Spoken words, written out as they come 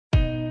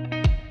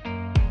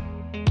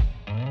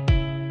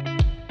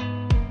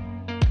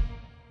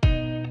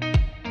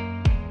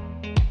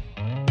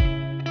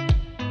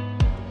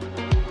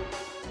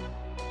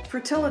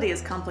Fertility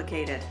is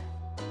complicated.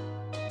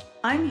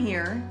 I'm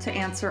here to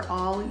answer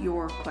all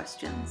your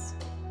questions.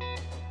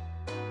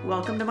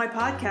 Welcome to my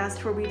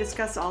podcast where we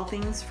discuss all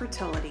things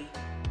fertility.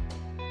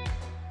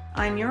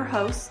 I'm your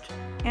host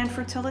and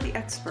fertility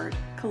expert,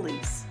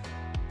 Calisse.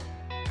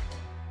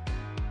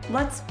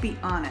 Let's be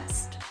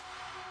honest.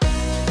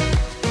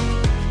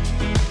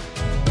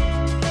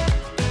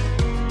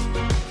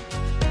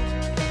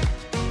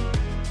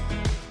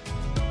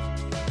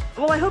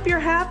 Well, I hope you're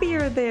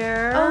happier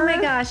there. Oh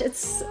my gosh,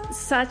 it's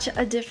such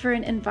a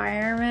different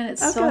environment.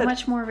 It's so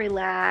much more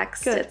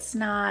relaxed. Good. It's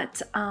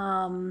not,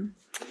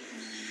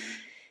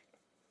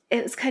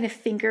 it was kind of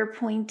finger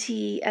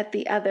pointy at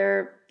the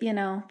other,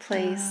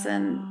 place.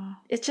 And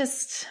it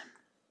just,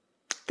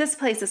 this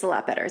place is a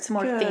lot better. It's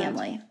more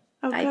family,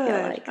 I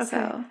feel like. Okay.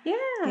 So, yeah.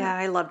 Yeah,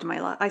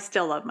 I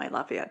still love my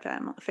Lafayette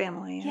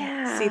family.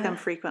 Yeah. I see them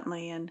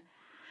frequently, and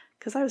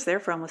because I was there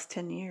for almost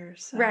 10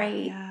 years. So,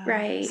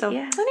 Right. So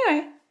yeah.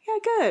 anyway, yeah,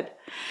 good.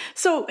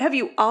 So have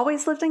you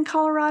always lived in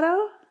Colorado?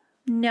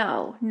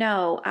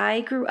 No.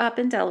 I grew up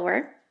in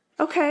Delaware.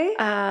 Okay.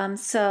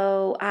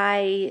 So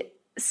I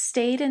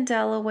stayed in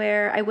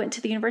Delaware. I went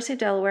to the University of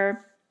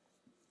Delaware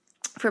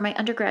for my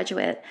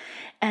undergraduate,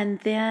 and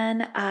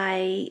then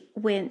I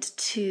went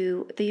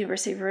to the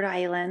University of Rhode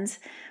Island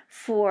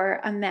for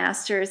a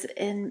master's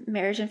in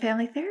marriage and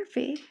family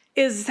therapy.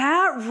 Is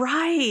that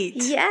right?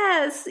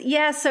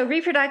 Yes. So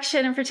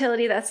reproduction and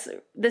fertility,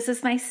 this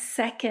is my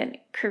second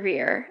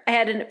career. I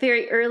had a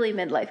very early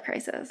midlife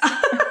crisis.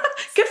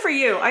 Good for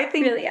you. I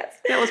think Really, yes.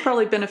 that was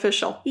probably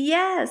beneficial.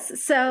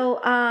 Yes. So,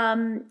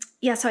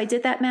 so I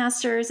did that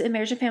master's in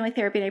marriage and family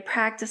therapy, and I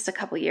practiced a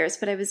couple years,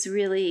 but I was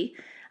really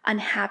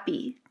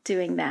unhappy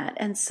doing that.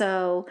 And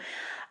so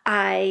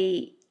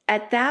I,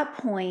 at that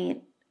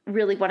point,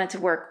 really wanted to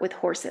work with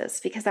horses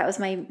because that was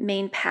my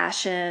main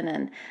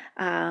passion.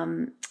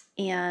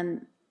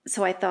 And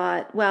so I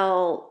thought,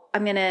 well,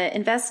 I'm going to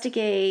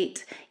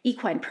investigate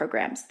equine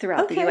programs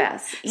throughout the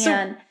U.S.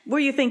 And so were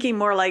you thinking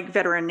more like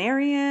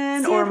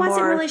veterinarian I wasn't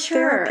more really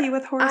sure. therapy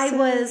with horses? I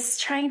was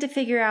trying to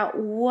figure out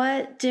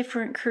what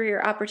different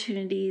career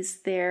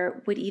opportunities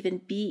there would even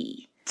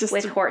be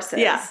with horses.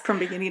 Yeah, from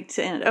beginning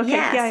to end. Okay,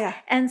 yes. yeah.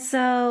 And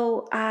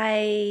so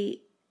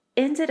I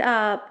ended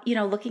up,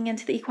 looking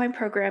into the equine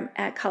program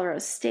at Colorado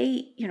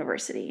State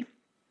University,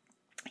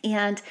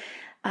 and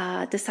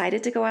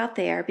decided to go out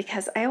there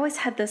because I always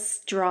had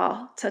this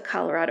draw to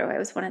Colorado. I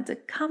always wanted to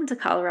come to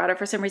Colorado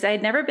for some reason. I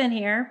had never been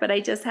here, but I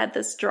just had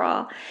this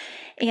draw.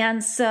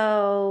 And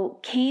so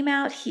came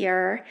out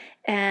here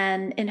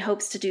and in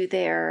hopes to do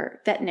their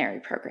veterinary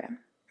program.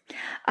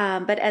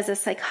 But as a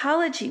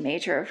psychology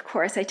major, of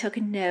course, I took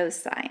no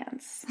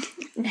science.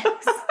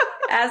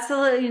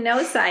 Absolutely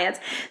no science.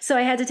 So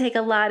I had to take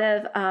a lot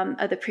of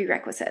the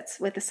prerequisites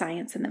with the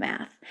science and the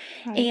math.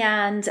 Right.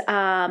 And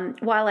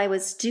while I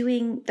was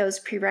doing those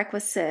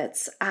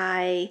prerequisites,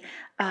 I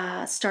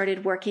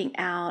started working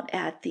out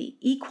at the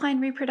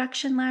equine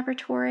reproduction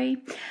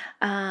laboratory.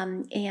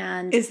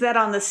 And is that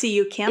on the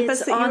CU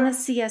campus? It's on the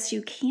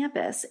CSU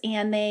campus,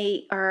 and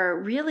they are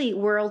really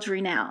world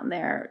renowned.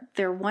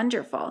 They're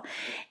wonderful.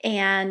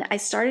 And I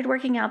started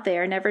working out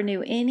there, never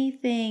knew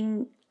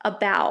anything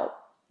about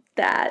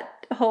that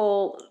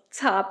whole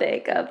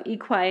topic of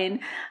equine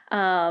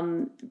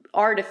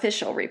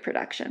artificial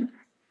reproduction.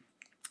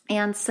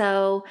 And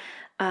so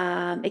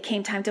it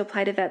came time to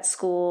apply to vet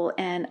school,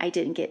 and I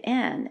didn't get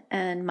in.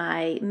 And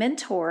my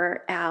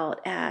mentor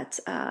out at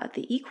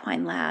the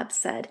equine lab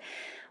said,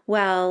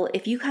 well,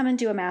 if you come and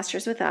do a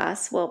master's with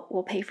us,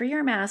 we'll pay for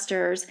your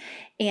master's,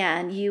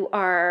 and you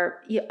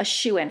are a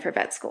shoo-in for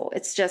vet school.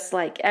 It's just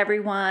like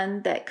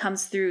everyone that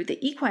comes through the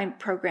equine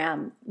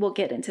program will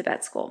get into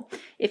vet school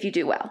if you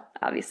do well,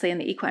 obviously, in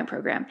the equine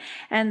program.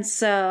 And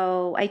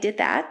so I did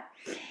that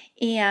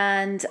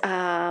and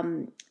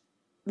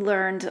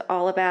learned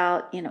all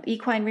about,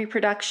 equine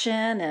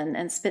reproduction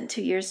and spent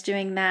 2 years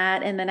doing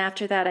that. And then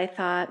after that, I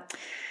thought,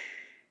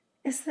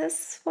 is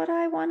this what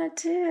I want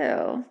to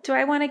do? Do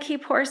I want to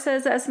keep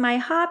horses as my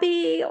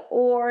hobby,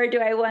 or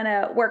do I want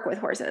to work with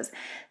horses?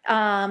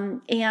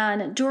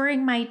 And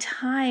during my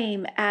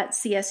time at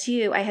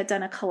CSU, I had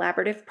done a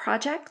collaborative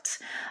project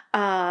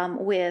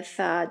with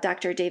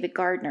Dr. David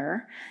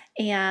Gardner,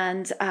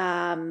 and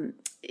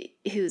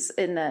who's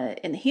in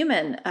the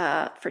human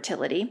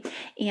fertility,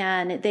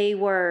 and they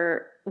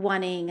were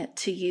wanting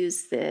to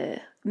use the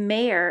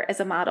mare as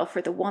a model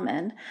for the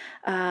woman.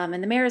 And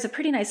the mare is a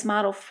pretty nice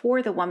model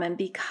for the woman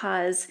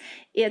because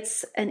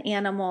it's an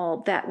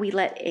animal that we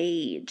let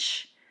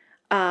age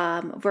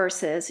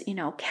versus,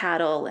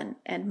 cattle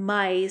and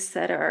mice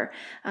that are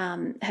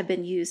have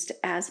been used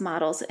as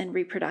models in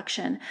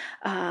reproduction.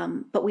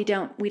 But we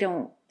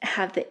don't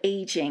have the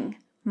aging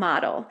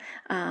model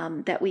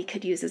that we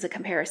could use as a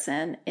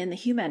comparison in the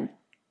human.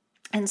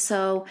 And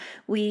so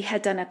we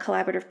had done a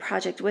collaborative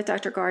project with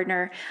Dr.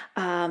 Gardner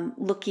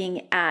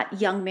looking at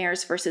young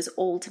mares versus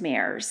old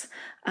mares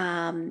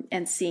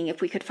and seeing if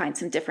we could find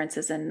some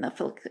differences in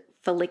the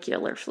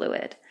follicular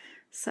fluid.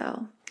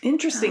 So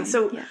interesting.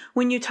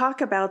 When you talk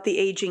about the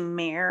aging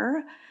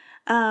mare,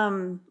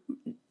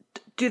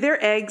 do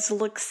their eggs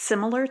look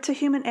similar to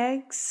human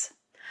eggs?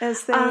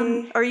 As they,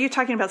 or are you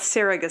talking about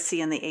surrogacy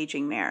in the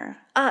aging mare?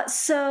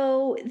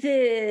 So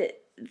the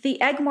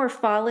egg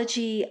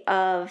morphology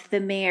of the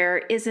mare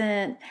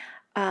isn't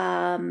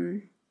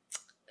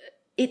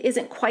it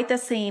isn't quite the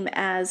same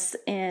as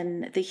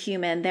in the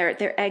human.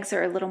 Their eggs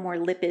are a little more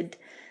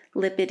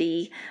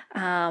lipidy,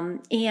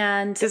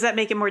 and does that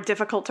make it more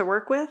difficult to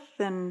work with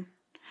than?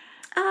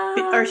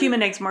 Are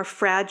human eggs more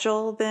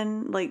fragile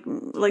than like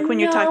when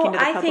you're talking to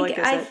the public?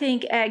 I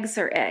think eggs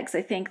are eggs.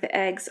 I think the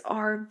eggs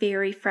are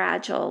very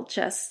fragile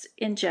just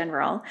in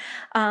general.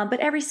 But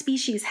every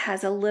species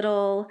has a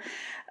little,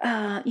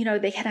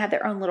 they can have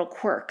their own little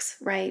quirks,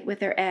 right, with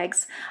their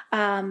eggs.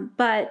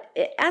 But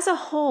as a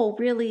whole,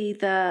 really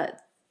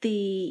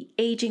the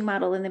aging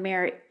model in the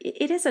mare,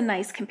 it is a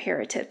nice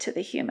comparative to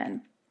the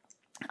human.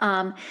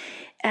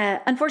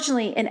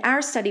 Unfortunately, in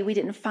our study, we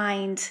didn't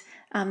find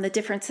the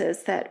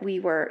differences that we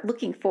were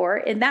looking for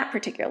in that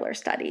particular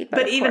study.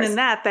 But even in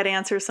that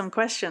answers some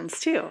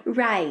questions too.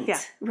 Right, yeah.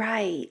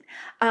 Right.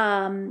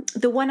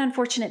 The one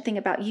unfortunate thing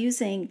about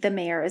using the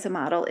mare as a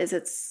model is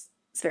it's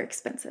very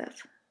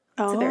expensive.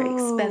 It's a very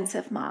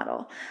expensive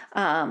model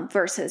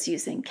versus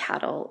using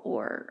cattle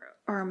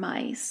or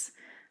mice.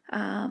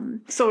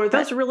 So are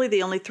those really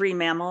the only 3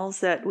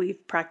 mammals that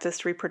we've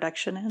practiced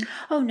reproduction in?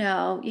 Oh,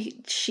 no.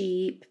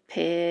 Sheep,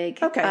 pig.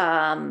 Okay.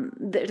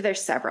 There's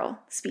several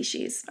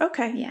species.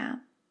 Okay. Yeah.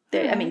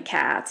 I mean,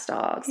 cats,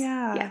 dogs.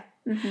 Yeah. Yeah.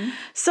 Mm-hmm.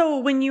 So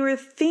when you were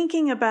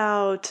thinking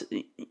about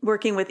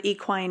working with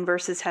equine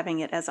versus having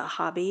it as a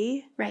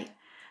hobby, right?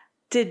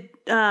 Did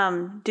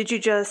you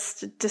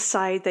just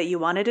decide that you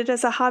wanted it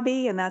as a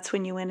hobby, and that's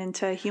when you went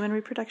into human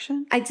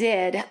reproduction? I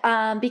did,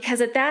 because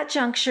at that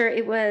juncture,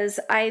 it was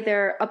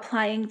either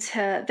applying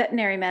to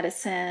veterinary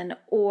medicine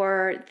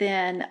or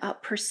then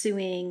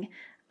pursuing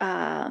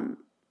an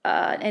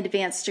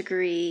advanced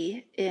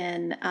degree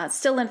in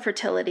still in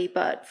fertility,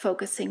 but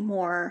focusing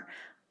more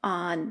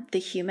on the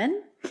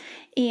human.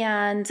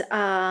 And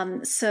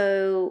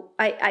so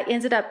I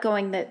ended up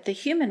going the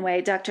human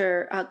way.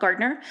 Dr.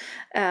 Gardner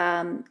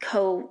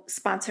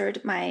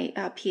co-sponsored my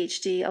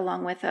PhD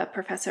along with a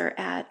professor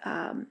at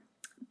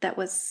that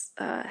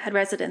had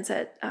residence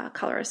at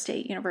Colorado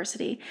State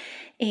University.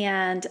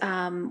 And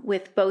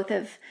with both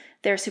of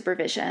their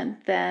supervision,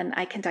 then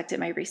I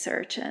conducted my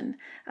research. And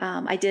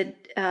I did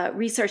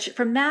research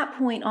from that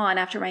point on.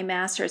 After my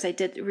master's, I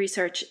did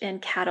research in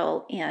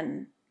cattle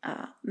and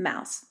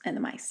mouse and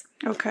the mice.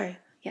 Okay.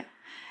 Yeah.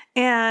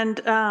 And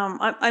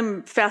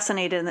I'm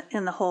fascinated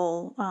in the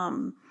whole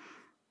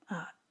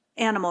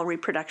animal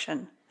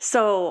reproduction.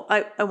 So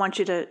I want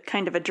you to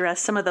kind of address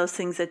some of those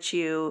things that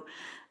you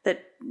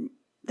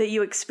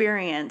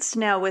experienced.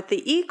 Now with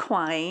the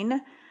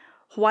equine,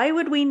 why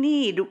would we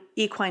need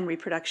equine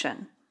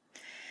reproduction?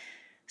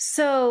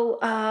 So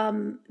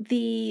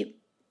the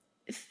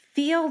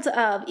field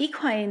of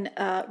equine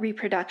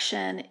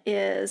reproduction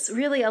is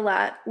really a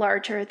lot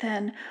larger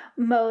than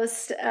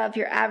most of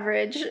your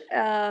average,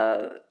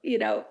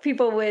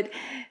 people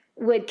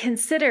would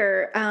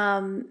consider.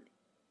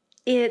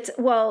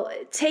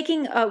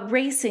 Taking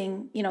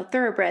racing,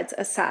 thoroughbreds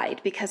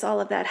aside, because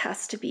all of that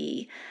has to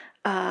be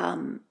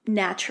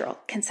natural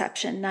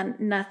conception,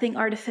 nothing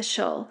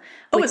artificial.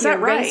 Is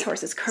that right?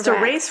 Racehorses, correct. So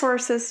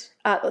racehorses,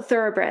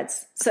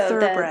 thoroughbreds. So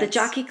thoroughbreds. The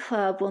jockey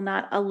club will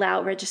not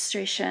allow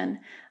registration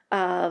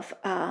of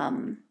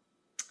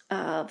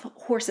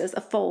horses,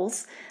 of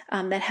foals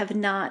that have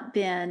not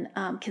been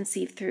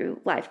conceived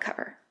through live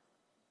cover.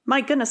 My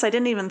goodness, I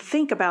didn't even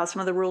think about some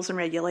of the rules and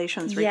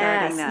regulations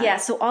regarding that.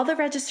 Yes, so all the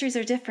registries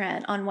are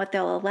different on what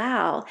they'll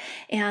allow.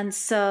 And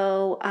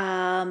so,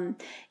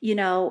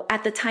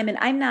 at the time, and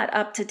I'm not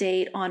up to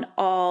date on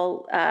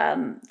all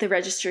the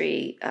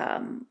registry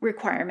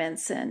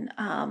requirements and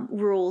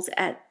rules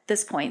at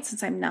this point,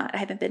 since I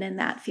haven't been in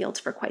that field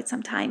for quite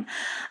some time.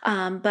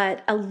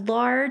 But a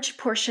large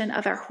portion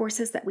of our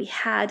horses that we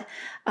had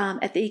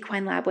at the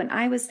equine lab when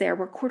I was there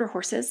were quarter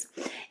horses,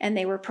 and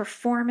they were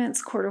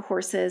performance quarter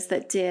horses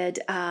that did,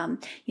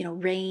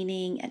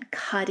 reining and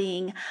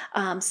cutting,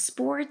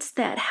 sports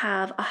that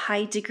have a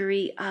high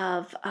degree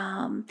of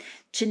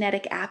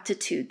genetic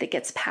aptitude that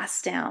gets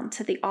passed down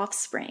to the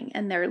offspring,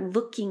 and they're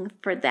looking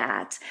for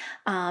that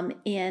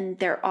in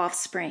their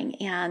offspring.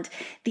 And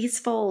these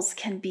foals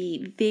can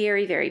be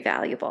very, very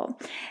valuable.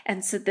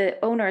 And so the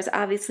owners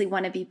obviously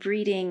want to be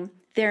breeding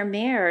their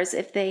mares.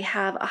 If they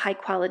have a high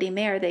quality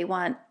mare, they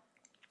want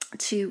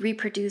to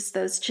reproduce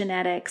those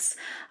genetics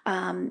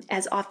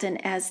as often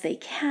as they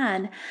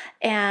can.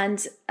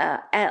 And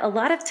a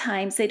lot of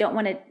times they don't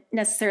want to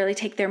necessarily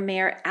take their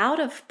mare out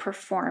of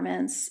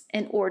performance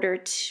in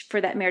order for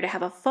that mare to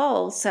have a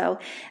foal. So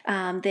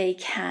they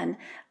can,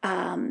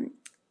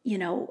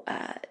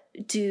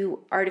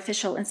 do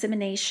artificial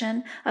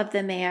insemination of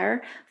the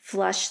mare,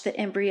 flush the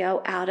embryo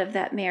out of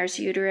that mare's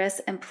uterus,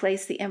 and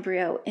place the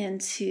embryo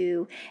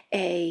into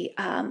a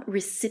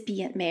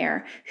recipient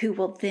mare who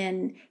will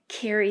then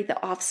carry the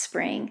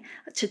offspring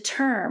to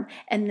term.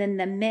 And then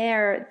the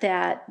mare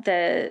that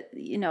the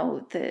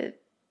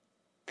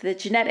the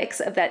genetics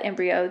of that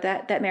embryo,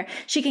 that mare,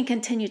 she can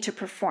continue to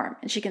perform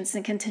and she can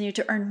continue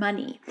to earn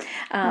money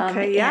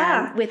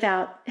and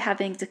without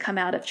having to come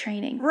out of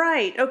training.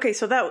 Right. Okay.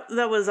 So that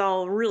was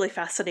all really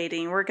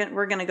fascinating. We're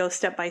going to go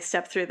step by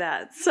step through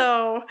that.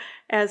 So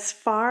as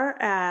far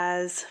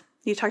as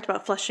you talked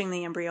about flushing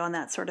the embryo and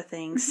that sort of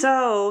thing.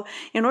 So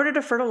in order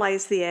to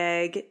fertilize the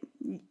egg,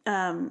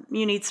 you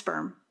need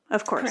sperm,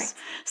 of course. Correct.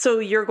 So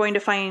you're going to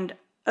find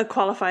a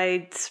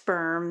qualified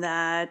sperm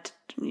that,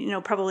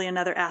 probably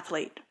another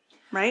athlete,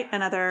 right?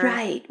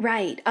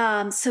 Right.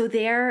 So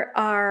there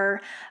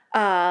are,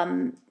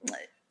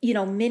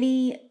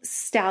 many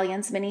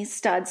stallions, many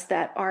studs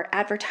that are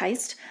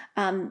advertised,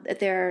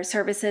 their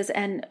services.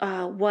 And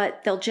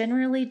what they'll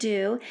generally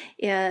do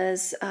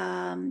is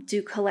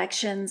do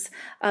collections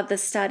of the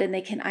stud, and they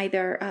can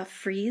either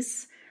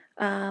freeze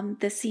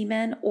the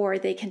semen, or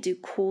they can do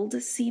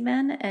cooled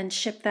semen and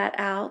ship that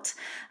out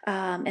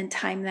and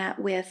time that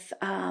with,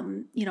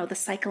 the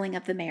cycling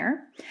of the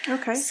mare.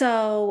 Okay.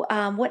 So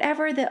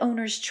whatever the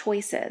owner's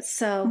choice is.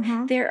 So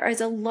there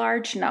is a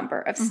large number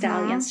of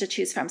stallions to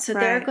choose from. So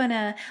they're going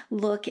to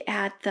look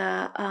at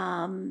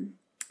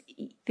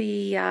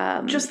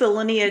just the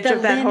lineage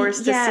of that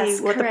horse to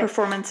see what the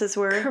performances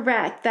were.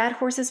 Correct. That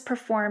horse's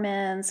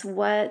performance,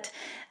 what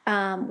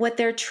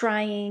they're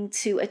trying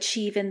to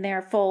achieve in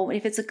their foal,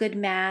 if it's a good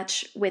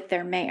match with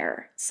their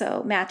mare.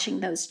 So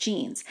matching those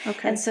genes.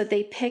 Okay. And so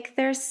they pick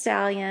their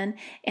stallion,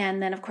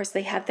 and then of course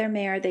they have their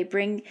mare. They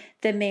bring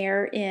the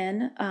mare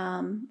in.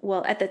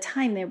 At the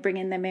time they're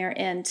bringing the mare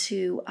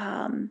into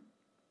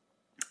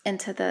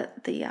the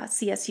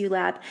CSU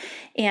lab,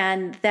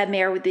 and that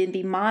mare would then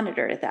be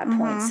monitored at that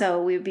point.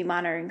 So we would be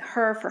monitoring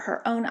her for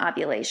her own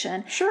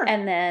ovulation. Sure.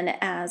 And then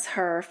as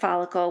her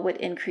follicle would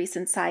increase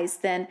in size,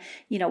 then,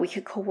 we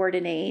could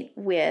coordinate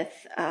with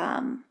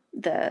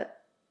the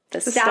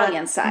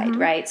stallion side,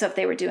 right? So if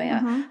they were doing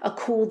a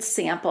cooled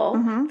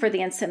sample for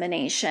the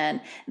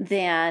insemination,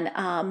 then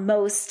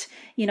most,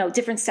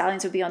 different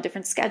stallions would be on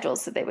different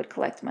schedules. So they would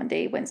collect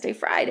Monday, Wednesday,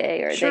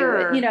 Friday, or they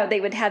would, they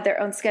would have their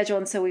own schedule.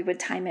 And so we would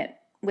time it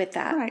with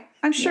that. Right.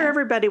 I'm sure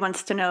everybody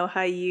wants to know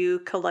how you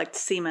collect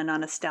semen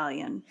on a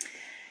stallion.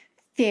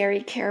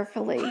 Very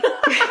carefully.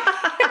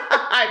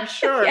 I'm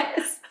sure.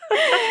 Yes.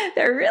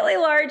 They're really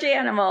large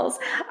animals.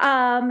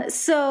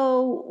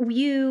 So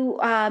you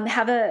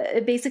have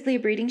basically a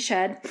breeding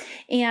shed,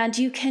 and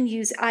you can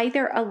use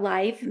either a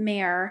live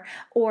mare,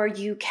 or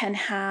you can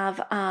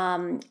have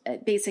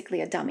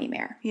basically a dummy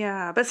mare.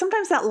 Yeah, but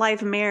sometimes that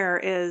live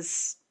mare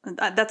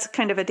that's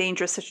kind of a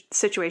dangerous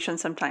situation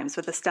sometimes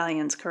with the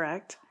stallions,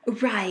 correct?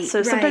 Right.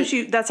 So sometimes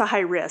that's a high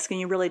risk, and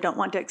you really don't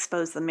want to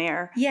expose the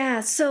mare.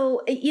 Yeah.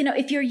 So,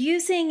 if you're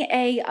using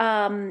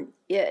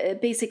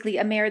basically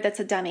a mare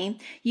that's a dummy,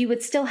 you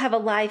would still have a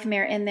live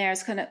mare in there.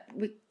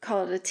 We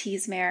call it a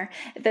tease mare,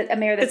 a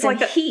mare that's in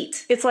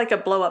heat. It's like a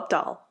blow up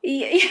doll.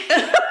 Yeah.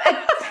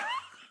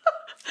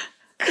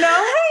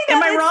 No?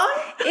 Am I wrong?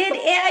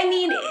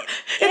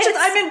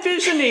 I'm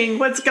envisioning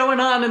what's going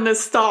on in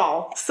this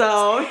stall.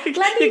 So you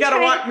got to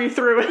walk me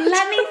through it.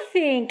 Let me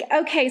think.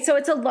 Okay, so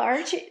it's a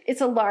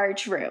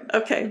large room.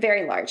 Okay.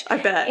 Very large. I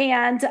bet.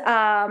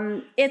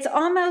 And it's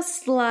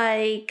almost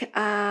like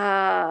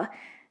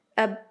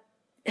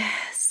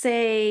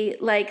say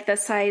like the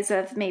size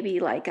of maybe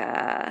like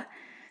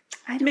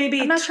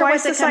maybe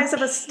twice the size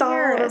of a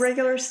stall, a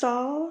regular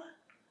stall.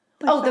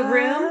 The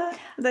room?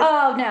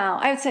 No,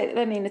 I would say,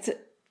 it's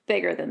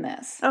bigger than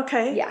this.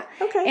 Okay. Yeah.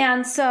 Okay.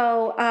 And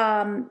so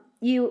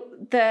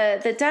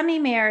the dummy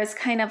mare is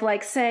kind of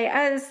like, say,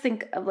 I just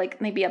think of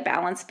like maybe a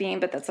balance beam,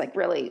 but that's like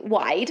really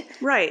wide.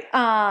 Right.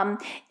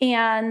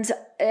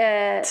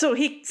 So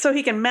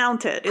he can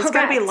mount it. It's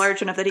got to be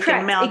large enough that he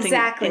can mount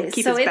and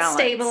keep his balance. So it's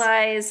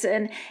stabilized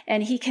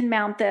and he can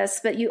mount this,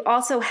 but you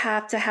also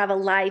have to have a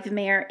live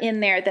mare in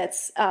there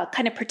that's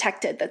kind of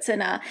protected, that's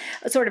in a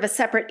sort of a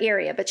separate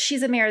area, but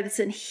she's a mare that's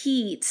in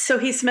heat. So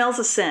he smells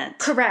a scent.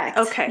 Correct.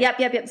 Okay.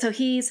 Yep. So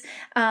he's,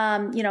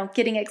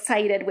 getting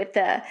excited with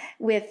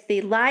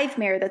the live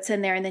mare that's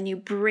in there, and then you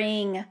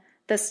bring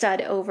the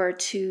stud over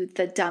to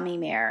the dummy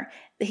mare.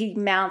 He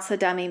mounts the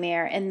dummy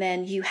mare, and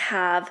then you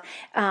have,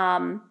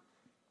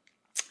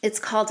 it's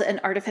called an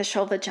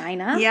artificial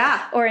vagina,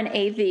 or an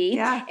AV,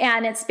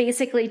 and it's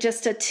basically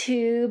just a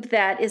tube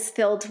that is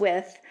filled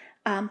with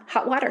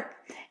hot water.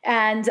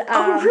 And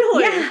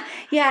really?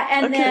 Yeah.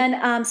 And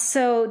then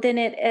so then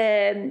it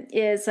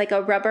is like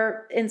a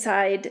rubber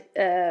inside,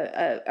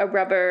 a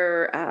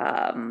rubber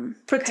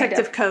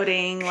protective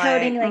coating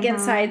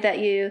inside that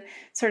you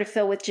sort of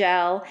fill with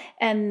gel,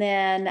 and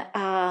then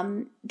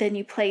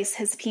you place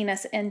his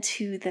penis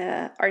into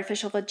the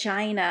artificial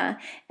vagina,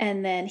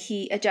 and then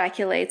he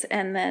ejaculates,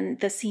 and then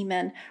the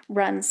semen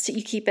runs.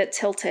 You keep it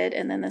tilted,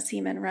 and then the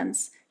semen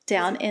runs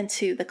down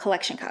into the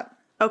collection cup.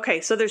 Okay,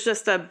 so there's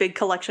just a big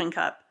collection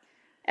cup.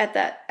 At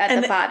the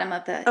bottom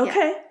of the...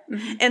 Okay. Yeah.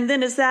 Mm-hmm. And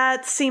then is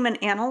that semen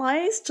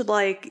analyzed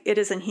like it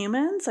is in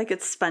humans? Like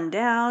it's spun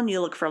down, you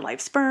look for live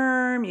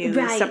sperm, you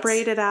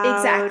separate it out?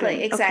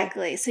 Exactly.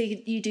 Okay. So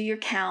you do your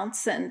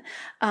counts, and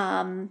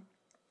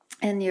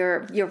and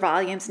your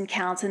volumes and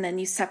counts, and then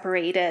you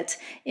separate it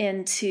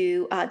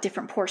into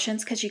different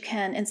portions, because you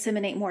can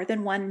inseminate more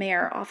than one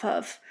mare off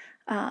of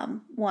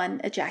one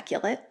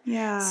ejaculate.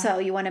 Yeah. So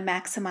you want to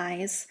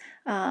maximize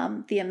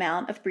the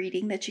amount of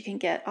breeding that you can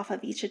get off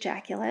of each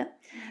ejaculate.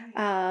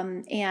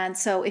 Right. And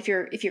so if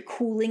you're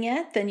cooling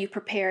it, then you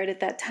prepare it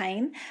at that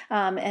time.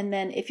 And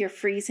then if you're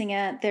freezing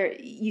it, there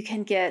you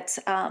can get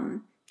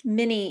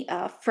mini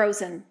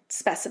frozen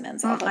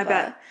specimens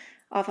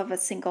off of a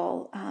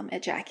single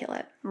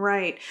ejaculate.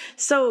 Right.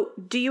 So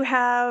do you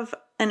have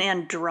an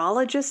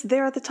andrologist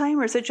there at the time,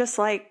 or is it just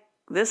like,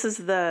 this is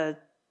the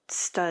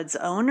stud's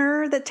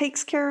owner that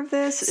takes care of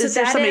this? So is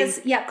there somebody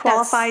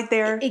qualified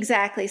there?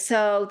 Exactly.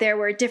 So there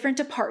were different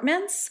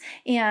departments,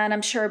 and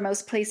I'm sure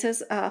most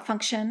places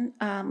function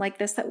like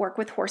this that work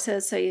with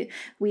horses. So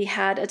we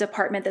had a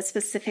department that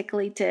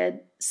specifically did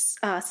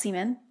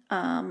semen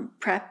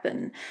prep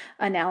and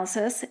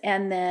analysis,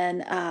 and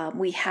then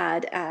we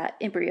had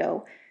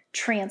embryo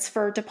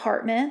transfer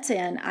department,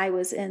 and I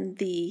was in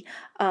the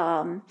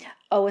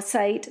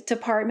oocyte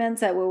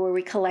departments where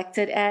we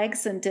collected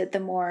eggs and did the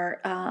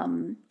more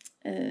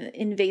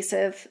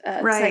invasive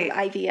like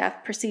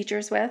IVF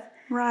procedures with.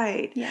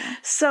 Right. Yeah.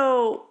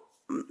 So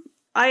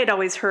I had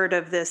always heard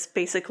of this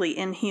basically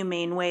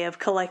inhumane way of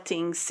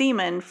collecting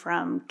semen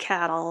from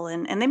cattle,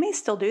 and they may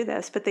still do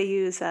this, but they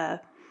use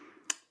a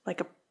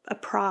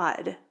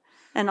prod,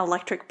 an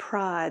electric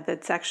prod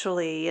that's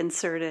actually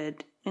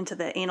inserted into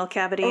the anal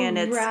cavity,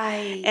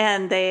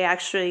 and they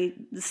actually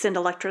send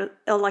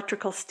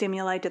electrical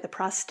stimuli to the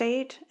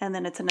prostate, and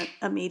then it's an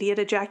immediate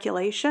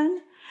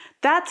ejaculation.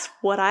 That's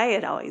what I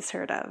had always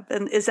heard of.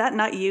 And is that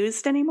not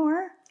used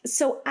anymore?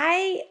 So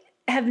I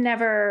have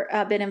never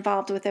been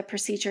involved with a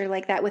procedure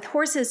like that. With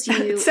horses,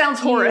 it sounds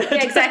horrid.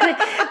 Yeah, exactly.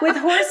 With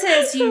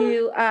horses,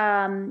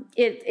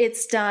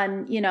 it's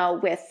done,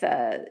 with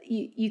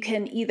you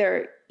can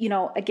either,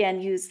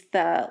 again, use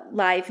the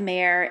live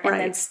mare, and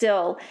then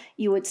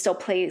you would still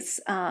place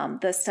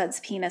the stud's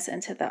penis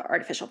into the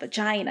artificial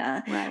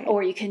vagina,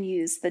 or you can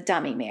use the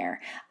dummy mare.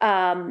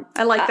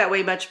 I like that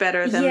way much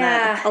better than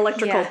the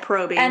electrical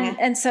probing.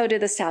 And so do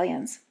the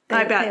stallions.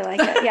 I bet. They like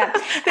it, yeah.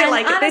 They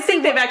like it. They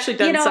think they've actually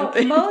done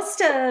something.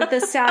 Most of the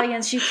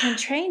stallions, you can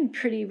train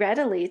pretty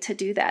readily to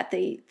do that.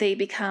 They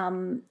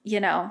become,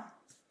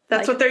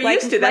 that's what they're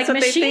used to. That's like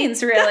what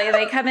machines, they think. Really.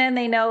 They come in,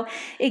 they know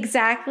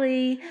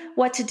exactly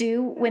what to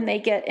do when they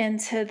get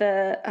into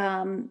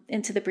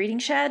the breeding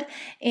shed,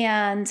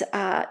 and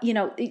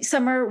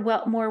some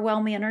are more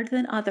well mannered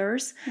than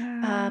others,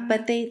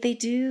 but they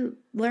do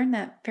learn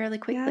that fairly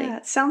quickly. Yeah,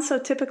 it sounds so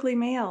typically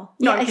male.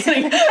 No, I'm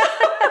kidding.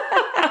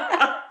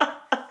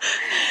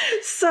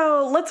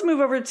 So let's move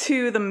over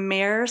to the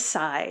mare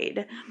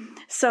side.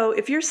 So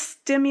if you're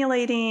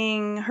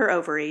stimulating her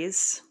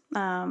ovaries,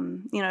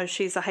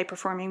 she's a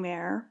high-performing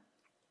mare,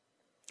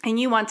 and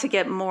you want to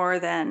get more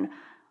than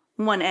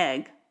one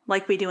egg,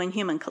 like we do in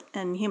human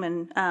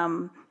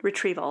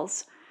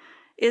retrievals.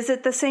 Is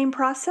it the same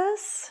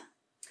process?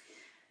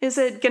 Is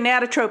it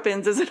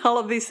gonadotropins? Is it all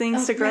of these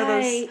things to grow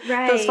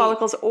those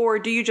follicles? Or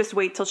do you just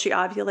wait till she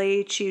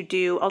ovulates, you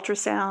do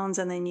ultrasounds,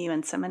 and then you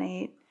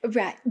inseminate?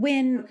 Right.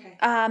 When,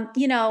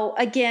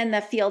 again,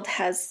 the field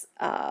has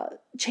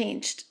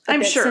changed a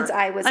bit since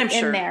I was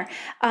in there.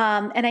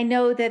 And I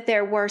know that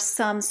there were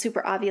some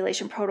super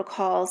ovulation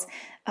protocols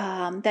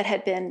that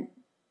had been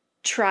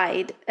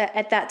tried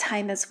at that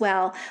time as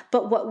well.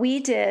 But what we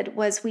did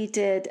was we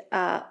did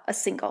a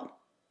single.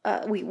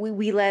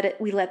 We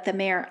let the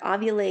mare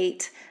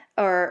ovulate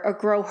or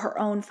grow her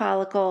own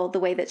follicle the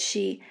way that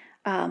she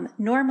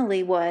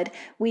normally would.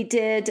 We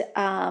did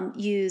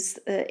use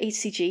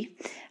HCG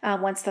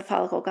once the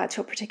follicle got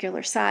to a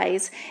particular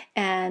size,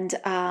 and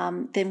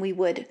then we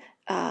would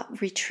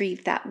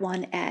retrieve that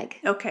one egg.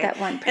 Okay. That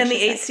one and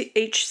the egg.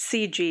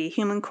 HCG,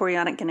 human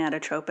chorionic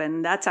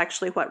gonadotropin, that's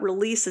actually what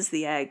releases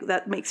the egg.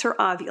 That makes her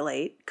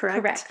ovulate,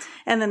 correct? Correct.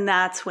 And then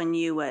that's when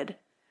we would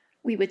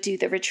do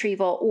the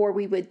retrieval, or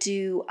we would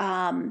do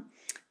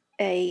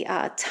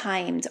a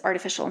timed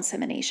artificial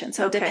insemination.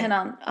 So depend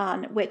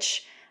on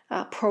which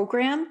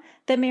program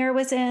the mare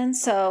was in.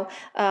 So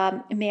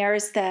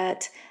mares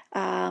that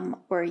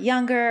were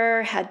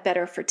younger, had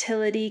better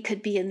fertility,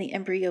 could be in the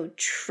embryo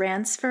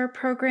transfer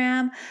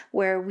program,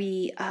 where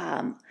we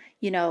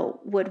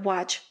would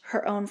watch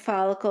her own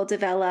follicle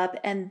develop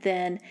and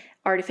then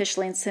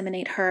artificially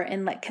inseminate her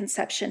and let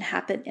conception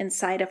happen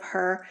inside of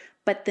her,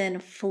 but then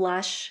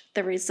flush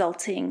the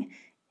resulting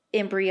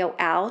embryo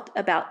out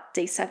about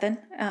day 7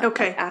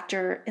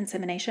 after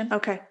insemination.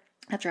 Okay.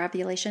 After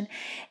ovulation.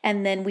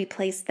 And then we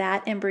place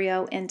that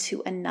embryo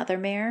into another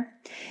mare.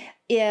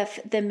 If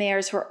the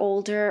mares were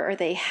older or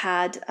they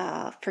had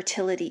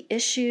fertility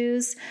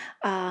issues,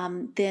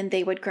 then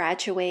they would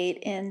graduate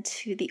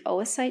into the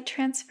oocyte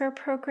transfer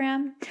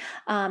program.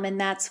 And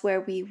that's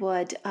where we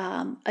would,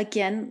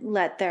 again,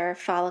 let their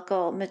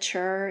follicle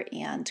mature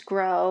and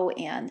grow,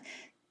 and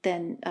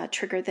then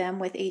trigger them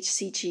with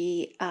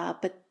HCG.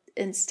 But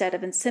instead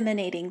of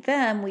inseminating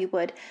them, we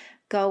would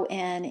go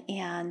in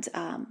and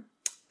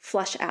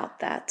flush out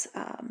that,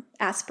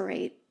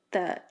 aspirate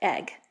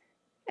egg.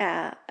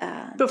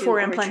 Before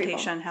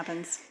implantation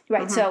happens.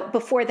 Right. Mm-hmm. So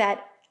before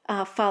that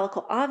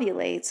follicle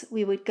ovulates,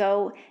 we would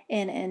go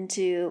in and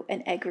do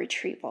an egg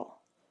retrieval.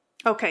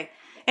 Okay.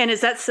 And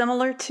is that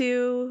similar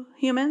to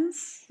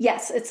humans?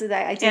 Yes, it's the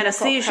identical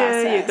anesthesia,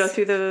 process. You go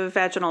through the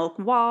vaginal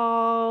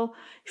wall,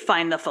 you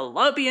find the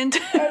fallopian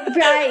tube.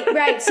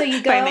 Right. So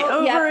you go, find the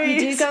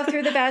ovaries. You do go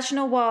through the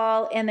vaginal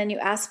wall, and then you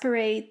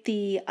aspirate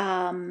the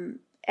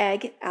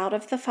egg out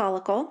of the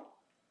follicle.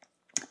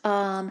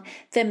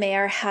 The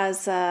mare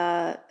has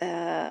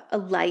a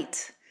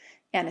light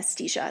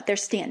anesthesia. They're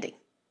standing.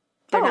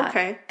 They're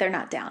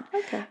not down.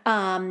 Okay.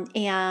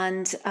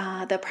 And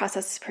the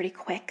process is pretty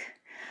quick.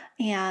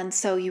 And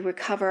so you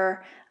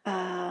recover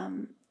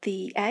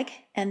the egg,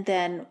 and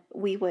then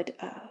we would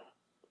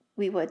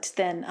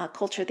then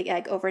culture the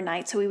egg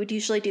overnight. So we would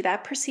usually do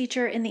that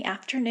procedure in the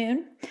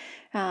afternoon,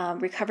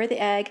 recover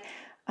the egg,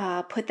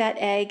 put that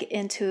egg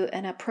into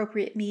an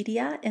appropriate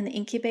media in the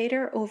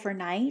incubator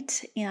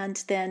overnight,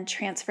 and then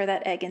transfer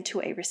that egg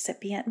into a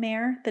recipient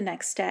mare the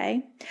next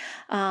day.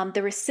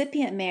 The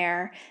recipient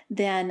mare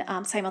then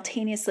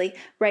simultaneously,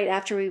 right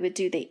after we would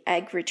do the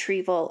egg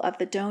retrieval of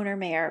the donor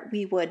mare,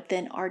 we would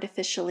then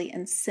artificially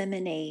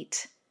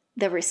inseminate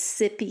the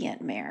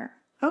recipient mare.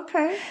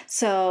 Okay.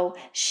 So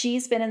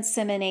she's been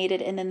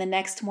inseminated, and then the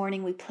next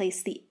morning we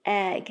place the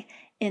egg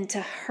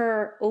into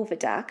her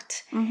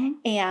oviduct,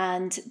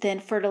 and then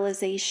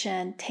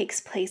fertilization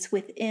takes place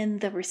within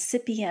the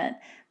recipient,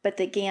 but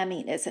the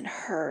gamete isn't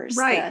hers.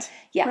 Right.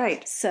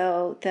 Right.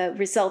 So the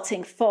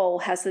resulting foal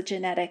has the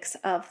genetics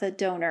of the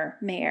donor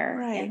mare.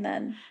 Right. And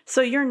then, so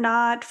you're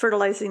not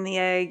fertilizing the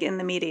egg in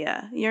the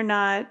media. You're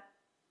not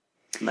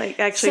like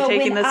actually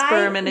taking the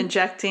sperm and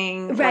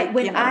injecting. Right.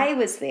 When I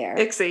was there,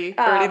 ICSI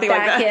or anything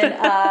like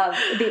that.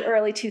 Back in the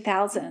early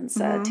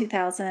 2000s,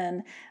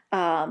 2000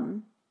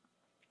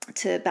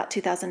 to about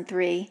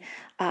 2003,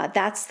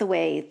 that's the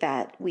way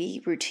that we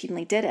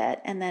routinely did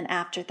it. And then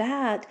after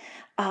that,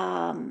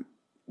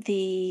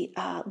 the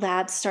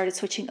labs started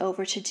switching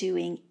over to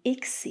doing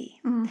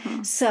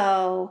ICSI.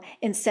 So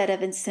instead of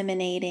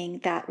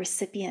inseminating that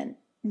recipient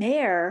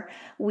mare,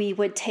 we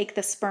would take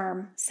the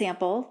sperm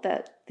sample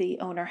that the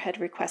owner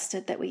had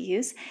requested that we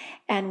use,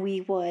 and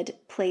we would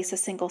place a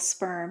single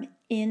sperm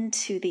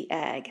into the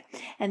egg.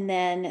 And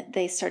then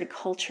they started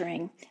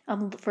culturing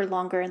for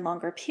longer and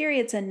longer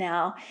periods. And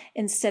now,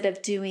 instead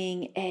of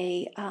doing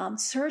a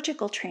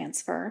surgical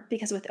transfer,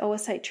 because with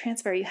oocyte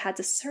transfer, you had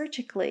to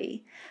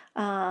surgically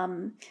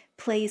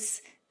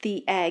place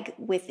the egg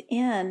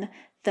within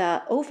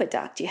the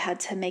oviduct. You had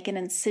to make an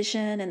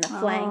incision in the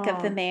flank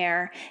of the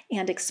mare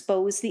and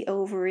expose the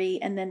ovary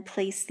and then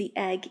place the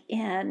egg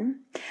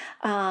in.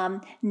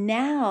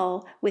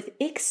 Now with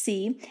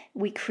ICSI,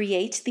 we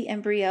create the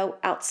embryo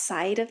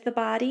outside of the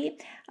body,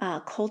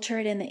 culture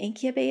it in the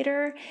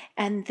incubator,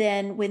 and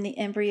then when the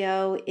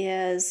embryo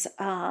is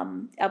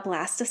a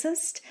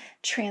blastocyst,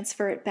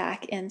 transfer it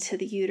back into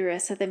the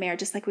uterus of the mare,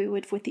 just like we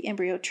would with the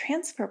embryo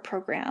transfer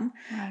program.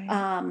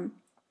 Right.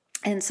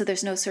 And so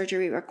there's no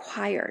surgery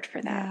required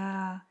for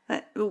that.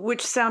 Yeah,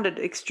 which sounded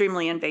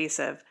extremely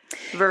invasive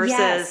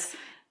versus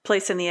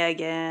placing the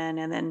egg in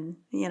and then,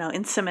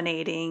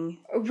 inseminating.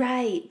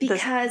 Right,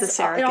 because the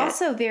surrogate. It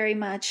also very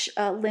much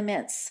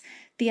limits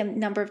the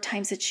number of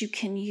times that you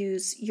can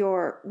use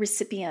your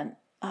recipient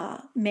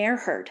mare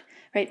herd,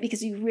 right?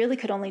 Because you really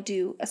could only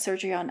do a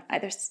surgery on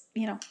either,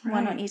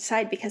 one on each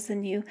side, because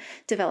then you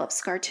develop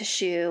scar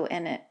tissue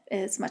and it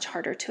is much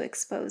harder to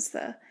expose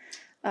the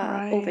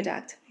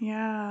oviduct.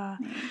 Yeah.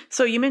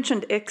 So you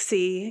mentioned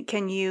ICSI.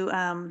 Can you,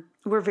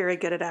 we're very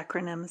good at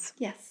acronyms.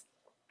 Yes.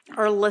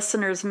 Our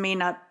listeners may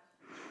not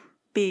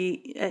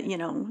be,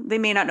 they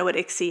may not know what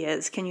ICSI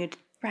is. Can you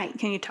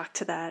talk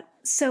to that?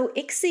 So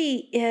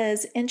ICSI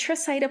is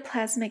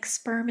intracytoplasmic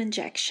sperm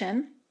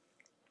injection.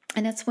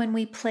 And it's when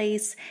we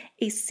place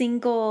a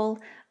single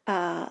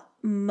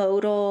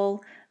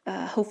modal,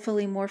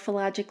 hopefully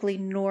morphologically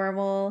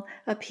normal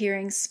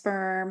appearing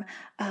sperm.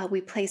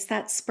 We place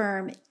that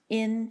sperm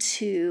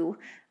into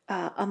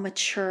a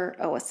mature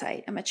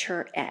oocyte, a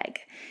mature egg,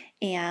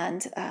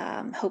 and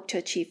hope to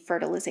achieve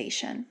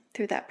fertilization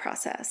through that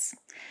process,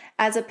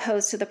 as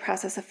opposed to the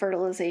process of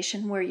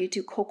fertilization where you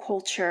do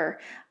co-culture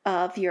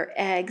of your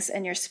eggs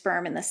and your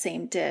sperm in the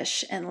same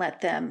dish and let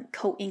them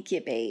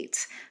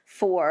co-incubate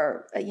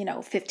for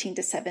 15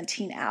 to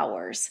 17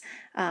 hours.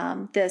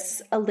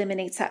 This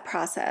eliminates that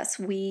process.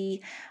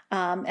 We,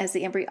 as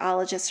the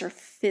embryologists, are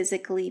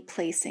physically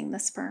placing the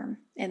sperm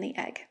in the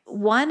egg.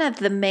 One of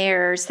the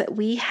mares that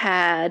we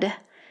had,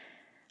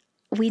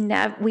 we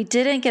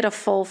didn't get a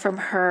foal from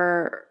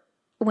her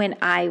when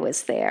I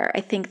was there.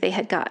 I think they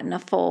had gotten a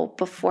foal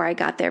before I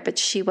got there, but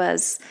she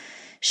was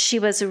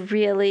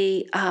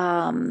really,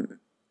 I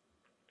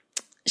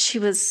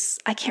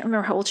can't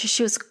remember how old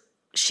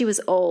she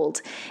was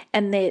old,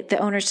 and the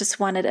owners just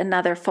wanted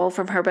another foal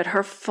from her, but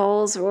her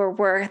foals were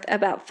worth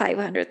about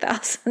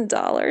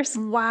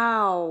 $500,000.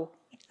 Wow.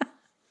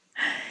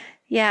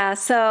 Yeah.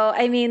 So,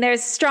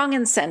 there's strong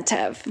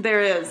incentive. There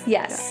is.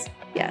 Yes.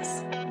 Yeah.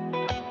 Yes.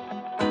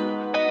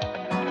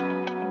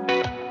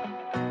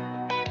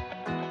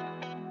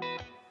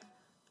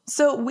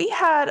 So we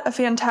had a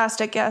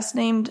fantastic guest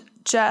named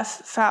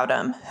Jeff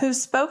Fowdham who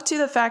spoke to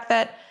the fact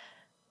that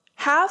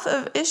half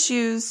of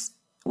issues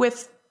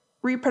with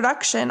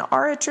reproduction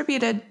are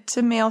attributed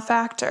to male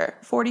factor.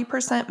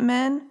 40%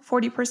 men,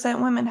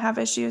 40% women have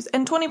issues,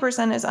 and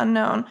 20% is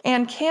unknown.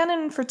 And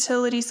Canon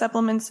Fertility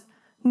Supplements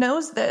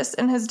knows this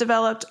and has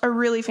developed a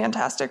really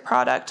fantastic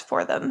product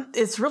for them.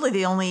 It's really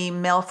the only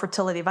male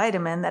fertility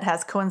vitamin that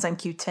has coenzyme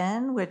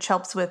Q10, which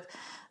helps with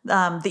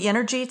the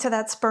energy to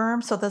that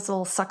sperm so those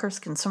little suckers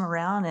can swim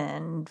around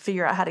and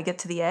figure out how to get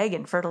to the egg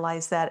and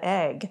fertilize that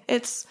egg.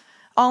 It's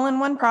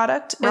all-in-one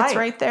product. Right. It's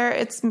right there.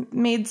 It's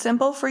made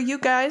simple for you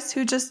guys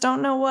who just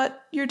don't know what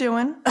you're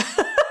doing.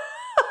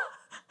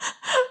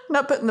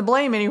 Not putting the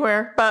blame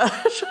anywhere, but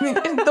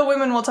the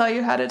women will tell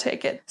you how to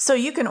take it. So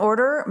you can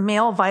order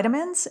male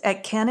vitamins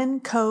at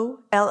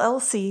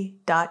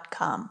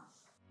canoncollc.com.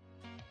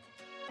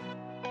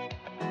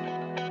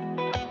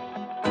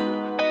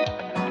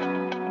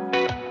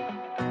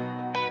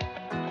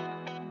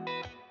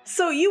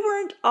 So you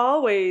weren't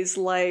always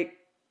like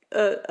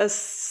a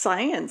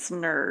science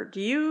nerd.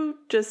 You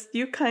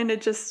kind of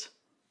just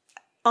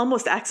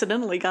almost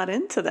accidentally got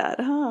into that,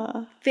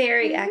 huh?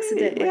 Very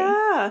accidentally.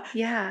 Yeah.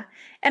 Yeah.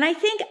 And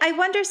I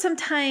wonder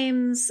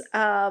sometimes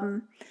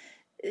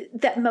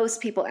that most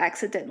people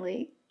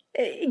accidentally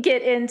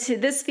get into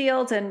this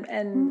field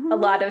and a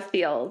lot of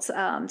fields,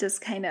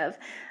 just kind of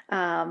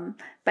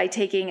by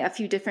taking a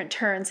few different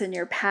turns in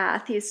your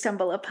path, you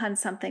stumble upon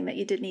something that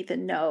you didn't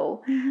even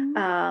know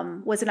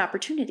was an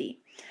opportunity.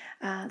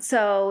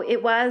 So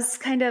it was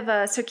kind of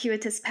a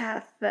circuitous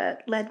path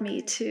that led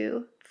me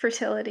to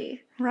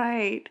fertility.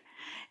 Right.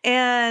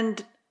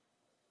 And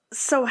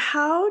so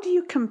how do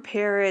you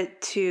compare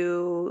it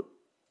to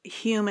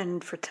human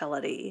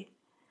fertility?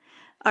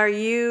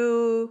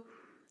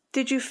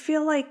 Did you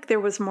feel like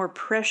there was more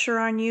pressure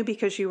on you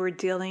because you were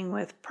dealing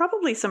with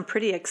probably some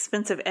pretty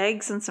expensive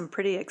eggs and some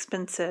pretty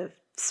expensive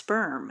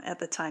sperm at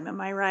the time? Am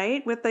I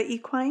right with the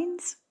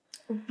equines?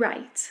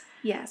 Right.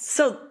 Yes.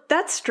 So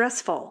that's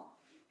stressful.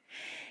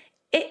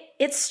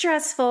 It's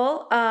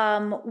stressful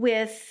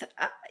with,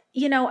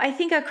 I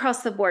think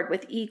across the board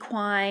with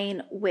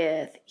equine,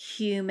 with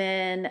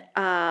human,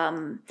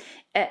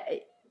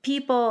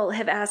 people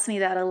have asked me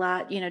that a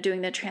lot,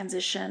 doing the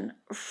transition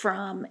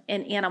from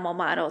an animal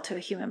model to a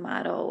human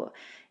model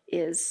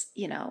is,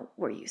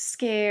 were you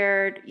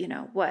scared? If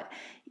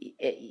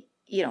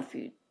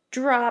you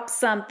dropped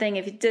something,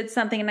 if you did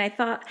something. And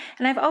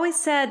I've always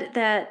said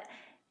that,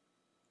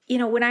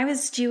 when I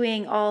was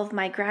doing all of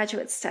my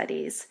graduate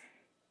studies,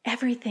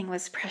 everything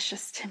was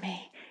precious to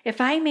me. If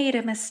I made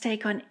a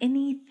mistake on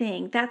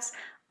anything, that's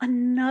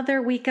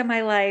another week of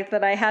my life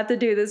that I had to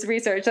do this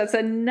research. That's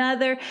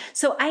another.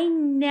 So I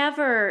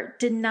never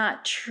did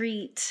not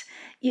treat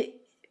you.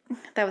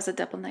 That was a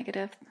double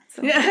negative.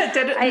 So Yeah,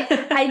 did it?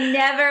 I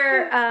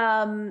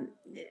never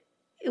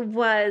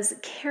was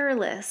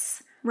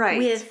careless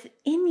with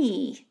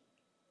any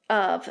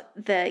of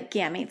the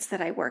gametes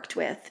that I worked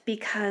with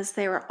because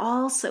they were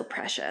all so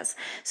precious.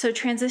 So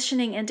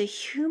transitioning into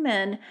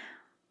human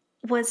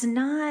was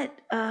not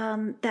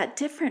that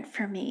different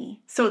for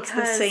me. So it's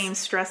the same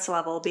stress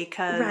level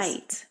because,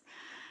 right.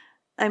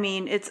 I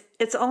mean, it's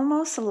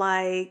almost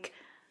like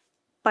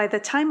by the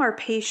time our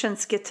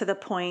patients get to the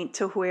point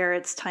to where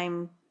it's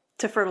time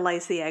to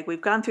fertilize the egg, we've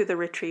gone through the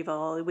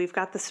retrieval, we've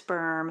got the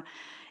sperm,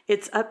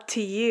 it's up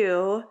to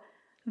you.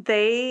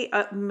 They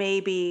may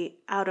be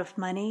out of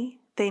money.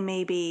 They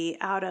may be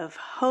out of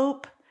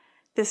hope.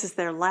 This is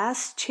their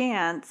last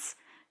chance.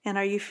 And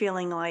are you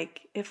feeling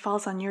like it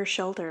falls on your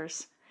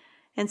shoulders?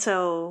 And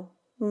so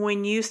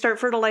when you start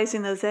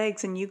fertilizing those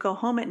eggs and you go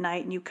home at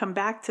night and you come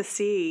back to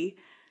see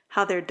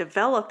how they're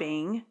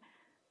developing,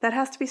 that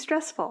has to be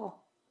stressful.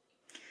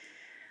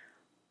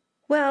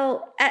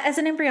 Well, as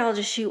an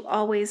embryologist, you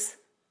always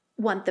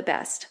want the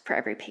best for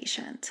every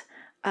patient.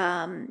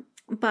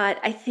 But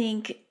I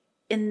think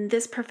in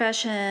this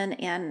profession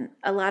and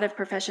a lot of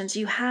professions,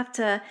 you have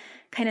to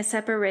kind of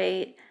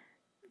separate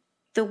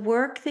the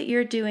work that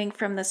you're doing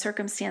from the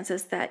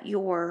circumstances that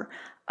you're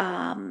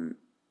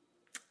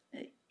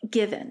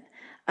given,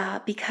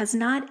 because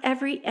not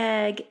every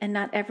egg and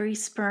not every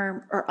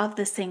sperm are of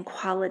the same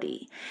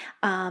quality.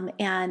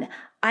 And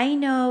I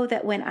know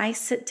that when I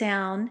sit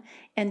down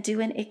and do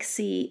an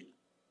ICSI,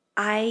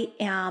 I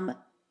am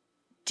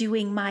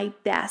doing my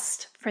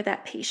best for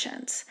that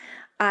patient.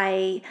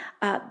 I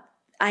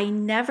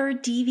never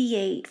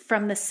deviate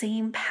from the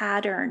same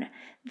pattern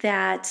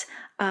that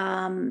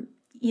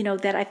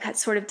that I've got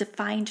sort of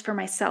defined for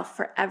myself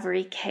for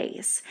every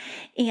case.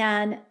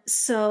 And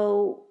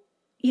so,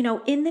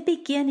 in the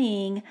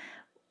beginning,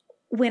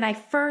 when I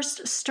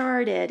first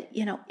started,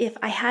 if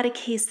I had a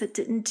case that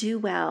didn't do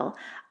well,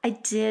 I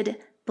did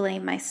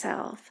blame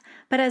myself.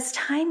 But as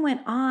time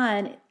went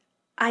on,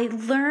 I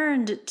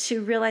learned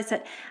to realize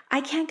that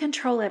I can't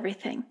control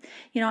everything.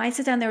 I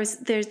sit down,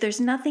 there's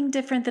nothing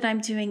different that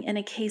I'm doing in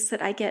a case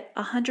that I get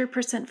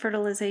 100%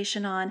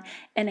 fertilization on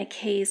and a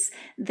case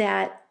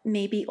that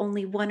maybe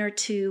only 1 or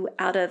 2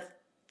 out of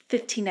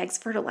 15 eggs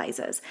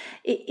fertilizes.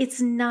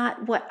 It's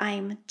not what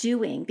I'm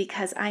doing,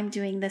 because I'm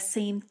doing the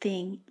same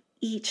thing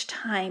each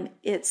time.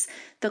 It's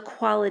the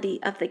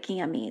quality of the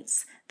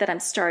gametes that I'm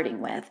starting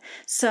with.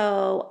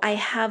 So I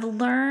have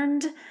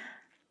learned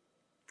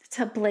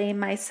to blame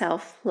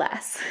myself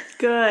less.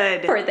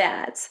 Good. For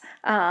that.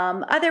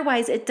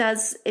 Otherwise,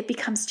 it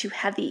becomes too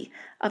heavy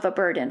of a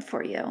burden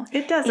for you.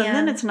 It does, and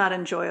then it's not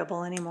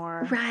enjoyable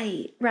anymore.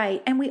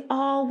 Right. And we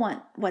all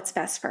want what's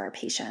best for our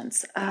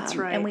patients. That's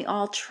right. And we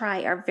all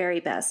try our very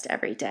best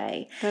every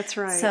day. That's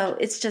right. So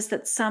it's just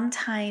that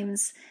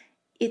sometimes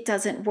it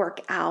doesn't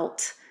work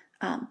out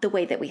the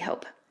way that we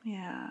hope.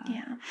 Yeah.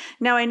 Yeah.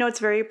 Now, I know it's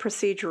very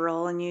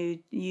procedural, and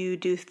you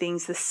do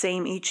things the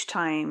same each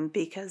time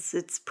because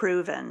it's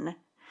proven.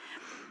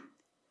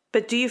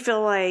 But do you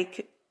feel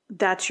like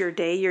that's your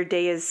day? Your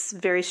day is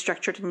very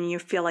structured and you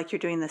feel like you're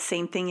doing the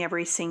same thing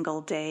every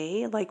single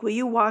day? Like, will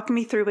you walk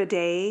me through a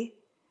day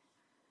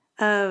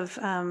of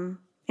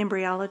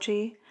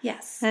embryology?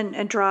 Yes.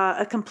 And draw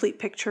a complete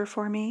picture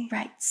for me?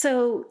 Right.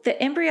 So the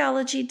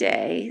embryology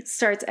day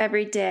starts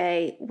every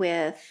day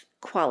with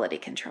quality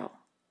control.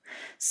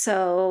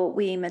 So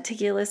we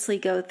meticulously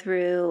go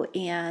through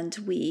and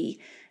we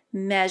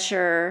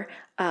measure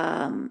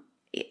and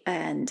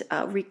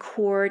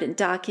record and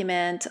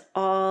document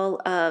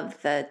all of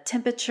the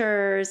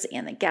temperatures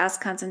and the gas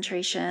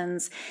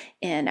concentrations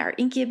in our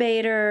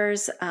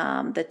incubators,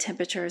 the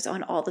temperatures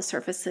on all the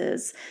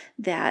surfaces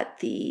that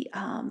the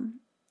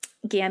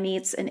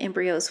gametes and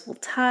embryos will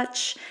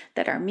touch,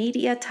 that our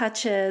media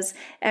touches.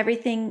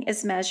 Everything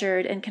is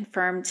measured and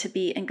confirmed to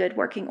be in good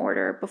working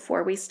order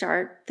before we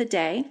start the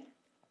day.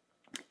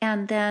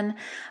 And then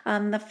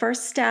the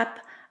first step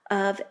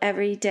of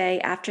every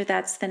day after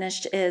that's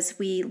finished is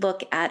we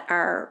look at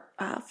our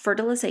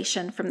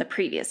fertilization from the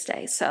previous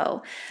day.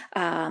 So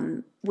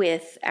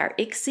with our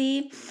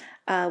ICSI,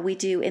 we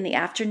do in the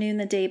afternoon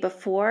the day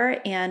before,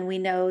 and we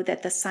know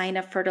that the sign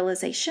of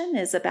fertilization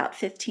is about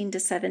 15 to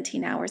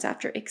 17 hours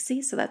after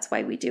ICSI. So that's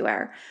why we do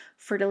our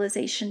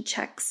fertilization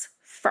checks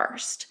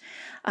first.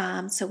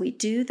 So we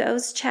do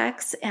those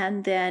checks,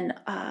 and then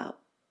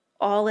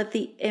all of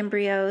the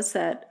embryos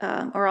that,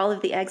 or all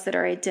of the eggs that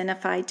are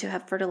identified to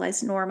have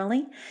fertilized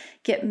normally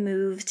get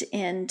moved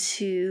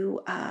into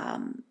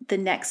the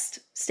next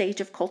stage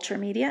of culture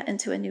media,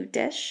 into a new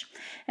dish,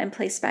 and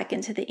placed back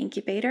into the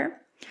incubator.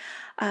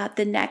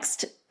 The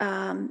next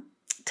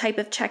type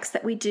of checks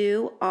that we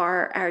do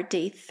are our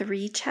day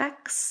 3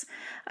 checks.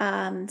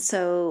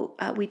 So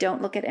we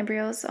don't look at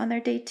embryos on their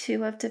day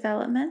 2 of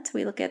development.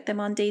 We look at them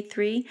on day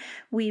 3.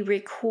 We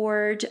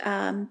record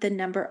the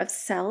number of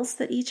cells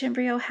that each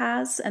embryo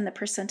has and the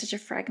percentage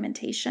of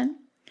fragmentation.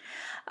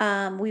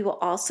 We will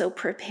also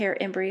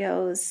prepare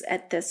embryos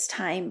at this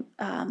time.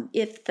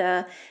 If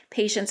the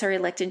patients are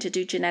electing to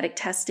do genetic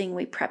testing,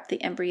 we prep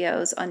the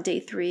embryos on day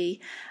 3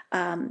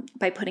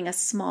 by putting a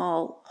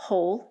small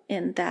hole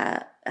in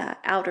the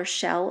outer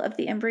shell of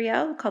the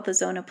embryo called the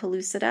zona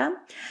pellucida.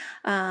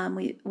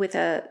 With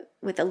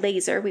a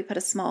laser, we put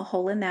a small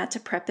hole in that to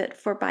prep it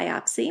for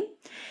biopsy.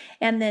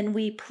 And then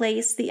we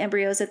place the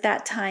embryos at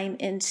that time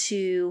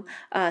into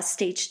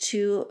stage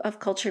 2 of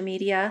culture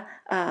media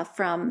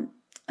from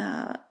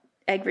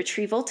egg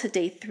retrieval to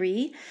day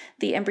 3.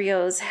 The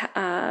embryos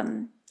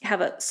have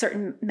a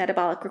certain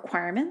metabolic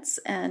requirements,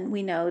 and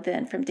we know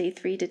then from day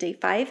 3 to day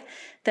 5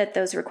 that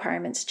those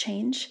requirements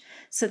change.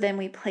 So then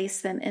we place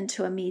them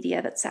into a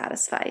media that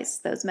satisfies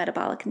those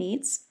metabolic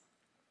needs.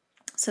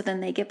 So then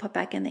they get put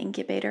back in the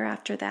incubator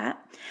after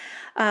that.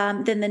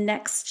 Then the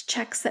next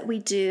checks that we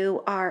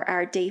do are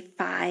our day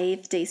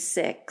 5, day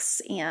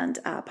 6, and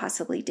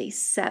possibly day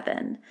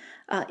 7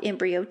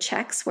 embryo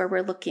checks, where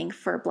we're looking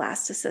for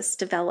blastocyst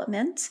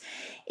development.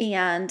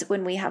 And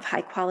when we have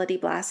high quality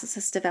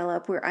blastocysts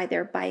develop, we're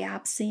either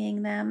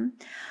biopsying them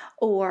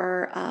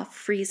or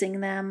freezing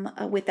them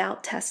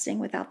without testing,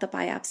 without the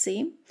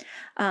biopsy.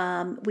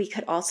 We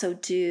could also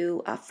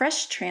do a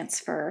fresh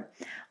transfer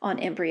on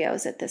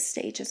embryos at this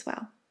stage as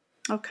well.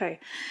 Okay.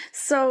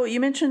 So you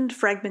mentioned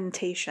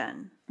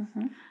fragmentation.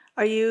 Mm-hmm.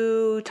 Are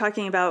you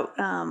talking about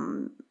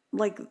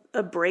like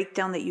a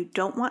breakdown that you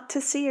don't want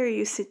to see, or are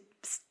you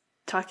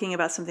talking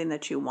about something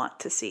that you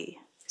want to see?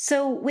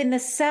 So when the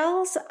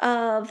cells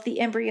of the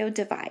embryo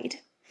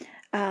divide,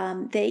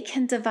 they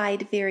can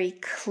divide very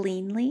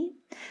cleanly,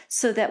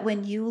 so that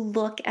when you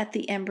look at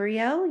the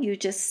embryo, you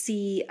just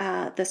see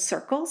the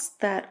circles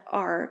that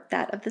are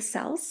that of the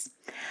cells.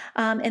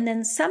 And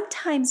then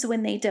sometimes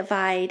when they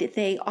divide,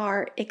 they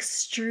are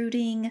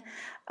extruding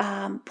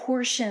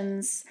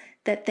portions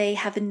that they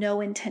have no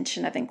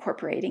intention of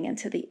incorporating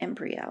into the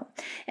embryo.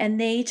 And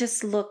they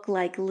just look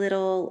like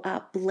little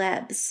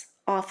blebs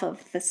off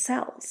of the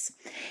cells.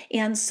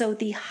 And so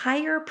the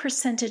higher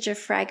percentage of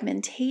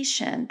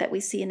fragmentation that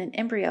we see in an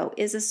embryo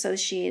is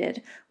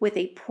associated with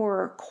a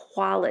poorer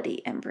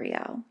quality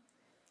embryo.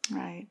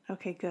 Right.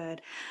 Okay,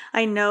 good.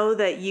 I know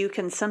that you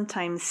can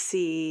sometimes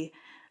see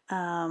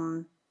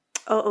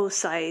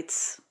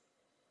oocytes.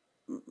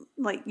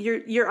 Like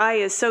your eye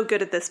is so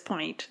good at this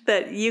point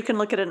that you can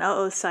look at an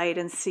oocyte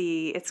and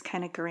see it's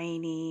kind of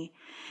grainy.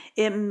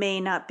 it may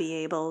not be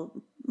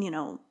able,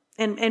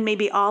 and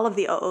maybe all of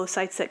the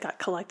oocytes that got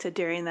collected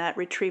during that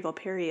retrieval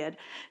period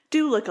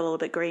do look a little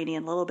bit grainy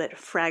and a little bit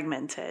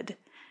fragmented.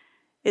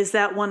 Is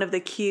that one of the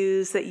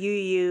cues that you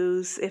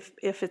use if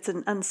it's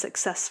an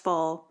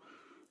unsuccessful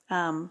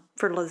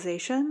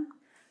fertilization?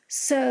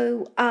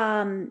 So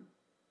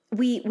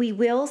we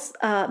will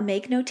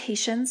make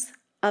notations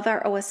of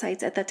our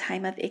oocytes at the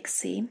time of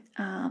ICSI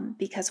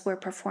because we're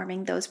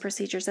performing those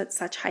procedures at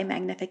such high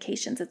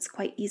magnifications. It's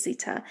quite easy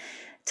to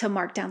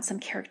mark down some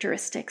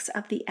characteristics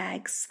of the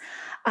eggs.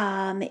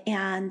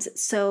 And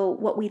so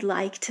what we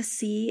like to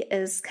see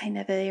is kind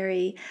of a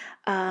very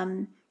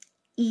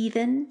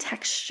even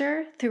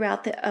texture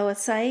throughout the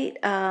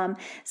oocyte.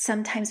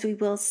 Sometimes we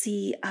will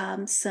see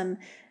some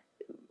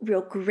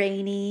real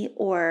grainy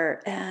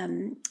or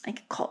I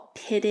could call it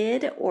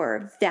pitted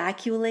or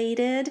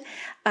vacuolated.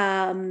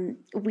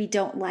 We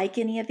don't like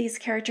any of these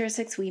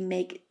characteristics. We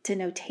make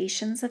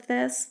denotations of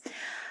this.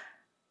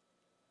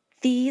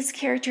 These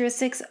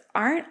characteristics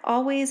aren't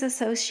always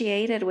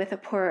associated with a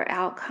poor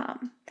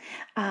outcome.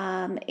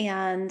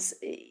 And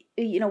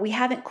we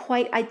haven't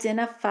quite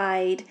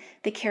identified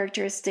the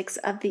characteristics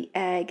of the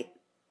egg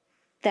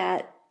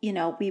that,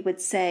 we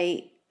would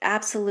say,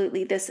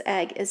 absolutely, this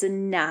egg is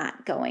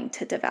not going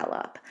to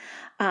develop.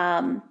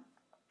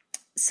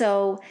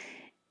 So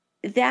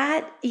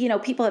that,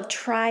 people have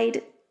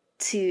tried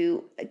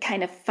to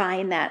kind of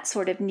find that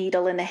sort of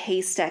needle in the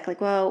haystack,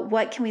 like, well,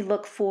 what can we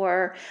look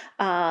for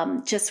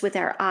just with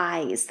our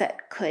eyes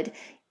that could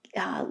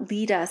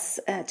lead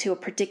us to a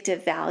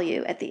predictive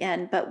value at the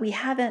end? But we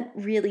haven't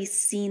really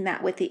seen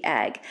that with the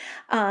egg.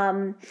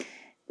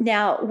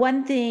 Now,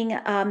 one thing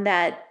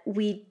that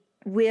we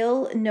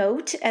will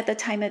note at the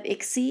time of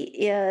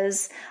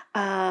ICSI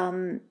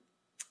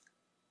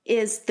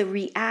is the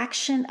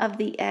reaction of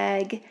the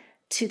egg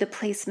to the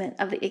placement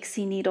of the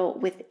ICSI needle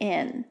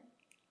within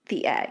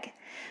the egg.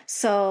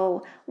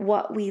 So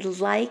what we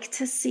like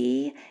to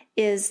see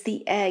is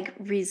the egg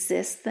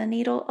resist the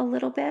needle a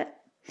little bit.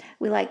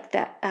 We like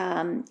the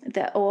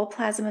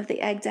ooplasm of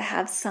the egg to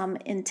have some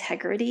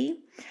integrity.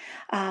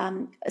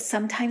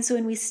 Sometimes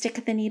when we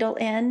stick the needle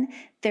in,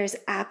 there's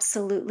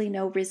absolutely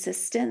no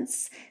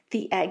resistance.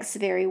 The egg's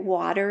very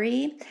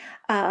watery.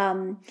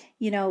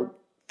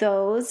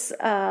 Those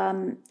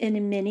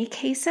in many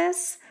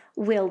cases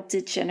will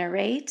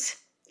degenerate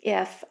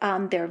if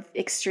they're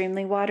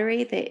extremely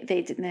watery.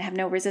 They have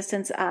no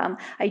resistance.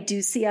 I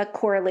do see a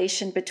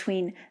correlation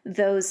between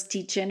those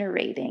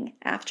degenerating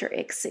after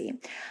ICSI.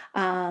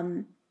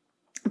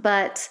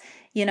 But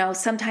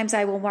sometimes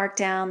I will mark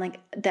down like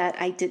that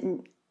I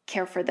didn't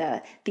care for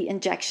the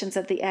injections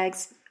of the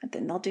eggs,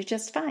 then they'll do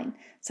just fine.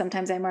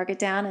 Sometimes I mark it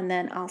down and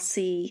then I'll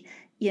see,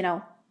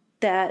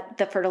 that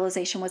the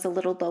fertilization was a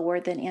little lower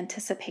than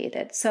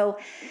anticipated. So,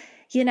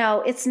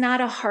 it's not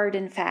a hard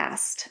and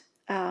fast,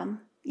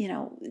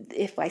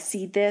 if I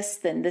see this,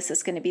 then this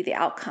is going to be the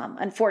outcome.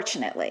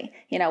 Unfortunately,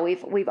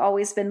 we've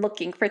always been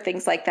looking for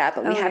things like that,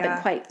 but we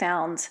haven't quite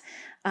found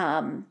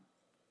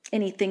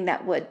anything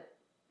that would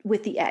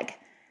with the egg.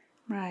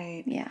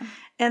 Right. Yeah.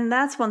 And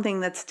that's one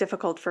thing that's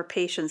difficult for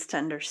patients to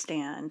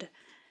understand.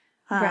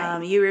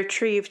 Right. You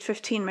retrieved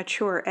 15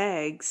 mature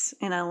eggs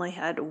and only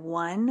had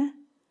one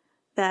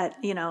that,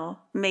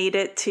 made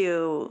it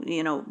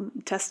to,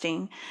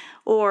 testing,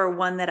 or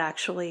one that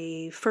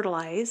actually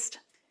fertilized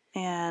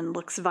and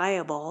looks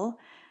viable.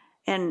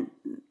 And,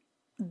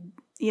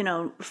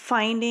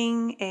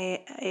 finding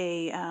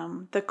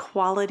the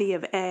quality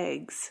of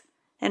eggs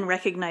and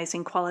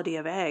recognizing quality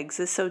of eggs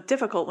is so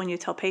difficult when you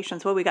tell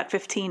patients, well, we got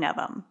 15 of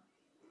them.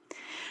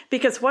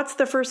 Because what's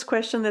the first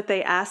question that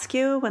they ask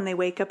you when they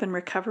wake up in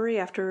recovery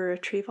after a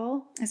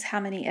retrieval? Is how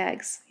many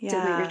eggs did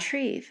we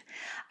retrieve?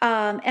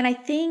 And I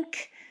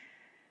think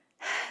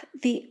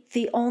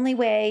the only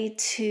way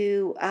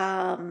to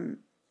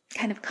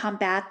kind of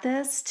combat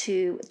this,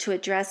 to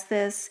address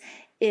this,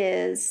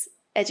 is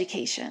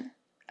education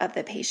of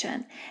the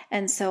patient.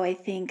 And so I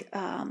think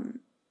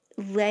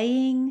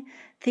laying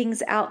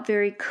things out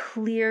very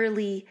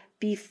clearly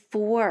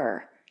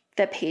before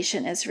the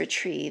patient is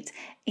retrieved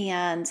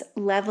and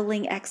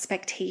leveling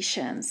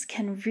expectations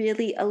can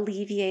really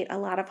alleviate a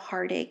lot of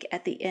heartache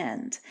at the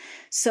end.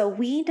 So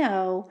we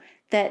know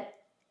that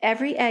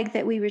every egg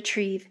that we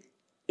retrieve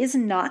is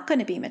not going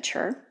to be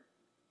mature.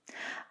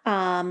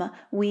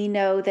 We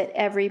know that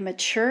every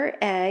mature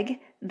egg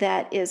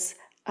that is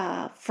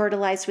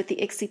fertilized with the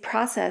ICSI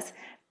process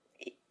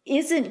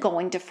isn't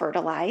going to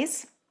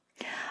fertilize.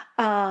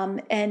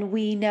 And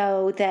we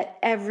know that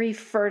every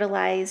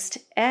fertilized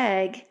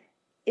egg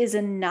is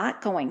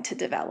not going to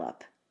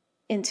develop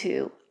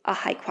into a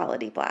high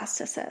quality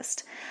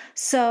blastocyst.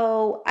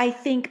 So I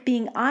think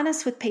being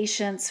honest with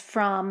patients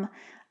from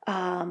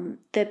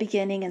the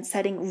beginning and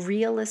setting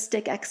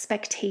realistic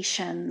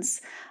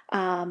expectations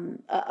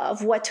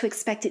of what to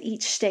expect at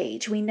each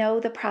stage. We know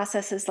the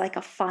process is like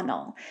a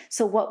funnel.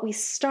 So what we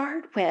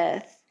start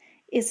with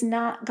is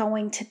not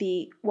going to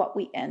be what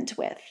we end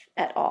with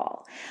at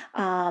all.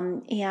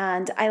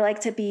 And I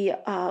like to be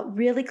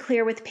really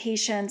clear with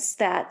patients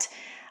that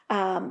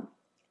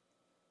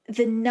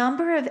the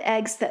number of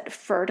eggs that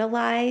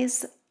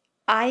fertilize,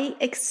 I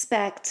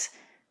expect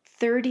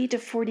 30 to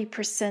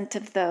 40%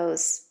 of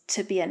those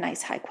to be a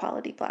nice high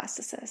quality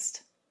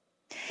blastocyst.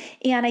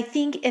 And I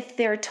think if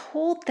they're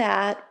told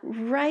that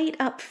right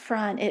up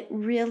front, it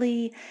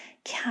really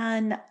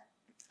can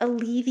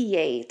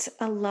alleviate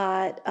a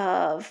lot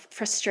of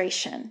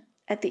frustration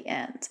at the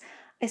end.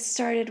 I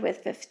started with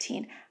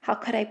 15. How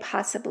could I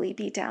possibly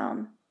be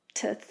down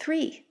to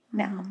 3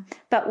 now?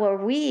 But where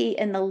we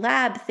in the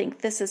lab think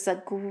this is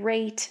a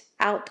great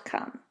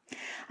outcome.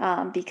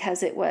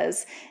 Because it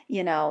was,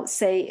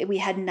 say we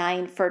had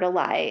 9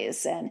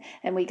 fertilized and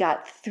we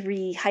got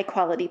 3 high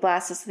quality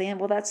blastocysts at the end.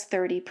 Well, that's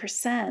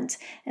 30%.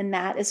 And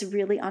that is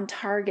really on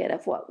target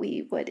of what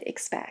we would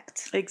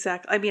expect.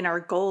 Exactly. I mean, our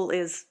goal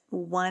is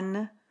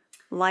 1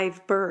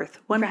 live birth,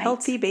 1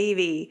 healthy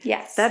baby.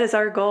 Yes. That is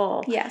our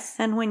goal. Yes.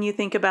 And when you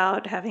think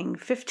about having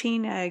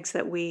 15 eggs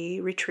that we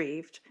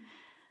retrieved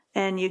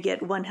and you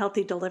get 1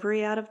 healthy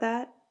delivery out of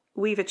that,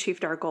 we've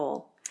achieved our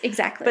goal.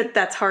 Exactly. But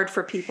that's hard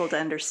for people to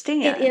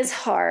understand. It is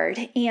hard.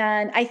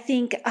 And I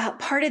think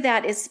part of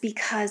that is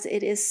because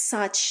it is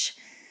such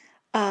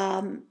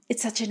an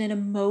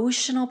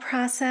emotional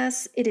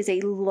process. It is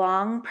a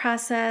long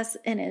process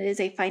and it is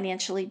a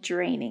financially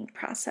draining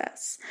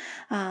process.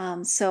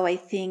 So I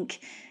think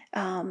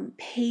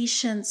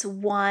patients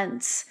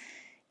want,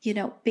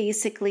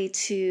 basically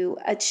to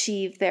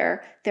achieve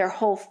their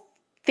whole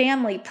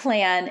family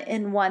plan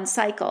in one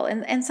cycle.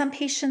 And some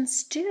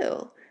patients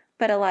do,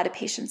 but a lot of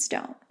patients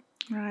don't.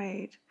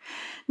 Right.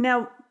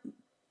 Now,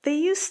 they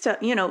used to,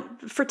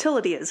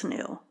 fertility is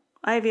new.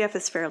 IVF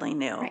is fairly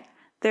new. Right.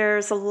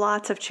 There's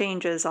lots of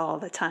changes all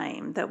the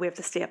time that we have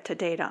to stay up to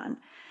date on.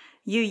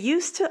 You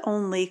used to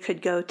only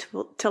could go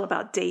till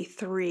about day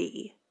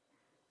 3,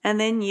 and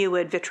then you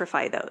would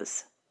vitrify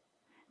those.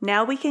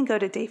 Now we can go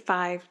to day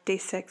 5, day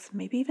 6,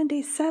 maybe even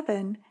day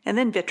 7, and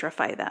then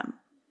vitrify them,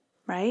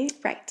 right?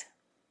 Right.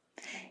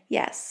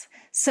 Yes.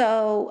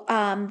 So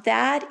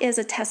that is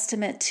a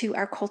testament to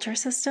our culture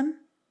system.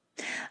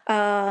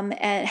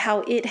 And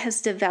how it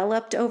has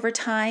developed over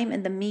time,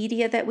 and the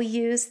media that we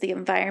use, the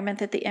environment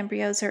that the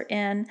embryos are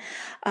in,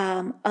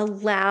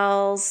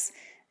 allows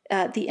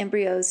the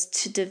embryos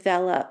to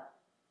develop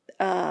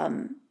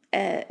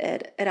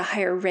at a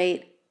higher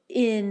rate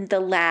in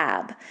the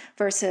lab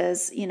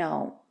versus,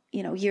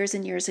 years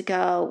and years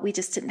ago, we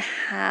just didn't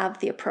have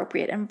the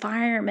appropriate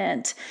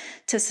environment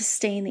to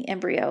sustain the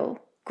embryo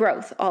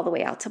growth all the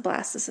way out to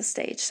blastocyst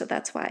stage. So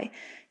that's why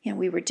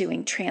we were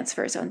doing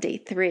transfers on day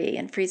 3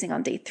 and freezing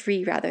on day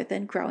 3 rather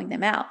than growing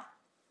them out.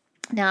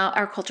 Now,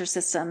 our culture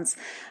systems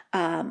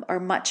are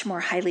much more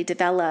highly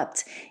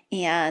developed,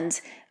 and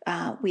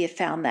we have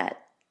found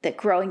that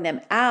growing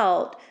them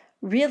out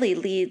really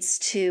leads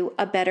to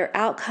a better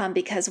outcome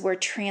because we're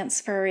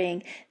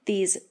transferring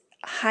these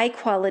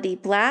high-quality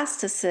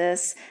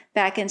blastocysts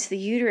back into the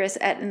uterus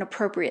at an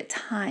appropriate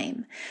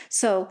time.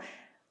 So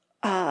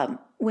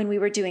when we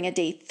were doing a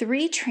day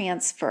 3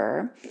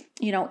 transfer,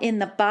 in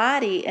the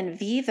body in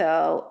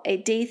vivo, a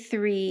day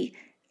 3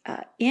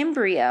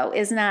 embryo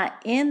is not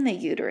in the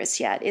uterus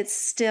yet. It's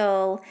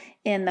still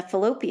in the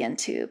fallopian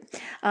tube.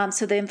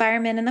 So the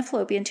environment in the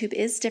fallopian tube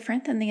is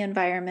different than the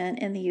environment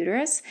in the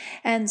uterus.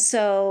 And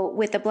so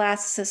with the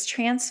blastocyst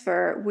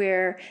transfer,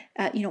 we're,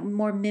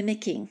 more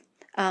mimicking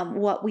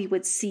what we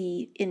would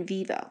see in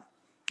vivo.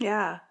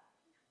 Yeah.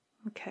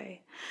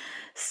 Okay.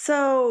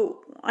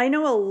 So I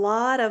know a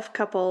lot of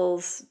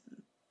couples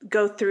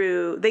go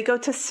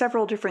to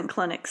several different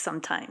clinics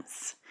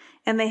sometimes,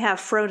 and they have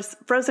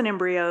frozen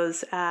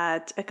embryos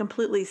at a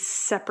completely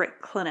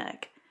separate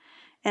clinic.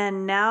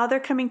 And now they're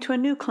coming to a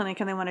new clinic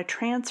and they want to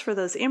transfer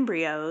those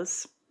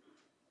embryos.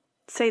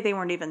 Say they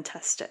weren't even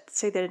tested.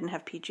 Say they didn't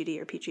have PGD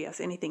or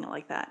PGS, anything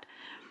like that.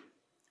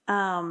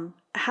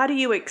 How do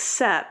you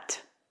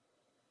accept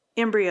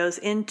embryos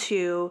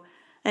into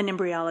an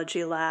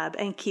embryology lab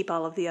and keep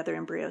all of the other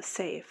embryos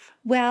safe?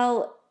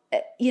 Well,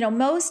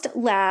 most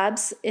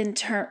labs in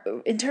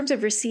terms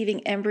of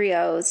receiving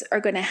embryos are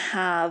going to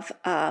have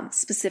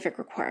specific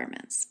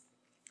requirements.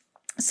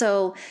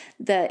 So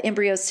the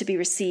embryos to be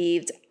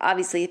received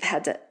obviously have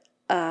had to,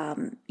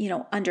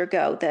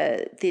 undergo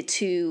the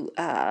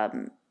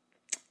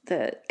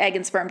egg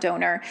and sperm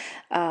donor,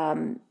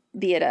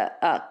 be it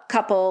a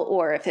couple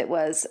or if it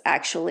was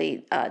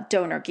actually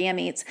donor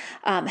gametes,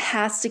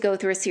 has to go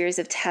through a series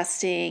of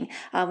testing.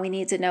 We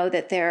need to know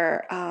that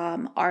there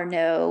are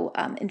no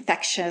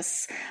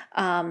infectious,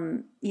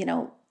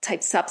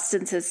 type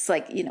substances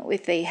like,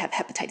 if they have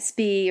hepatitis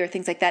B or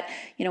things like that,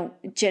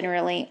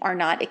 generally are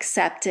not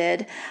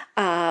accepted.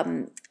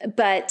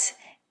 But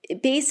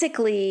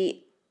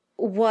basically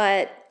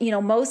what,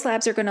 most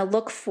labs are going to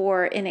look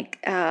for in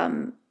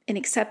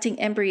accepting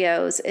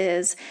embryos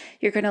is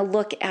you're going to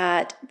look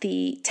at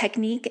the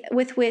technique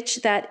with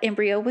which that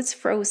embryo was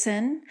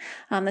frozen,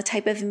 the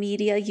type of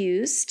media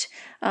used,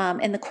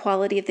 and the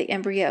quality of the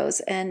embryos,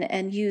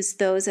 and use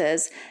those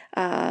as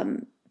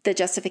the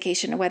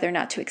justification of whether or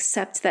not to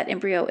accept that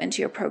embryo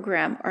into your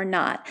program or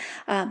not,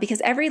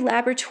 because every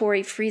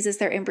laboratory freezes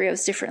their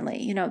embryos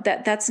differently. You know,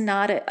 that's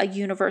not a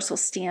universal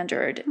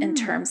standard in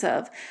terms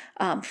of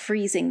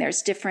freezing.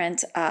 There's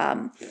different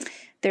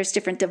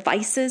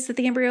devices that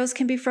the embryos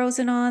can be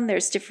frozen on.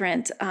 There's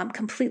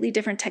completely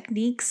different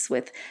techniques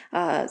with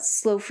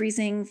slow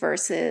freezing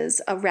versus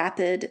a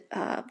rapid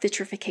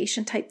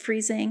vitrification type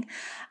freezing.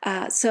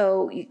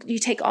 So you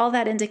take all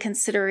that into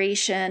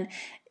consideration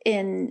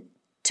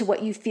to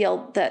what you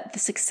feel that the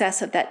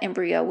success of that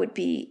embryo would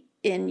be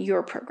in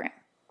your program.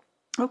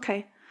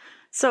 Okay.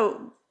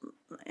 So,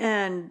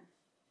 and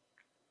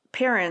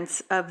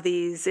parents of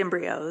these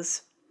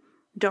embryos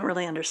don't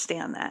really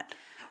understand that.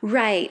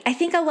 Right. I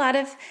think a lot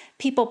of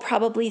people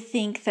probably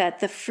think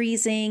that the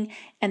freezing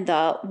and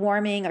the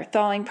warming or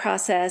thawing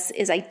process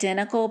is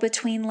identical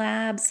between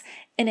labs,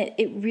 and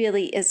it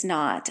really is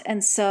not.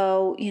 And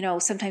so, you know,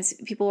 sometimes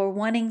people are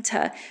wanting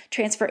to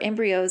transfer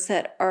embryos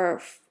that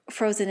are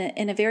frozen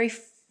in a very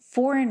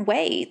foreign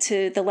way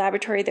to the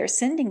laboratory they're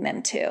sending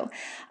them to.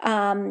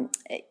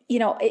 You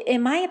know,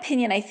 in my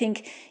opinion, I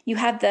think you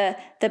have the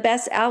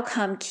best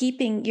outcome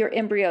keeping your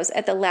embryos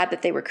at the lab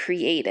that they were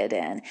created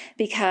in,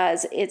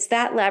 because it's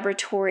that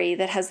laboratory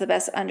that has the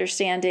best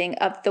understanding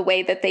of the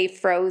way that they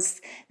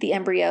froze the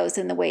embryos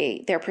and the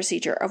way their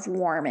procedure of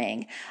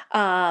warming.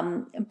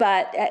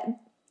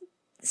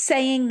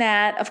 Saying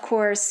that, of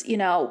course, you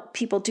know,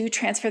 people do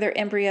transfer their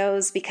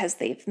embryos because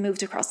they've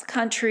moved across the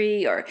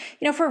country or,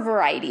 you know, for a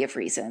variety of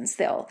reasons,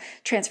 they'll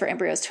transfer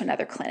embryos to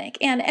another clinic.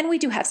 And we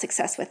do have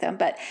success with them.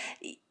 But,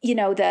 you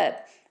know,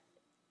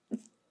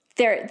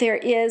 there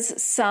is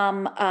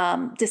some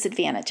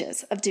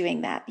disadvantages of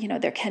doing that. You know,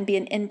 there can be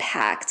an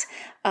impact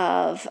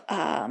of,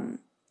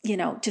 you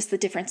know, just the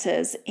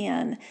differences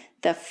in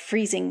the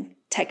freezing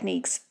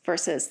techniques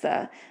versus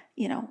the,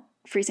 you know,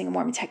 freezing and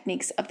warming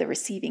techniques of the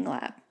receiving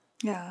lab.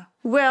 Yeah.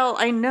 Well,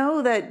 I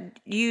know that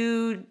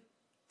you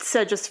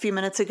said just a few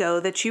minutes ago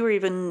that you were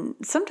even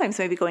sometimes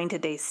maybe going to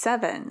day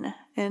 7.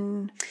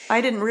 And I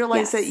didn't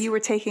realize that you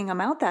were taking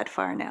them out that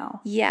far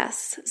now.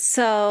 Yes.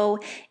 So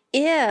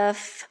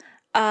if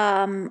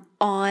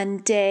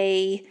on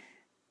day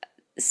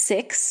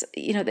 6,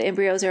 you know, the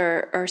embryos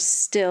are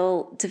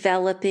still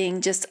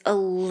developing just a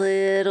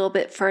little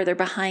bit further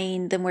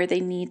behind than where they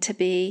need to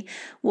be,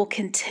 we'll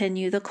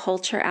continue the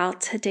culture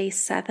out to day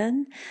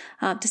 7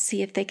 to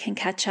see if they can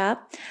catch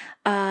up.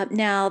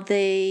 Now,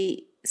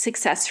 the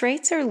success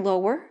rates are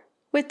lower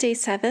with day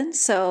 7,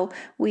 so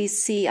we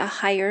see a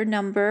higher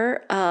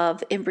number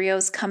of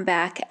embryos come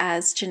back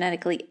as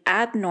genetically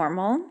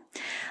abnormal.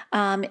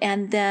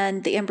 And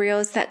then the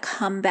embryos that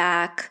come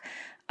back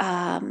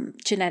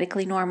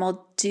genetically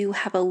normal do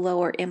have a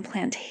lower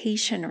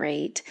implantation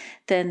rate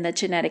than the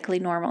genetically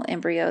normal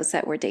embryos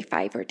that were day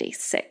 5 or day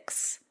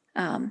 6,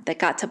 that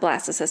got to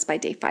blastocyst by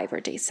day 5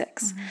 or day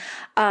 6.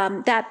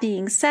 Mm-hmm. That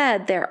being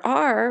said, there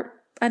are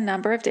a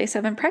number of day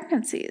 7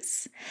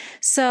 pregnancies.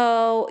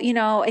 So, you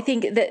know, I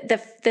think that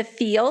the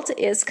field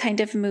is kind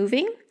of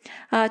moving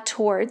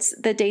towards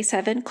the day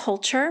 7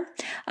 culture.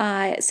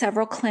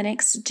 Several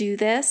clinics do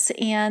this.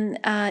 And,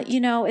 you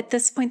know, at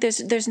this point,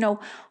 there's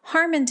no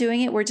harm in doing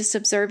it. We're just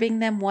observing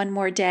them one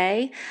more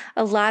day.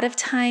 A lot of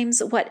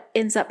times what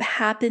ends up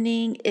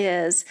happening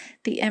is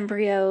the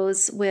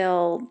embryos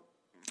will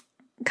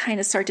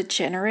kind of start to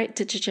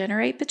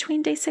degenerate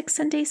between day 6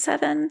 and day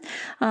 7.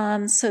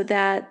 So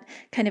that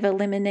kind of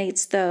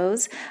eliminates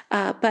those.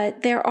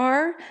 But there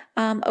are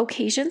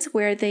occasions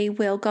where they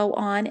will go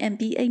on and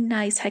be a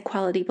nice high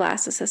quality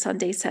blastocyst on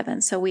day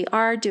 7. So we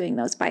are doing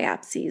those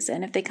biopsies.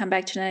 And if they come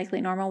back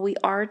genetically normal, we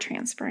are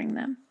transferring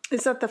them.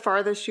 Is that the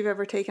farthest you've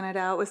ever taken it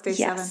out, was day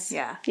 7?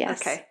 Yeah. Yes.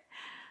 Okay.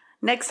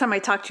 Next time I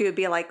talk to you, it'd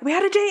be like, we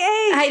had a day 8.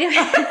 I know.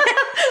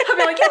 I'll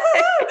be like,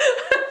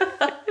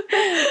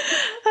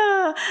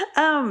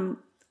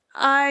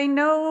 I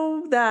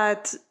know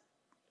that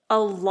a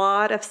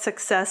lot of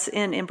success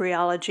in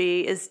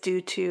embryology is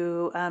due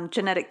to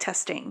genetic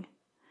testing.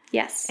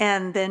 Yes.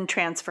 And then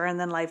transfer, and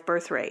then live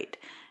birth rate.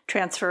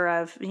 Transfer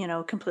of, you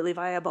know, completely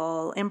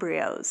viable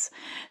embryos.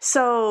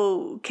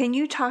 So can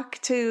you talk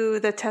to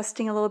the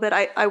testing a little bit?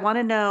 I want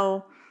to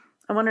know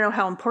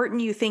how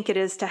important you think it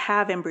is to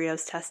have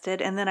embryos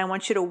tested. And then I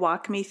want you to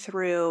walk me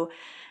through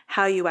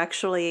how you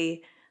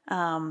actually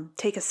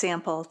take a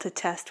sample to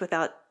test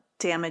without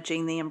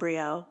damaging the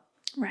embryo.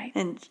 Right.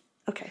 And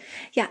okay.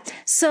 Yeah.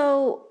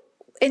 So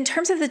in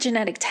terms of the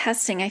genetic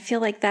testing, I feel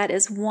like that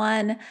is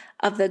one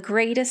of the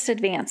greatest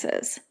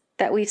advances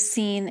that we've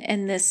seen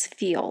in this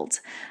field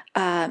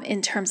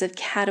in terms of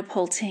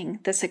catapulting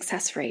the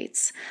success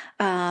rates.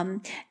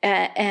 And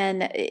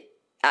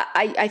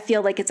I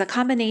feel like it's a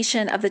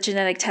combination of the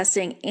genetic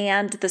testing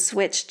and the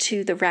switch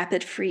to the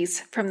rapid freeze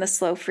from the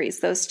slow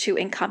freeze, those two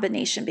in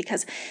combination,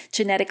 because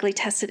genetically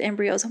tested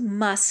embryos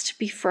must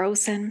be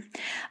frozen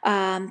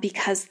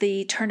because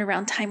the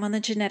turnaround time on the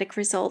genetic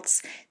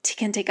results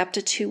can take up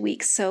to 2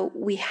 weeks. So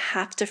we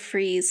have to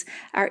freeze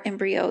our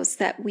embryos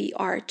that we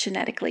are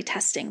genetically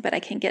testing. But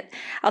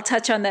I'll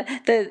touch on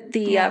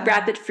the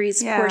rapid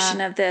freeze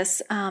portion of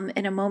this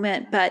in a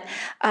moment. But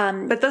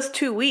those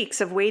 2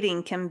 weeks of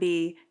waiting can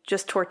be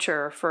just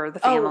torture for the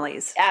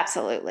families. Oh,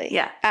 absolutely.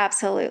 Yeah.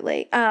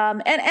 Absolutely.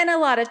 And a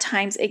lot of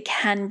times it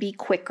can be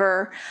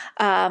quicker,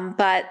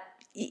 but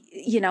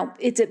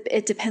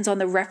it depends on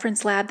the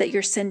reference lab that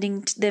you're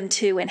sending them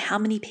to and how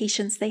many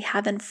patients they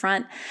have in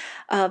front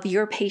of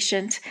your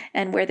patient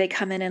and where they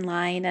come in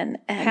line and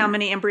how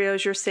many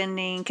embryos you're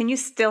sending. Can you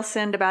still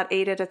send about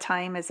 8 at a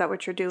time? Is that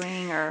what you're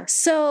doing? Or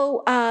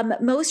so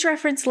most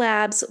reference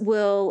labs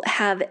will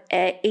have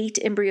 8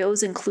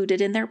 embryos included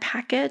in their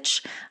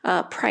package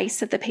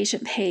price that the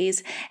patient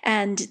pays.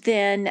 And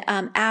then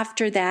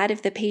after that,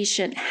 if the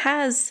patient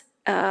has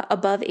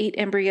above 8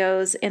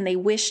 embryos and they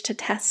wish to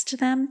test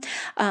them,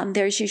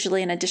 there's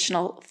usually an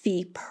additional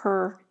fee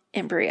per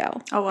embryo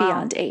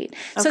beyond 8. Okay.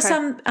 So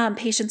some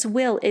patients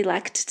will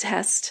elect to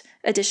test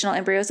additional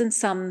embryos and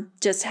some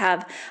just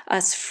have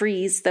us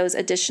freeze those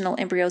additional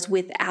embryos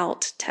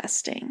without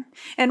testing.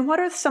 And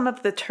what are some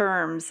of the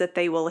terms that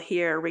they will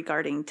hear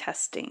regarding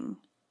testing?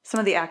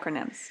 Some of the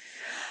acronyms.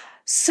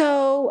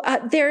 So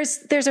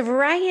there's a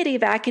variety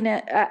of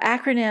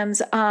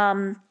acronyms.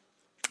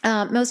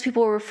 Most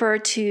people refer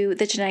to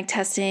the genetic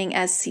testing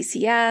as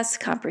CCS,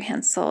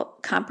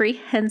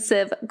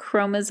 comprehensive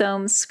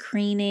chromosome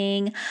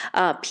screening,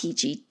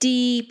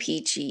 PGD,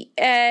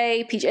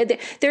 PGA,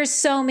 There's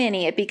so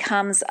many. It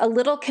becomes a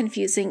little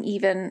confusing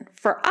even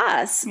for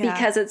us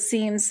because it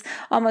seems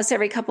almost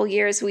every couple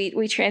years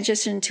we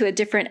transition to a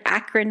different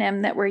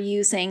acronym that we're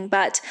using.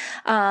 But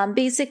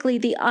basically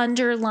the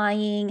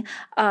underlying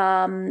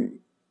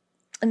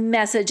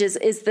message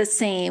is the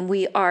same.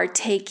 We are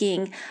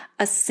taking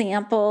a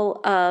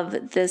sample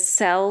of the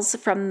cells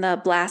from the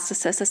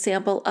blastocyst, a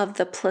sample of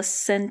the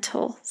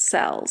placental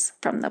cells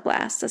from the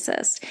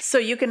blastocyst. So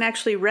you can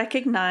actually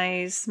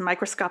recognize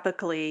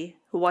microscopically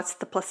what's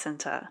the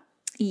placenta.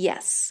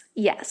 Yes.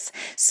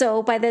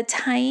 So by the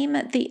time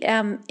the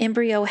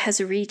embryo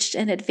has reached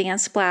an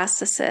advanced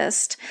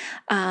blastocyst,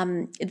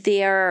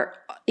 there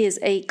is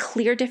a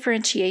clear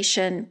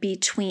differentiation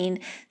between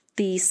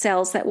the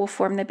cells that will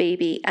form the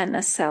baby and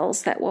the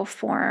cells that will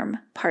form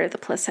part of the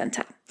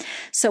placenta.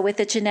 So with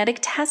the genetic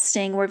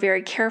testing, we're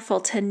very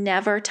careful to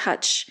never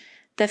touch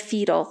the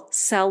fetal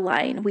cell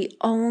line. We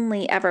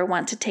only ever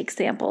want to take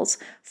samples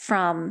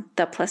from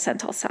the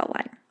placental cell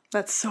line.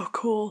 That's so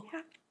cool.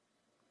 Yeah.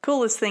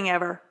 Coolest thing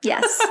ever.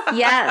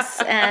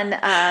 Yes. And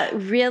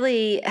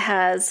really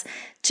has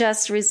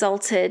just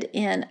resulted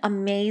in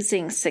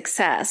amazing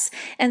success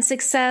and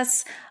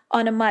success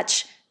on a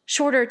much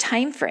shorter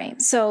time frame.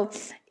 So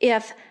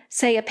if,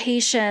 say, a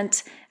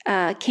patient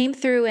came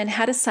through and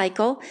had a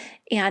cycle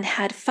and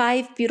had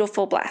 5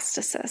 beautiful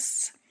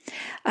blastocysts,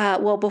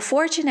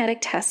 before genetic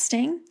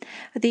testing,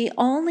 the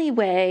only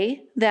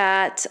way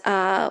that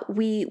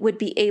we would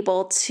be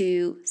able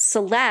to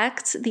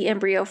select the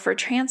embryo for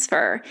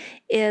transfer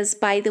is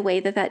by the way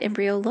that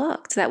embryo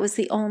looked. That was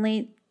the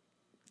only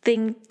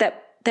thing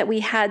that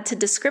we had to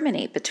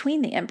discriminate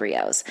between the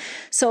embryos.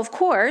 So of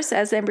course,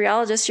 as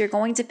embryologists, you're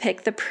going to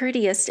pick the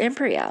prettiest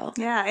embryo.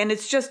 Yeah, and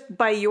it's just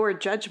by your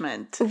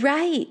judgment.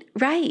 Right.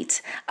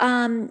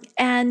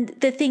 And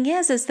the thing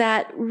is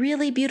that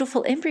really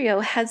beautiful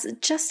embryo has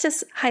just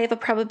as high of a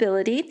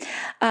probability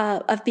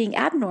of being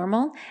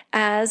abnormal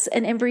as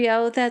an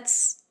embryo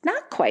that's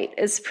not quite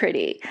as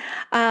pretty.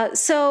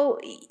 So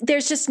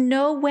there's just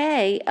no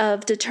way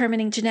of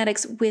determining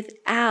genetics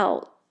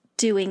without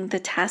doing the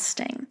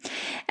testing.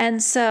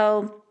 And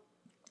so,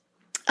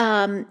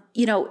 in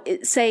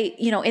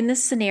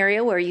this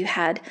scenario where you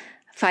had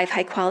 5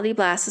 high quality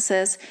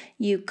blastocysts,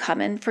 you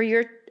come in for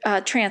your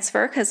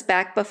transfer, because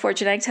back before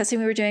genetic testing,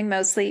 we were doing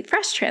mostly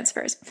fresh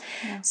transfers.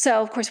 Yeah.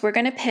 So of course, we're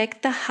going to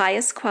pick the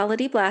highest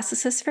quality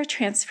blastocyst for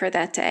transfer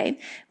that day.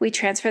 We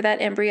transfer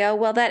that embryo.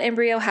 Well, that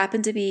embryo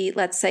happened to be,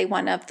 let's say,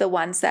 one of the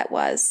ones that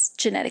was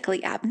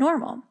genetically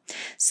abnormal.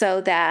 So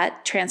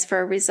that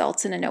transfer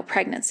results in a no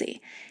pregnancy.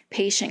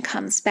 Patient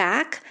comes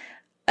back.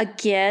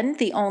 Again,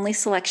 the only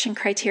selection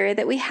criteria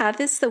that we have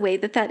is the way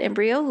that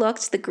embryo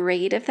looked, the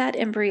grade of that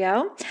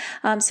embryo.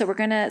 So we're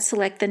going to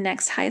select the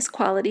next highest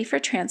quality for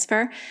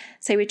transfer.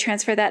 Say we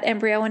transfer that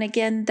embryo, and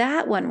again,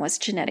 that one was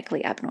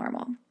genetically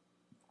abnormal.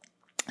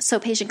 So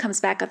patient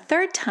comes back a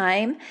third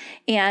time,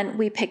 and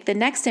we pick the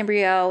next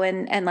embryo,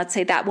 and let's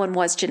say that one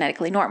was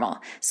genetically normal.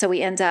 So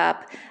we end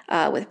up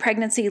with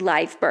pregnancy,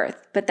 live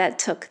birth, but that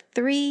took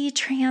 3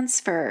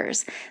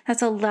 transfers.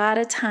 That's a lot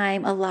of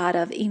time, a lot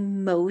of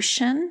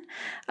emotion,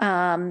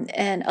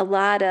 and a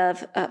lot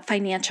of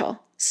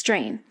financial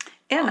strain.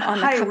 And on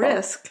high the couple.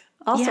 risk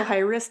Also Yeah. high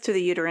risk to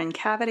the uterine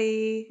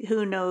cavity.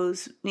 Who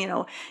knows,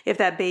 if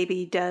that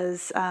baby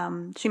does,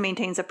 she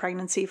maintains a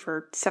pregnancy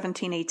for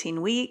 17,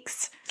 18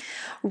 weeks.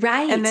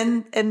 Right.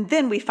 And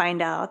then we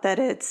find out that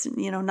it's,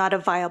 not a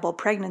viable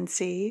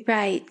pregnancy.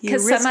 Right. You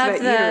risk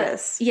that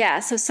uterus.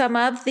 So some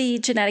of the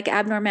genetic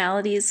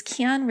abnormalities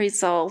can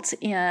result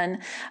in,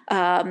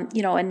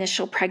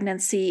 initial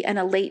pregnancy and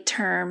a late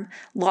term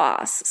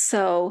loss.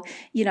 So,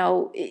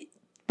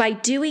 by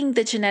doing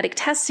the genetic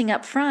testing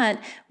up front,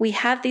 we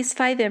have these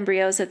 5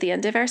 embryos at the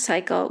end of our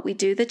cycle. We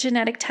do the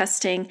genetic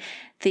testing.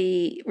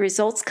 The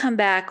results come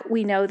back.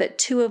 We know that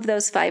 2 of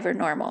those 5 are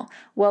normal.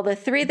 Well, the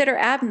 3 that are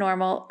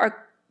abnormal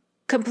are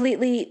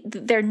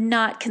they're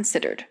not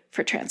considered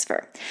for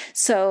transfer.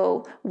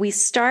 So we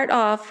start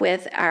off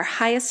with our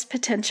highest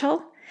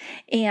potential,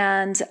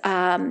 and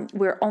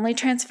we're only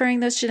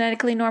transferring those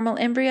genetically normal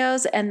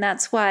embryos, and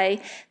that's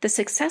why the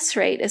success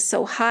rate is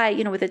so high.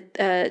 With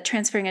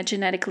transferring a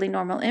genetically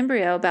normal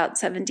embryo, about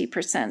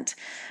 70%.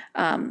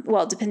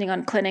 Depending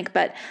on clinic,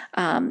 but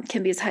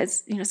can be as high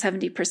as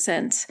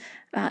 70%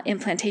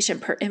 implantation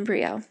per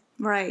embryo.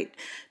 Right,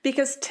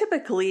 because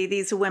typically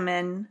these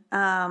women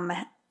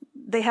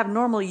they have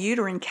normal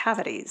uterine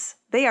cavities.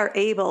 They are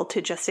able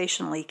to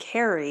gestationally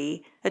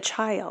carry a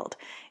child.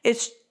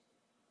 It's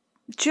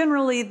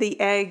generally the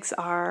eggs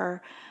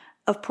are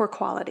of poor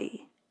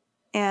quality.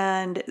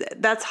 And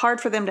that's hard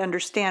for them to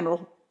understand.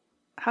 Well,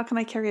 how can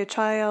I carry a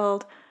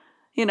child?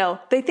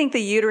 They think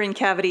the uterine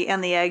cavity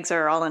and the eggs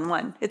are all in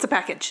one. It's a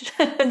package.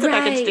 It's a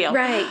package deal.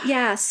 Right.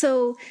 Yeah.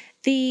 So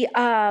the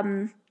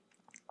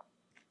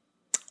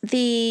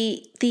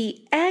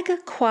egg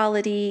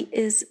quality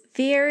is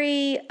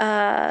very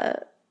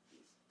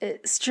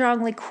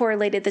strongly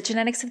correlated. The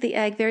genetics of the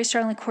egg very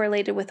strongly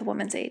correlated with the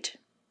woman's age.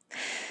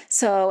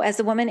 So as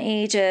the woman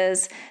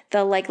ages,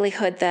 the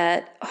likelihood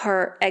that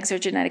her eggs are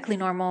genetically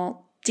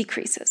normal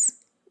decreases,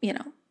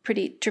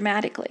 pretty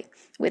dramatically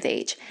with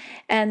age.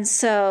 And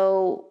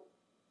so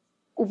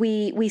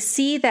we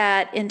see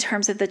that in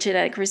terms of the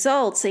genetic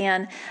results.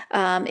 And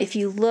if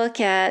you look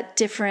at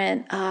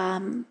different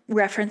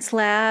reference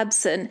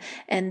labs and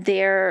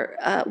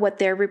their what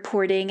they're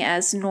reporting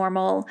as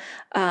normal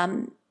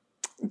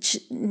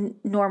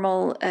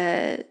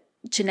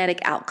genetic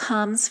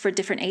outcomes for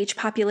different age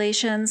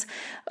populations,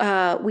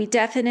 we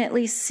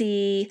definitely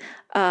see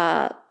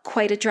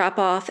quite a drop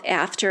off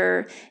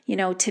after,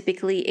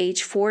 typically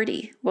age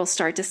 40. We'll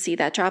start to see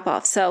that drop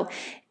off. So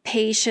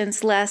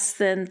patients less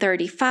than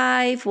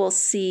 35 will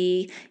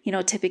see,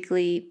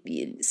 typically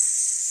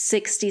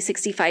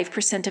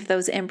 65% of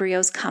those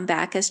embryos come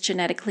back as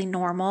genetically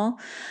normal.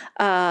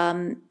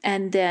 And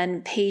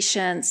then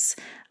patients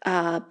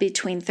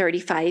between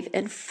 35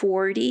 and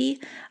 40,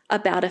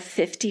 about a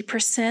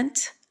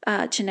 50%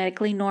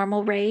 genetically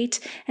normal rate.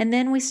 And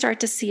then we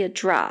start to see a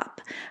drop.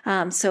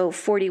 So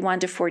 41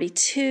 to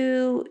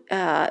 42,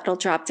 it'll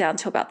drop down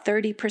to about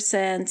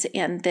 30%.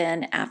 And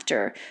then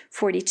after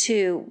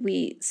 42,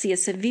 we see a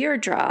severe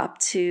drop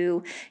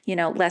to,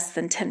 less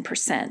than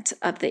 10%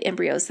 of the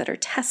embryos that are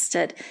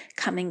tested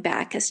coming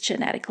back as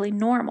genetically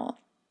normal.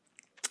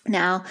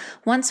 Now,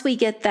 once we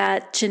get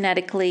that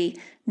genetically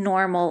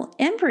normal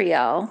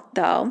embryo,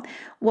 though,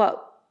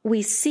 what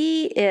we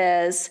see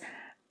is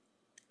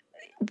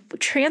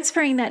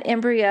transferring that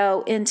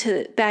embryo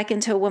back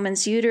into a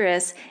woman's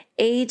uterus,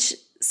 age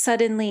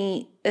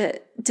suddenly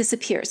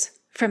disappears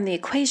from the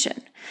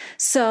equation.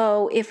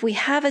 So if we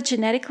have a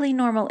genetically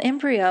normal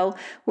embryo,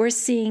 we're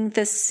seeing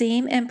the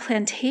same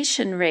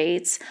implantation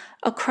rates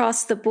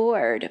across the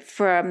board,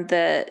 from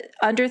the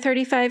under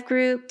 35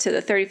 group to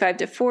the 35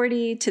 to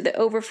 40 to the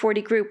over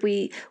 40 group.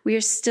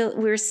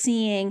 We're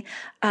seeing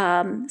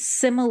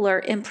similar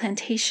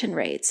implantation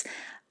rates.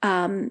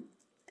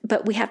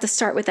 But we have to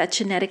start with that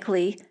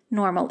genetically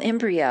normal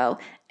embryo,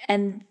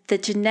 and the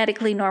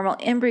genetically normal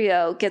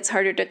embryo gets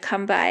harder to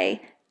come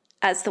by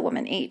as the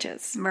woman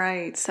ages.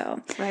 Right.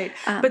 So, right.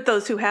 But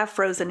those who have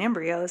frozen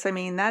embryos,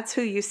 that's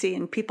who you see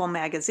in People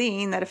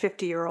magazine, that a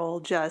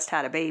 50-year-old just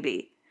had a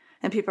baby.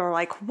 And people are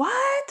like,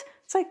 what?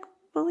 It's like,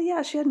 well,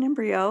 yeah, she had an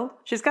embryo.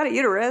 She's got a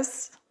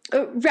uterus.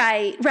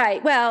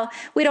 Right. Well,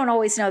 we don't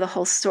always know the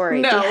whole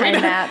story behind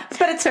that.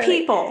 But it's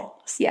People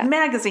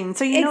magazine,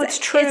 so it's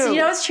true.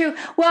 It's true.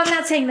 Well, I'm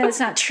not saying that it's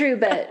not true,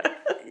 but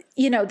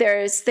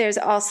there's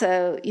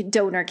also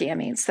donor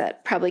gametes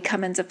that probably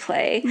come into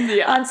play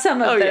on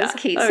some of those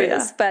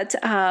cases. But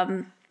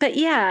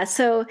yeah,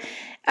 so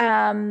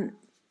I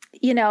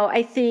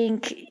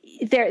think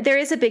there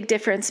is a big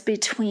difference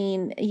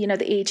between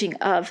the aging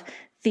of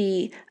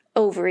the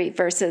ovary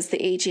versus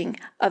the aging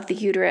of the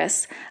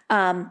uterus.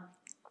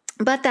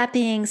 But that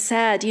being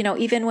said,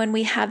 even when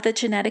we have the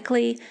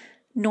genetically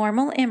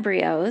normal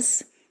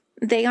embryos,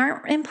 they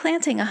aren't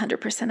implanting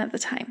 100% of the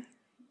time.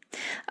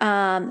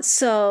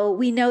 So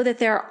we know that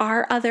there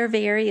are other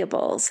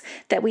variables,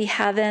 that we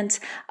haven't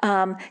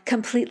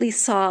completely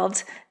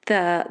solved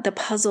the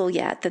puzzle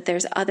yet, that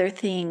there's other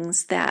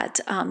things that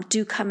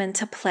do come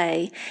into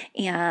play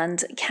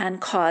and can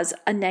cause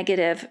a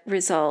negative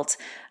result,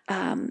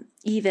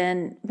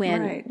 even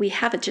when we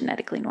have a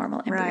genetically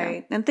normal embryo.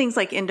 Right. And things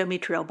like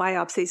endometrial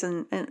biopsies,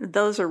 and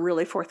those are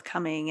really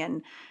forthcoming.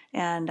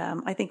 And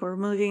I think we're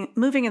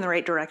moving in the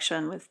right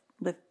direction with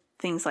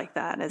things like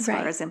that as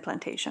far as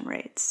implantation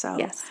rates. So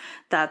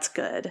that's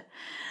good.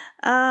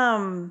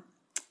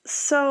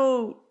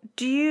 So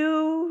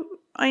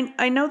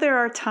I know there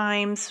are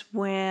times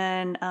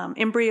when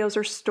embryos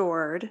are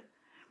stored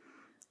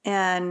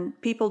and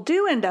people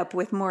do end up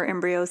with more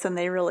embryos than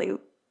they really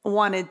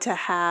wanted to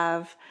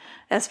have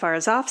as far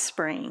as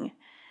offspring.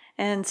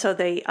 And so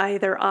they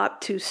either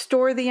opt to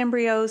store the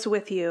embryos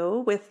with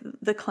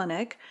the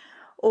clinic,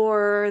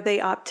 or they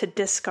opt to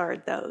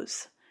discard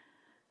those.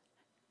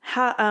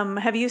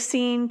 Have you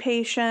seen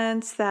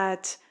patients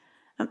that,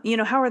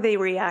 how are they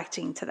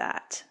reacting to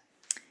that?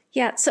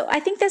 Yeah, so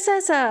I think this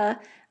is a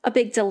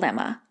big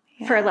dilemma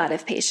for a lot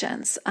of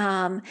patients.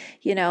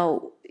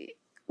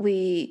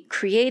 We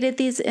created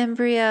these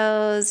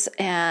embryos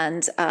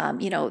and,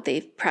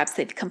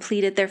 they've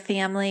completed their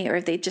family,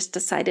 or they just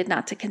decided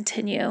not to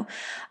continue,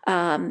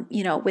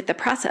 with the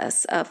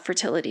process of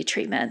fertility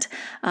treatment.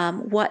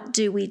 What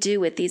do we do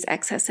with these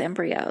excess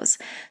embryos?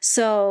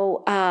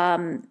 So,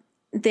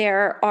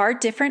 there are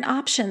different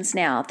options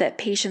now that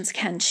patients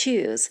can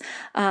choose.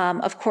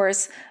 Of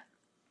course,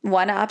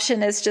 one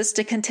option is just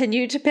to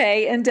continue to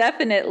pay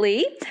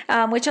indefinitely,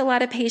 which a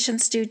lot of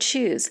patients do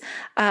choose.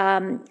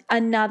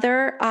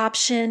 Another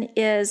option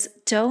is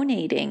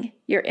donating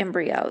your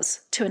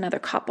embryos to another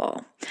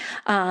couple.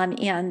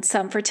 And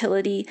some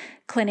fertility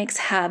clinics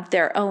have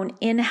their own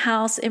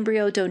in-house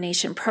embryo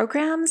donation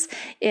programs.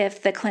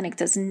 If the clinic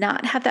does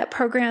not have that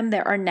program,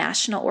 there are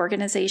national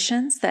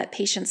organizations that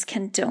patients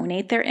can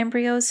donate their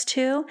embryos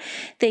to.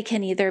 They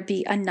can either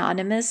be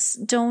anonymous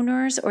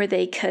donors, or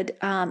they could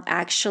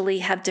actually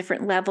have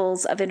different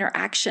levels of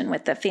interaction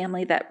with the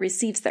family that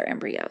receives their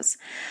embryos.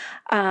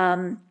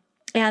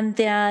 And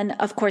then,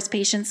 of course,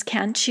 patients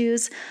can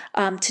choose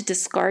to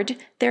discard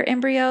their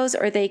embryos,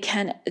 or they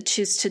can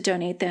choose to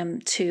donate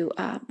them to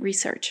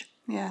research.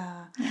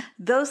 Yeah.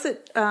 Those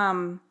that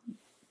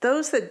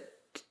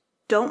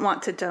don't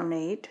want to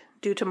donate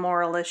due to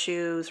moral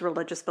issues,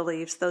 religious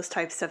beliefs, those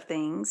types of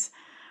things,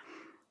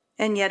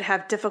 and yet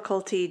have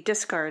difficulty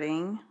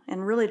discarding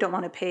and really don't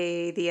want to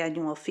pay the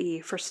annual fee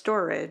for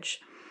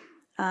storage.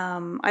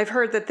 I've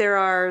heard that there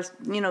are,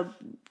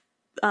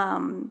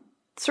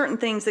 certain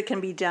things that can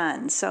be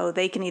done. So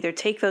they can either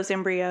take those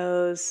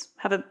embryos,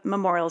 have a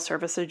memorial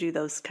service, or do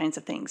those kinds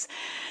of things.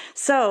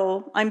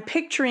 So I'm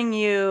picturing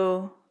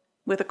you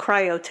with a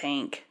cryo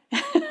tank.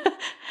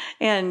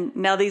 And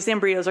now these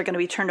embryos are going to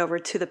be turned over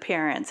to the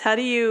parents. How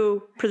do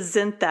you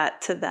present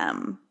that to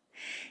them?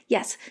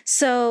 Yes.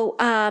 So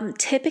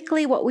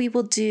typically what we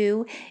will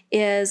do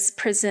is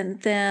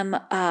present them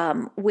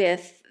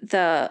with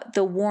the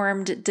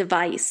warmed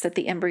device that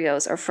the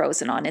embryos are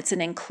frozen on. It's an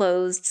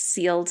enclosed,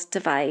 sealed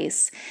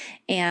device.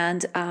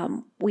 And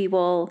we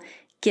will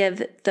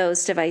give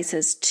those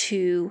devices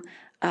to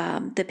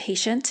the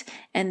patient,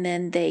 and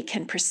then they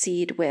can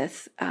proceed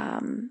with,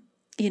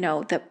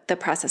 the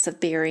process of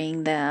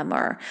burying them,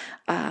 or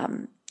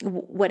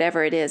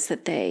whatever it is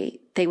that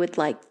they would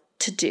like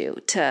to do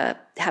to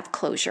have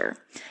closure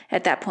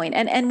at that point.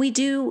 And we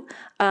do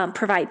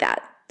provide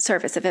that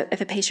service.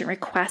 If a patient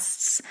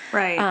requests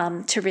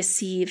to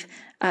receive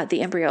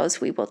the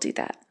embryos, we will do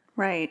that.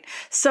 Right.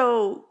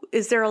 So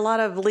is there a lot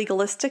of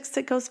legalistics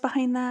that goes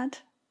behind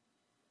that?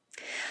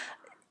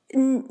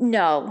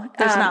 No,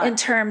 there's not. In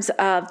terms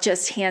of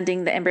just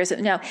handing the embryos.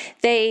 No,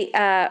 they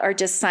are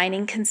just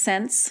signing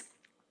consents,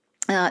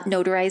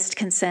 notarized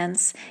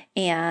consents,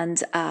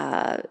 and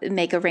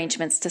make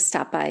arrangements to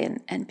stop by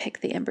and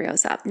pick the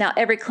embryos up. Now,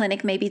 every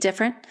clinic may be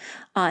different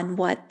on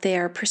what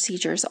their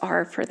procedures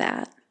are for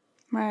that.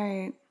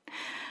 Right.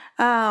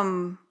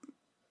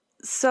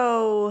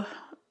 So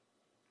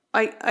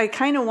I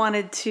kind of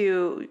wanted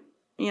to,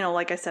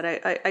 like I said,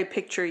 I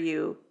picture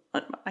you,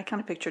 I kind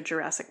of picture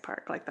Jurassic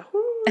Park, like the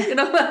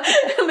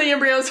the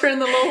embryos are in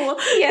the little,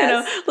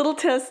 little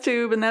test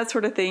tube and that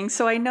sort of thing.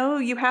 So I know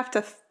you have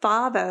to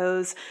thaw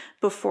those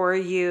before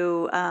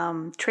you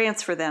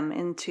transfer them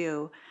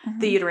into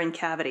the uterine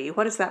cavity.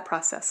 What is that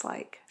process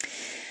like?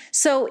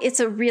 So it's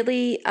a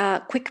really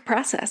quick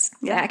process,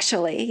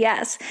 actually.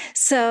 Yes.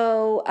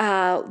 So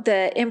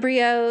the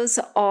embryos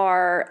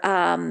are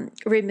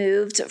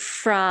removed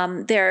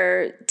from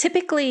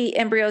typically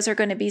embryos are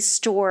going to be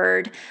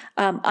stored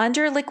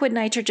under liquid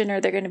nitrogen,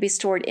 or they're going to be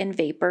stored in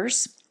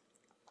vapors.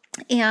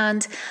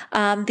 And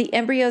the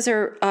embryos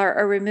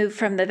are removed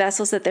from the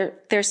vessels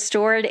that they're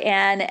stored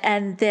in,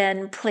 and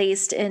then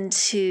placed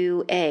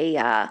into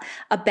a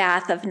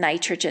bath of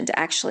nitrogen to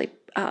actually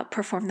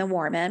perform the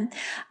warm-in.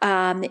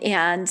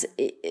 And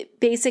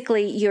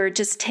basically, you're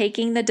just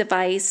taking the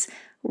device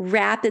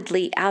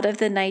rapidly out of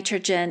the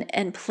nitrogen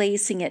and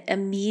placing it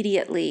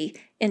immediately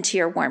into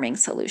your warming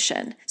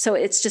solution. So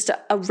it's just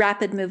a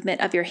rapid movement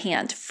of your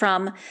hand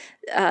from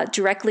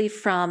directly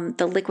from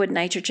the liquid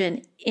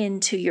nitrogen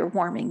into your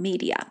warming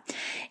media.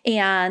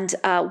 And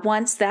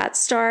once that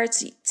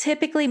starts,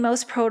 typically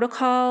most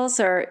protocols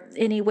are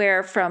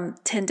anywhere from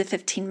 10 to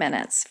 15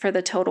 minutes for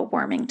the total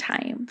warming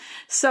time.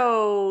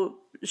 So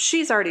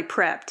she's already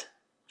prepped.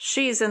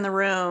 She's in the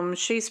room.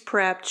 She's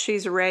prepped.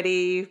 She's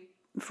ready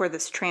for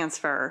this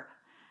transfer.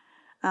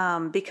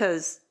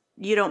 Because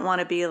you don't want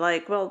to be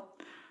like, well,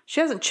 she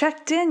hasn't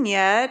checked in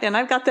yet, and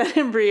I've got that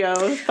embryo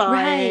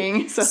thawing.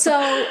 Right.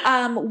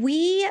 So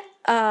we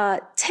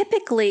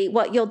typically,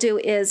 what you'll do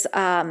is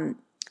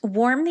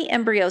warm the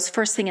embryos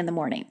first thing in the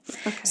morning.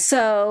 Okay.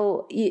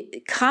 So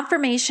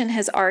confirmation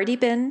has already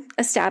been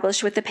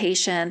established with the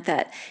patient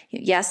that,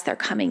 yes, they're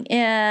coming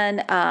in.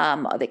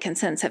 The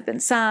consents have been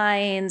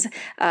signed.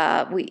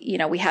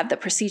 We have the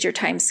procedure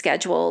time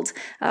scheduled,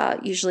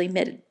 usually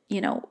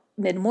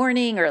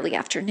mid-morning, early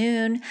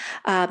afternoon.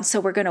 So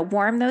we're going to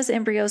warm those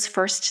embryos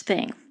first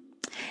thing.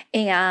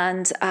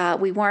 And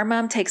we warm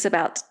them, takes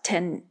about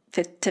 10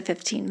 to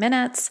 15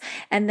 minutes.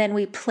 And then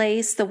we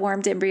place the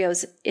warmed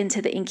embryos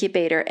into the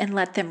incubator and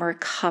let them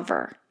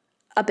recover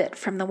a bit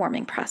from the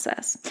warming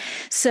process.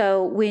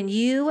 So when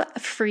you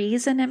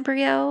freeze an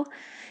embryo,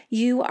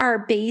 you are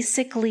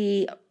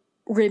basically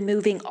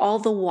removing all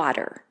the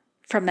water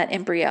from that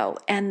embryo,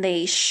 and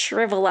they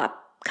shrivel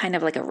up kind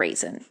of like a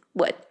raisin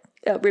would.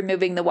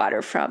 Removing the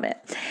water from it.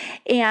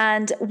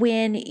 And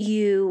when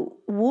you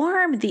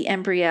warm the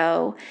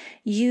embryo,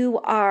 you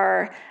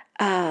are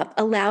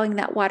allowing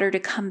that water to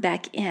come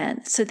back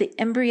in. So the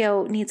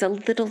embryo needs a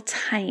little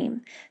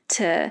time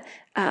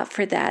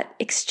for that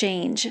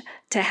exchange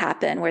to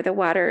happen, where the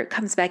water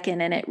comes back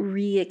in and it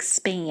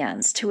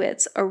re-expands to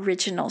its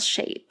original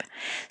shape.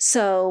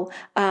 So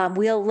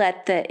we'll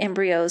let the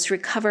embryos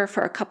recover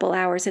for a couple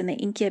hours in the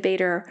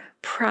incubator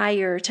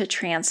prior to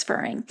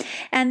transferring.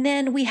 And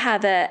then we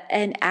have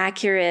an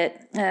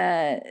accurate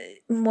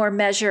more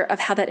measure of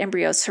how that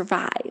embryo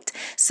survived.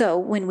 So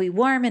when we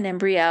warm an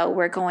embryo,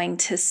 we're going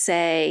to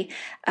say,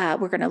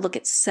 we're going to look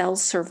at cell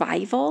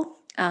survival,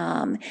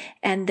 and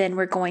then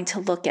we're going to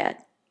look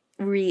at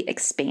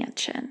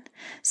re-expansion.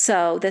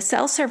 So the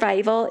cell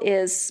survival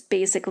is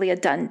basically a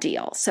done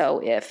deal.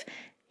 So if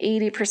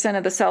 80%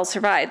 of the cells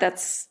survive,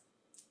 that's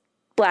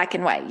black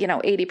and white,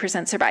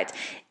 80% survived.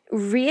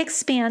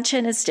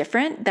 Re-expansion is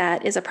different.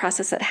 That is a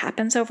process that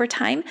happens over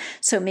time.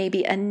 So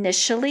maybe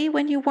initially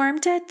when you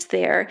warmed it,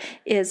 there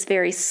is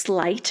very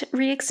slight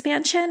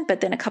re-expansion,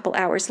 but then a couple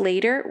hours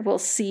later, we'll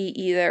see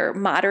either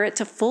moderate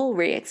to full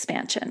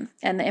re-expansion.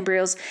 And the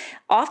embryos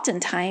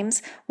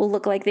oftentimes will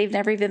look like they've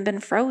never even been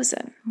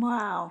frozen.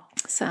 Wow.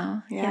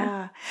 So,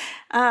 yeah.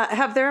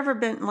 Have there ever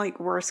been like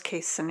worst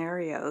case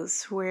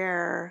scenarios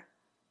where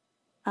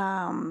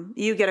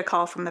you get a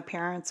call from the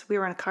parents, we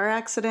were in a car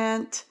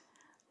accident,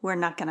 we're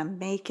not going to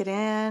make it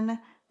in,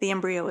 the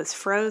embryo is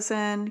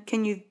frozen,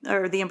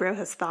 or the embryo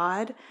has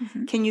thawed.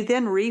 Mm-hmm. Can you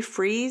then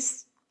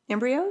refreeze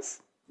embryos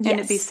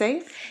and it be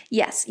safe?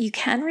 Yes, you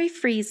can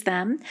refreeze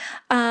them.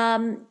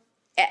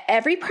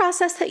 Every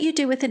process that you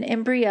do with an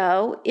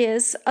embryo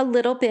is a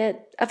little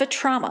bit of a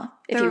trauma,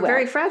 if you will. They're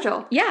very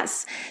fragile.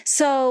 Yes.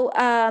 So,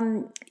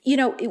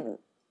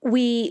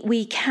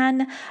 we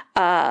can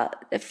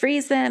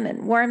freeze them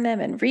and warm them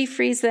and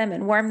refreeze them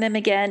and warm them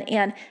again.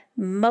 And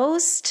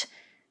most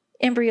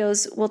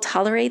embryos will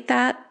tolerate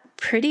that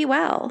pretty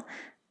well.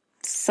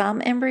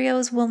 Some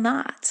embryos will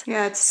not.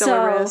 Yeah, it's still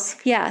a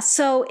risk. Yeah.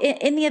 So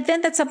in the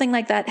event that something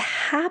like that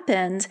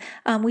happened,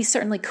 we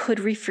certainly could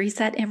refreeze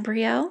that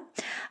embryo.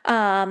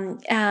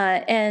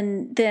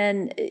 And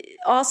then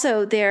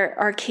also there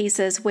are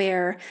cases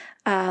where,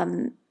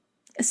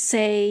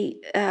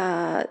 say,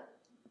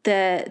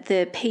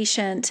 the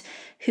patient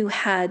who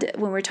had,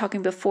 when we were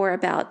talking before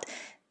about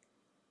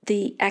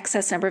the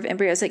excess number of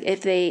embryos, like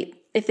if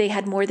they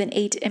had more than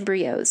 8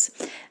 embryos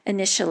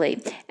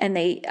initially, and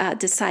they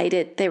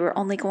decided they were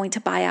only going to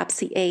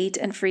biopsy 8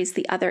 and freeze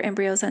the other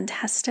embryos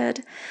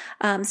untested,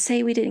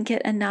 say we didn't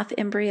get enough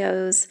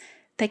embryos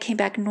that came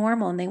back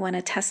normal and they want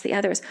to test the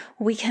others,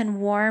 we can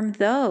warm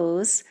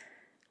those,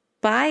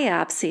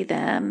 biopsy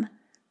them,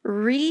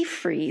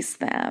 refreeze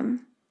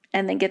them,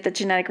 and then get the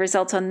genetic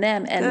results on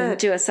them and then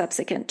do a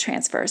subsequent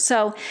transfer.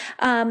 So,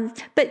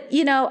 but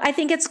I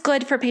think it's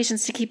good for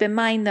patients to keep in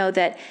mind though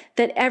that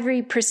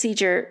every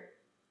procedure,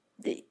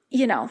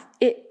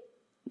 it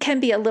can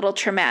be a little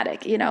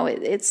traumatic.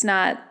 It's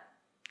not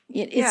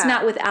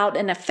without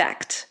an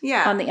effect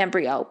on the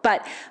embryo,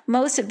 but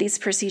most of these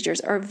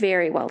procedures are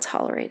very well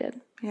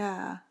tolerated.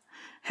 Yeah.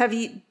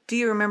 Do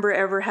you remember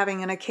ever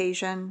having an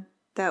occasion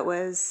that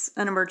was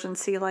an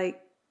emergency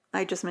like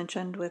I just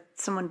mentioned, with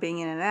someone being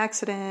in an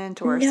accident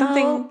or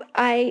something? No,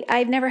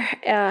 I've never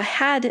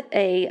had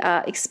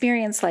a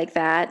experience like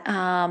that.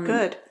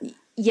 Good.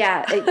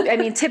 Yeah, I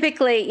mean,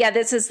 typically,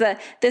 this is the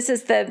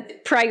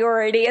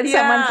priority in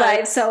someone's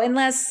life. So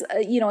unless,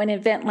 an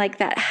event like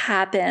that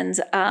happens,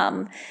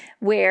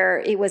 where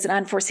it was an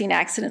unforeseen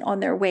accident on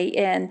their way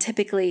in,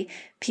 typically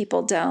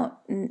people don't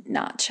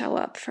not show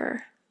up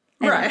for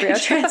an embryo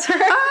transfer.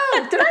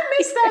 Oh, did I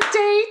miss that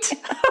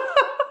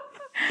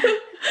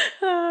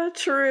date?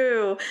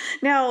 True.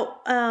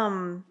 Now,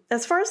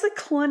 as far as the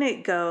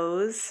clinic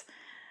goes,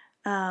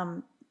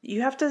 there's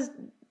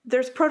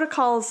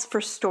protocols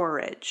for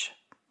storage.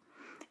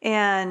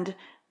 And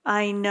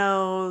I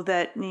know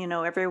that,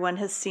 everyone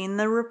has seen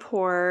the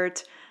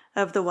report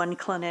of the one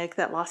clinic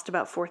that lost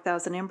about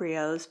 4,000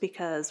 embryos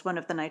because one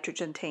of the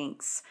nitrogen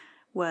tanks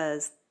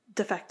was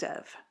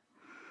defective.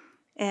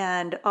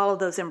 And all of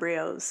those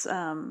embryos,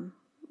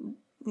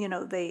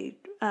 they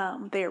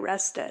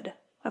arrested,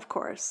 of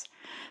course.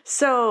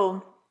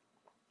 So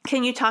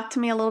can you talk to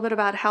me a little bit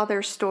about how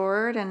they're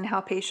stored and how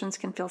patients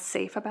can feel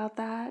safe about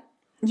that?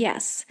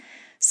 Yes.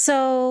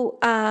 So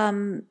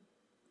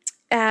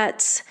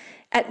at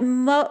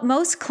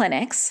most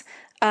clinics,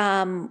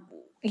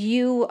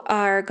 you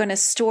are going to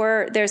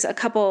store, there's a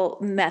couple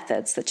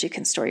methods that you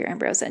can store your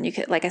embryos in. You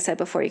can, like I said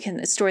before, you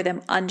can store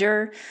them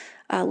under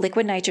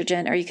liquid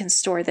nitrogen, or you can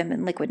store them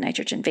in liquid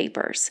nitrogen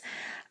vapors.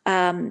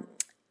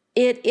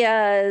 It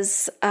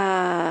is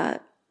a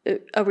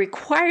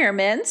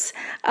requirement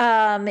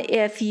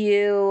if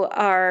you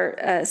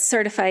are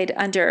certified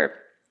under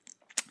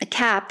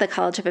CAP, the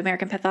College of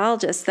American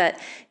Pathologists, that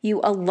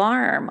you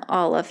alarm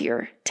all of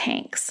your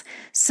tanks.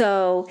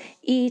 So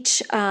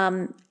each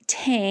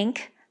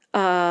tank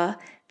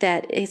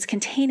that is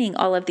containing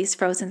all of these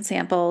frozen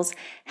samples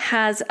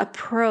has a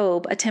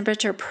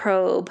temperature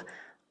probe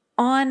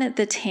on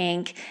the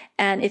tank,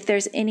 and if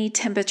there's any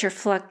temperature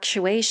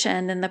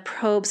fluctuation, then the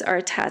probes are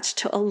attached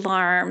to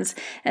alarms,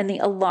 and the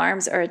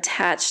alarms are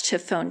attached to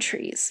phone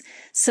trees.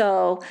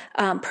 So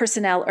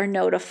personnel are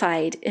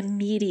notified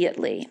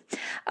immediately.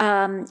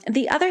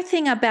 The other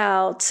thing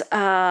about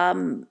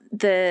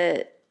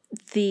the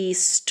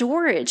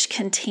storage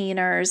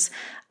containers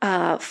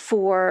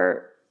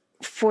for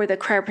the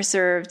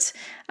cryopreserved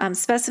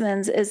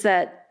specimens is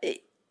that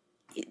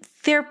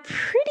they're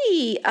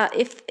pretty,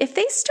 if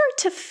they start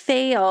to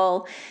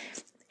fail,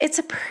 it's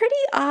pretty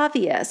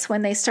obvious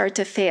when they start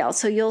to fail.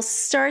 So you'll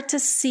start to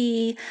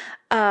see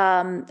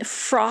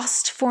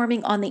frost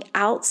forming on the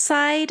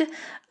outside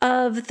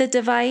of the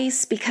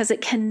device because it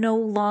can no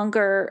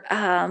longer,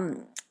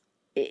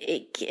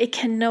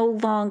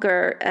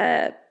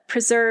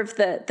 preserve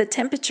the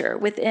temperature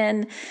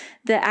within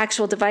the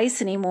actual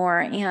device anymore,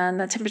 and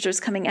the temperature is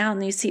coming out,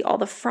 and you see all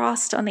the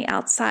frost on the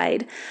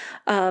outside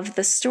of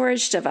the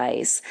storage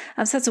device.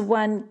 So that's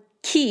one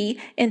key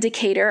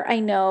indicator.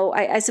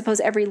 I suppose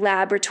every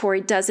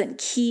laboratory doesn't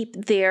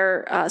keep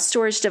their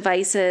storage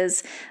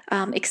devices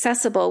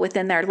accessible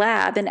within their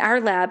lab. In our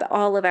lab,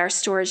 all of our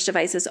storage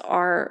devices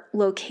are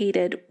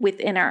located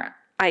within our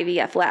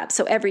IVF lab.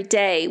 So every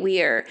day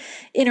we are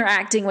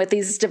interacting with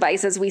these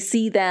devices. We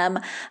see them,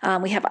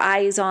 we have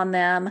eyes on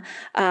them,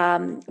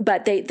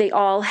 but they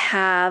all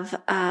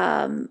have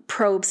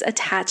probes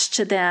attached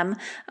to them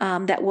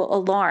that will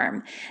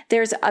alarm.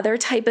 There's other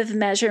type of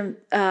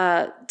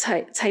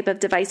type of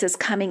devices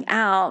coming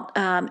out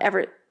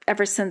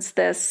ever since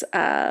this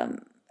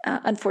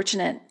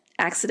unfortunate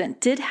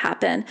accident did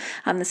happen.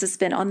 This has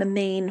been on the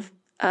main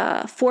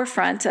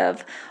forefront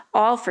of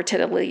all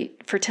fertility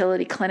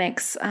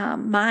clinics'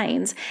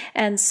 minds.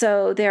 And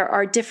so there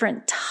are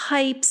different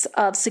types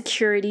of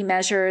security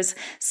measures.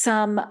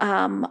 Some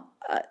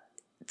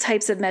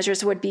types of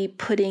measures would be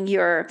putting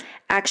your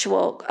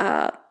actual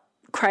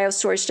cryo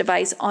storage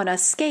device on a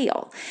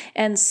scale.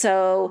 And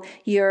so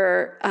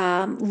you're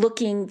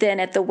looking then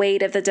at the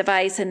weight of the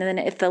device, and then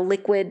if the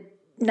liquid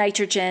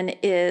nitrogen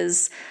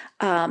is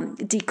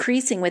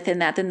decreasing within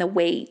that, then the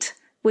weight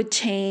would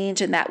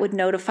change, and that would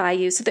notify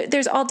you. So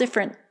there's all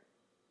different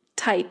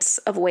types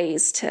of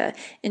ways to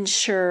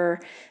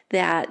ensure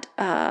that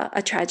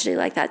a tragedy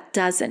like that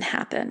doesn't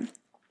happen.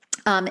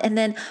 And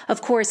then,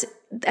 of course,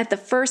 at the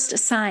first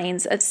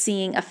signs of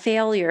seeing a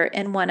failure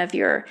in one of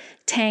your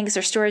tanks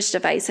or storage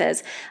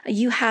devices,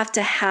 you have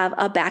to have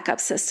a backup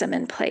system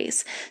in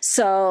place.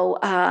 So,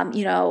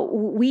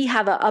 we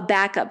have a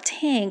backup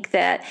tank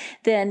that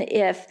then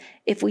if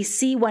we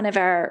see one of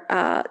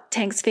our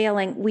tanks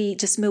failing, we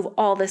just move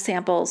all the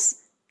samples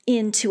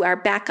into our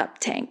backup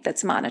tank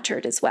that's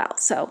monitored as well.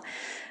 So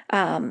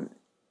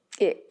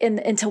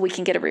until we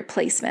can get a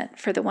replacement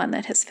for the one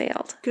that has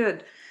failed.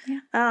 Good.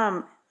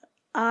 Yeah.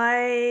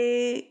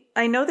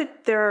 I know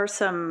that there are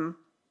some,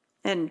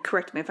 and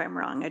correct me if I'm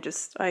wrong,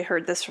 I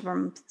heard this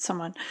from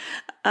someone,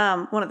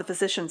 one of the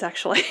physicians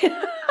actually.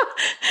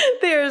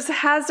 There's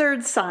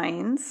hazard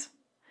signs.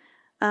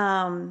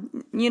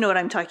 You know what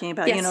I'm talking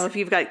about. Yes. If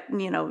you've got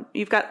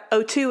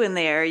O2 in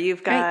there,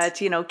 you've got,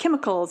 right.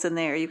 Chemicals in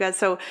there, you've got,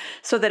 so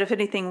that if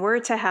anything were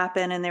to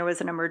happen and there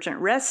was an emergent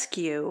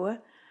rescue,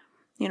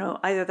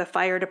 either the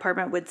fire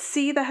department would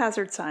see the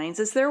hazard signs.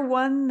 Is there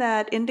one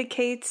that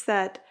indicates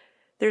that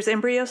there's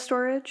embryo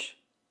storage?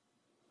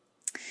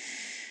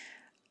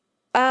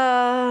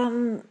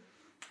 Because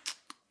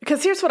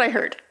here's what I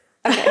heard.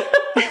 Okay.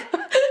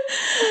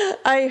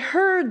 I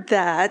heard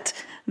that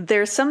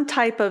there's some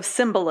type of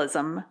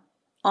symbolism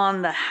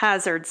on the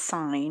hazard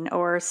sign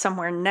or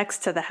somewhere next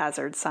to the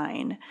hazard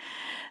sign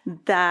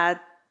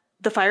that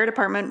the fire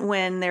department,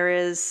 when there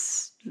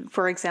is,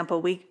 for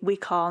example, we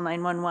call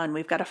 911,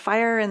 we've got a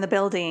fire in the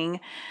building,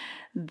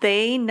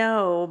 they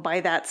know by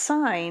that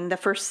sign, the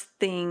first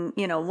thing,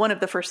 one of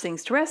the first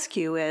things to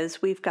rescue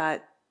is we've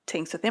got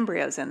tanks with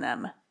embryos in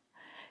them.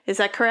 Is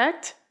that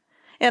correct?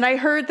 And I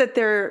heard that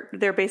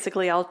they're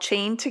basically all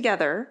chained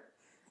together.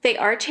 They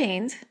are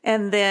chained.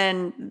 And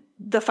then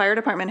the fire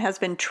department has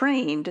been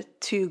trained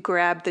to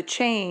grab the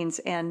chains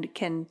and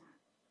can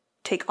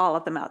take all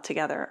of them out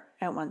together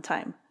at one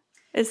time.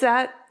 Is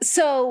that?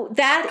 So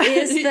that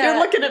is the... You're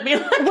looking at me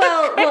like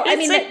Well, I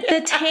mean,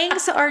 the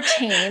tanks are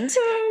chained,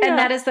 and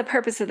that is the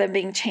purpose of them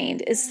being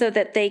chained, is so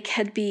that they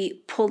could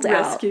be pulled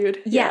out.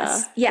 Rescued.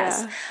 Yes.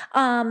 Yeah.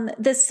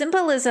 The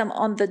symbolism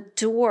on the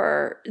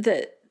door,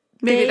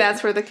 Maybe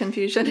that's where the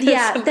confusion is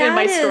in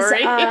my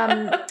story.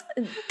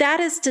 That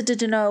is to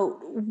denote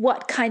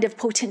what kind of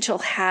potential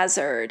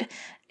hazard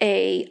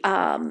a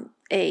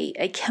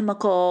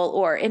chemical,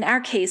 or in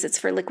our case, it's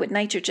for liquid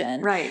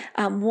nitrogen. Right.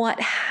 What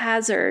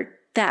hazard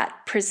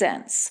that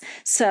presents.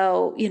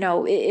 So,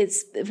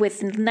 it's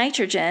with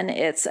nitrogen,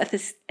 it's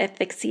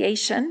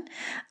asphyxiation.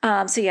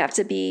 So you have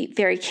to be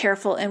very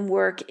careful and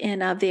work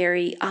in a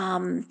very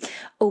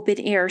open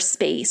air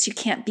space. You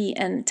can't be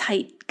in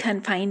tight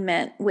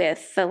confinement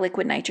with the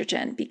liquid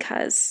nitrogen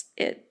because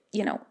it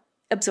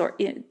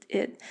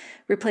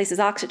replaces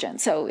oxygen.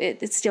 So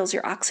it steals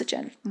your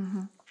oxygen.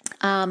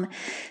 Mm-hmm.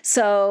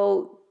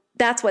 So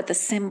that's what the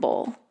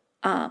symbol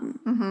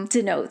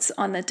denotes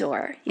on the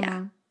door. Yeah.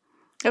 Mm-hmm.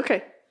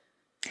 Okay.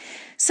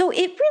 So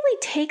it really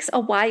takes a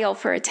while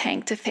for a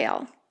tank to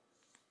fail,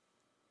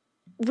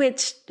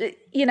 which,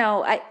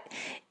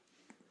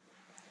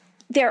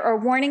 there are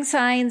warning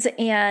signs,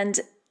 and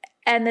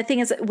the thing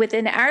is,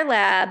 within our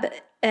lab,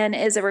 and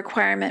is a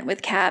requirement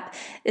with CAP,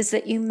 is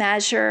that you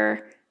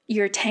measure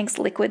your tank's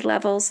liquid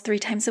levels 3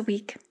 times a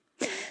week.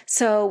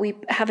 So we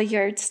have a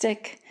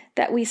yardstick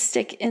that we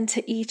stick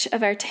into each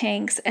of our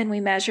tanks, and we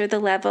measure the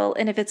level.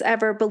 And if it's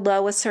ever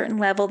below a certain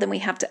level, then we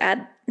have to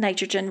add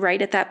nitrogen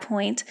right at that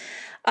point.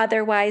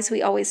 Otherwise,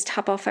 we always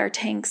top off our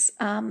tanks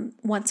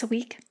once a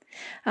week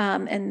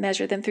and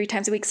measure them 3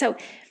 times a week. So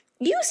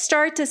you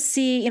start to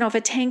see, if a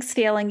tank's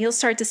failing, you'll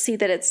start to see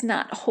that it's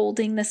not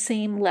holding the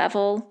same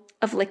level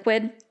of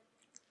liquid.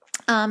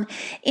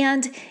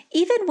 And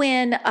even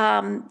when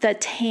the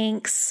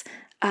tanks,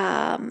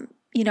 are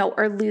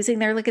losing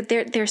their liquid,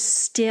 they're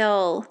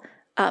still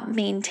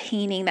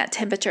maintaining that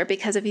temperature,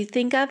 because if you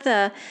think of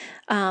the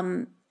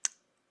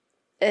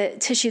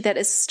tissue that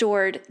is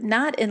stored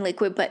not in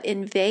liquid but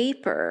in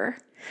vapor,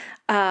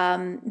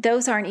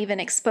 those aren't even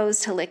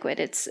exposed to liquid.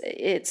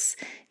 It's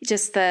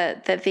just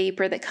the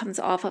vapor that comes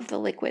off of the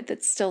liquid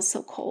that's still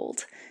so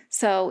cold.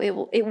 So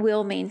it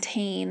will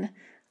maintain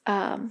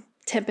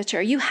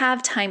temperature. You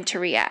have time to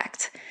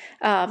react.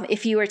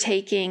 If you are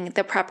taking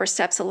the proper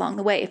steps along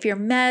the way, if you're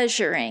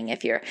measuring,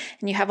 and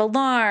you have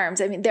alarms,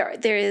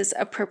 there is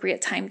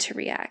appropriate time to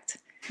react.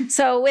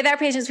 So with our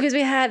patients, because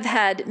we have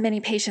had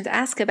many patients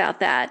ask about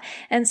that.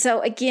 And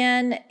so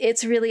again,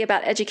 it's really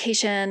about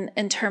education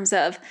in terms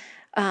of,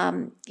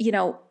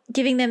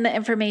 giving them the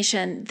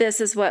information.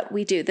 This is what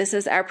we do. This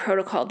is our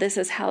protocol. This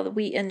is how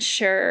we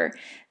ensure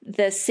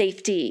the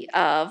safety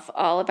of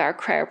all of our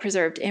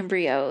cryopreserved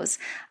embryos.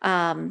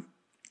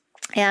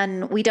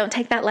 And we don't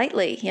take that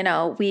lightly.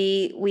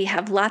 We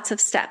have lots of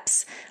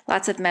steps,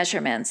 lots of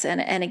measurements.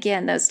 And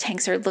again, those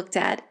tanks are looked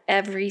at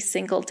every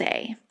single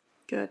day.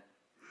 Good.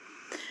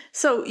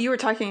 So you were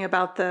talking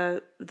about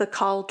the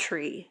call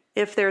tree.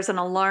 If there's an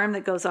alarm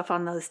that goes off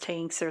on those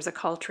tanks, there's a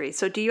call tree.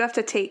 So do you have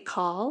to take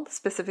call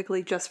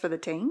specifically just for the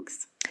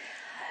tanks?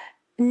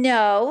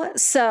 No.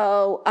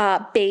 So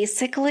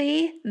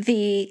basically,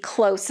 the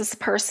closest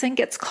person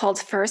gets called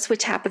first,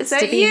 which happens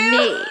to be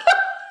me.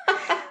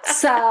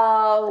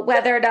 So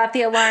whether or not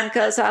the alarm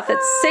goes off at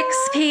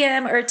 6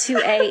 p.m. or 2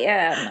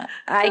 a.m.,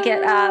 I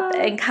get up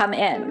and come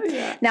in.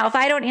 Yeah. Now, if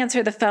I don't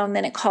answer the phone,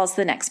 then it calls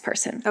the next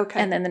person. Okay.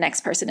 And then the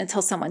next person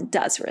until someone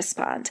does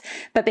respond.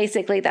 But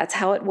basically, that's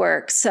how it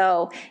works.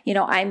 So,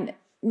 I'm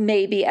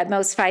maybe at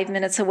most 5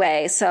 minutes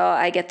away. So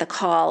I get the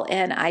call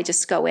and I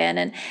just go in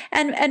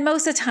and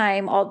most of the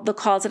time, all the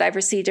calls that I've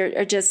received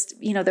are just,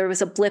 there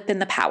was a blip in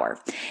the power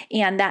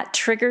and that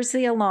triggers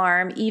the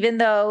alarm. Even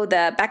though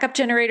the backup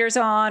generator's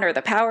on or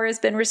the power has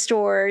been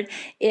restored,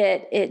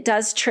 it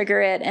does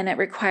trigger it, and it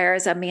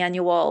requires a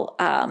manual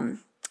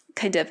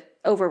kind of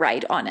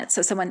override on it.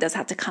 So someone does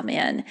have to come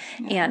in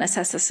and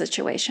assess the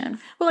situation.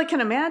 Well, I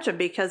can imagine,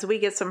 because we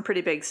get some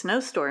pretty big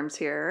snowstorms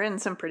here and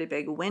some pretty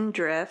big wind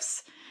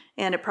drifts.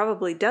 And it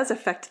probably does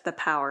affect the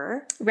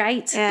power.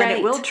 Right. And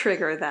it will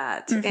trigger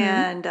that. Mm-hmm.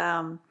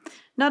 And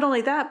not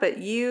only that, but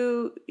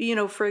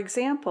for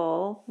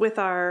example, with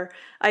our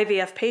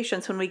IVF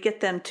patients, when we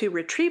get them to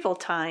retrieval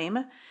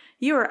time,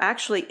 you are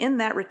actually in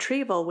that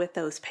retrieval with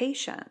those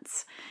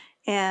patients.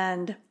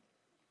 And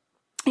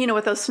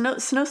with those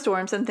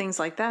snowstorms and things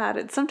like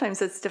that,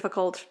 sometimes it's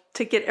difficult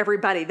to get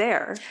everybody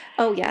there.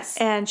 Oh, yes.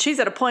 And she's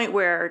at a point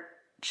where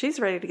she's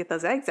ready to get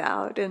those eggs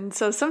out. And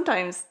so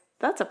sometimes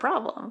that's a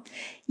problem.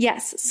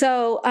 Yes.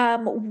 So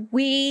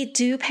we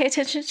do pay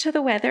attention to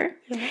the weather.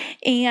 Yeah.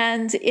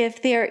 And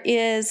if there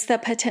is the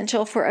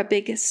potential for a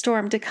big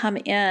storm to come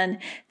in,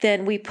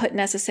 then we put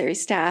necessary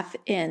staff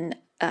in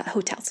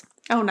hotels.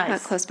 Oh,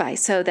 nice. Close by,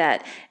 so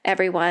that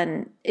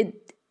everyone,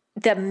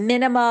 the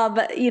minimum,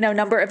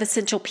 number of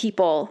essential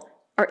people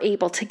are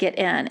able to get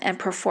in and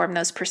perform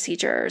those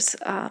procedures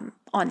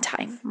on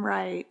time.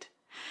 Right.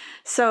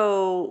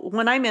 So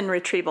when I'm in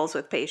retrievals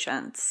with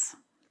patients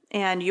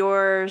and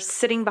you're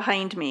sitting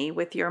behind me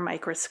with your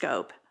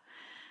microscope,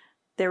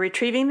 they're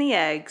retrieving the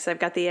eggs. I've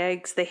got the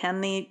eggs. They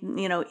hand me,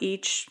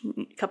 each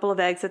couple of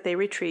eggs that they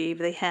retrieve,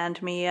 they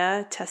hand me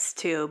a test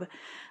tube.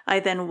 I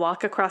then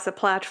walk across a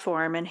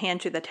platform and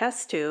hand you the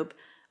test tube.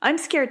 I'm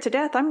scared to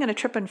death. I'm going to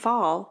trip and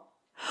fall.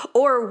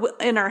 Or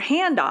in our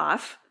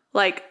handoff,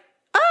 like,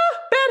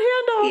 bad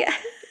handoff.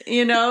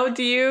 Yeah.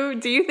 Do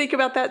you think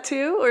about that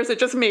too? Or is it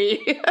just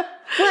me?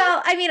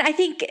 Well, I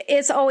think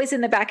it's always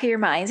in the back of your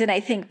mind. And I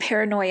think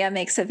paranoia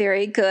makes a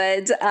very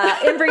good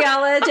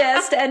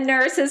embryologist and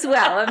nurse as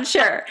well, I'm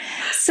sure.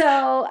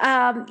 So,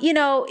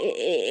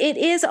 it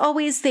is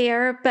always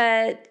there,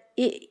 but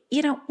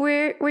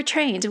we're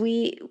trained.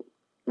 We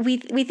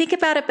think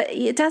about it, but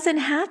it doesn't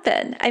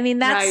happen.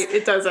 That's right.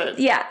 It doesn't.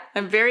 Yeah.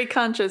 I'm very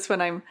conscious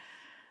when I'm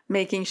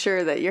making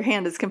sure that your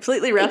hand is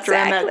completely wrapped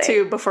around that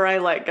tube before I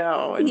let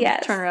go and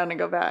turn around and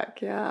go back.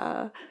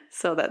 Yeah.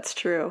 So that's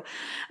true.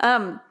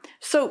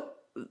 So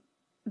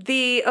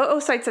the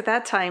oocytes at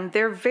that time,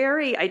 they're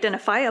very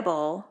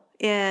identifiable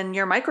in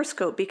your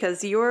microscope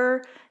because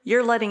you're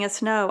letting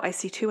us know, I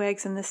see 2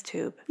 eggs in this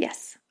tube.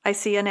 Yes. I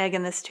see an egg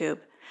in this tube.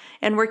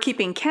 And we're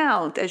keeping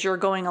count as you're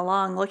going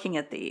along looking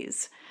at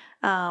these.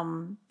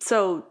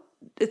 So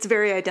it's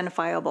very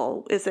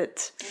identifiable, is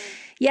it?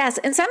 Yes.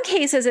 In some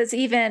cases, it's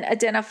even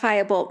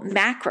identifiable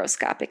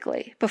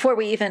macroscopically before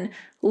we even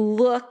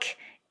look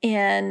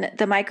in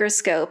the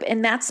microscope.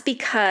 And that's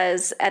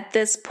because at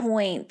this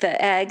point, the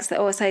eggs, the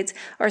oocytes,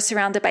 are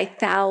surrounded by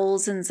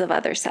thousands of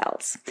other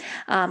cells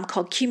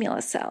called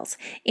cumulus cells.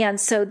 And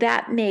so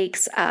that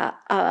makes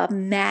a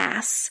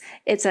mass.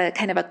 It's a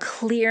kind of a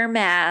clear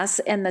mass.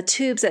 And the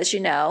tubes, as you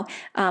know,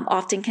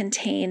 often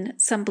contain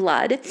some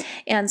blood.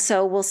 And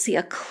so we'll see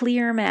a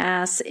clear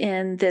mass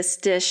in this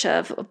dish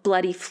of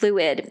bloody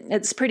fluid.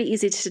 It's pretty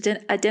easy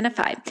to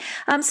identify.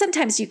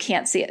 Sometimes you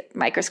can't see it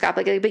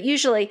microscopically, but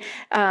usually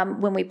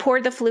when we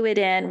pour the fluid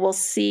in, we'll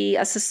see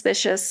a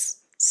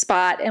suspicious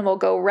spot and we'll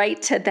go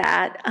right to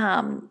that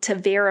to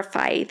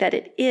verify that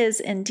it is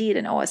indeed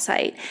an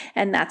oocyte.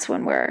 And that's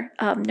when we're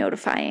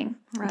notifying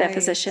the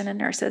physician and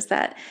nurses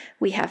that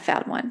we have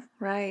found one.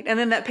 Right. And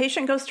then that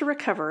patient goes to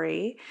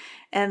recovery.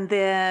 And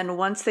then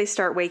once they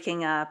start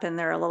waking up and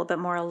they're a little bit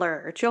more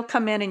alert, you'll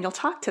come in and you'll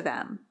talk to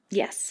them.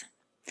 Yes.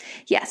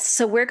 Yes.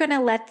 So we're going to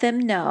let them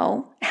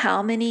know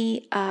how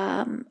many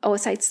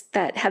oocytes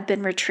that have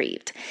been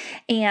retrieved.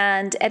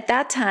 And at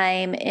that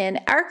time in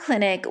our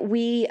clinic,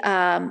 we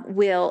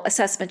will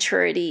assess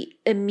maturity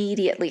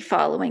immediately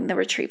following the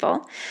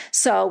retrieval.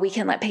 So we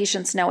can let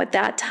patients know at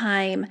that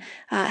time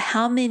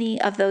how many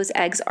of those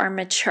eggs are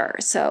mature.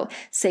 So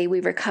say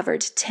we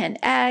recovered 10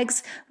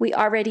 eggs, we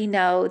already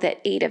know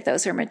that 8 of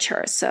those are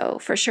mature. So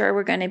for sure,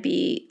 we're going to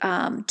be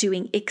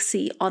doing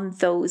ICSI on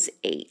those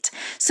 8.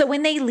 So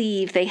when they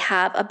leave, they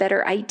have a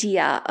better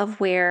idea of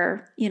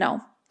where,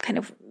 kind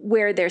of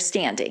where they're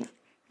standing.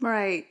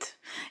 Right.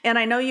 And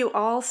I know you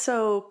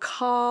also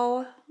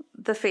call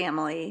the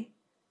family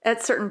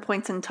at certain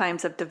points in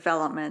times of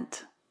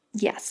development.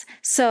 Yes.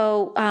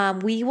 So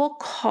we will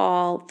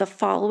call the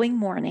following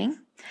morning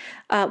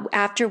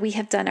after we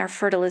have done our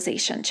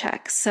fertilization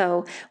check.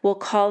 So we'll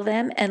call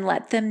them and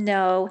let them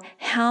know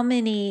how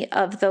many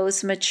of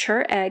those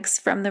mature eggs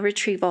from the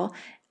retrieval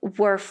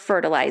were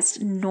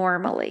fertilized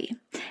normally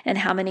and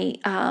how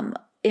many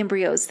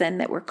embryos then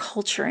that we're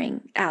culturing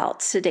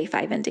out to day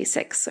 5 and day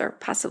 6 or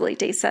possibly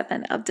day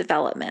 7 of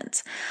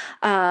development.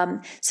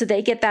 So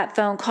they get that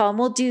phone call, and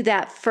we'll do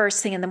that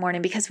first thing in the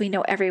morning because we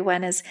know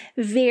everyone is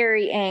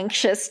very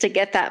anxious to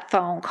get that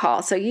phone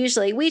call. So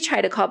usually we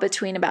try to call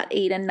between about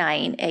 8 and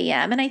 9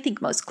 a.m. And I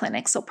think most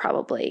clinics will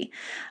probably,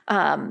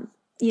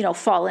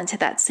 fall into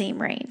that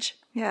same range.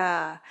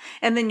 Yeah.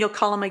 And then you'll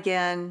call them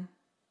again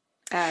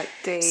at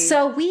day...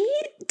 So we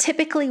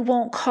typically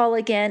won't call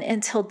again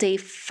until day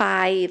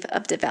 5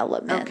 of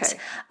development.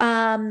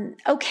 Okay.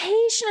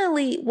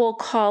 Occasionally we'll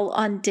call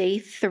on day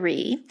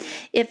 3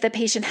 if the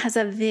patient has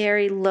a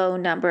very low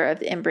number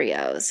of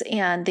embryos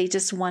and they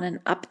just want an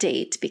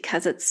update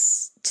because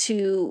it's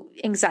too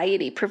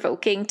anxiety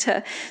provoking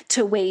to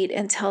wait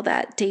until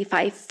that day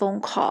 5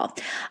 phone call.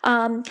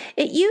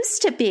 It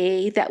used to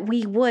be that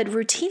we would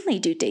routinely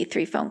do day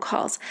 3 phone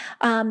calls,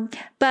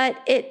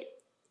 but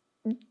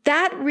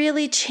that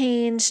really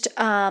changed,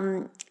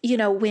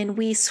 when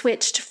we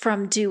switched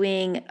from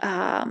doing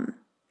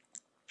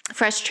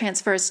fresh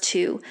transfers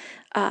to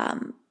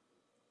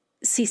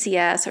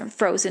CCS or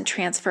frozen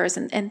transfers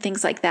and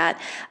things like that,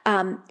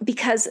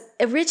 because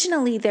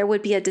originally there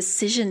would be a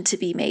decision to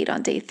be made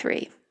on day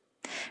 3.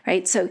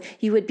 Right? So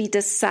you would be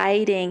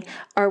deciding,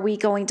 are we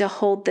going to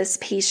hold this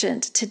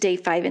patient to day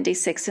 5 and day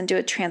 6 and do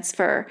a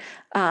transfer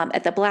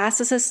at the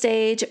blastocyst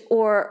stage,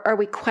 or are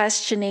we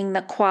questioning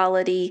the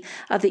quality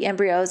of the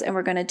embryos and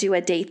we're going to do a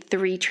day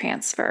 3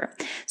 transfer?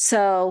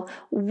 So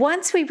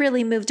once we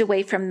really moved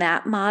away from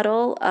that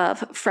model of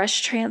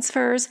fresh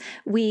transfers,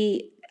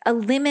 we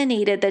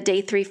eliminated the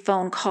day 3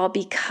 phone call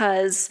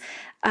because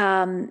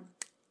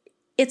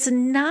it's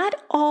not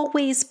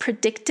always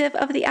predictive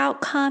of the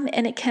outcome,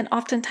 and it can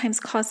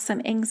oftentimes cause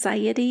some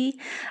anxiety.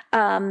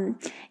 And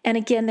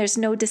again, there's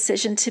no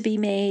decision to be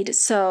made.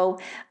 So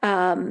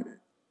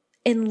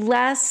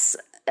unless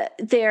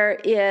there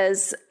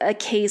is a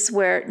case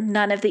where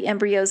none of the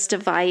embryos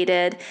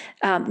divided,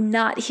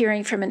 not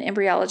hearing from an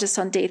embryologist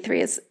on day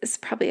 3 is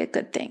probably a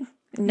good thing.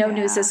 No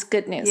news is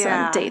good news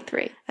on day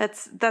 3.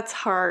 That's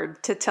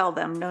hard to tell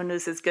them. No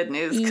news is good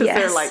news, because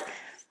they're like,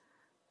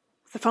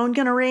 is the phone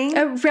going to ring?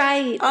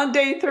 Right. On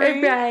day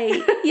 3?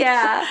 Right.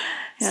 Yeah.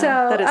 So,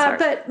 that is hard.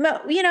 But,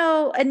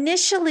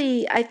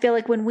 initially I feel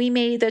like when we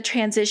made the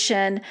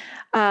transition,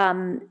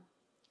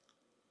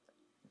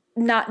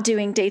 not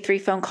doing day 3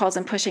 phone calls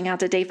and pushing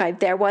out to day 5,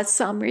 there was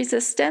some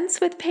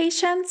resistance with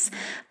patients.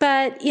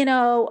 But,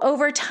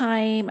 over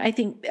time, I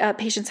think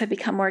patients have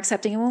become more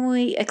accepting. And when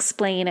we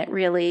explain it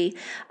really,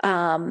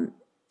 that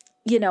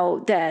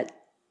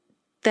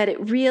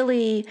it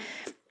really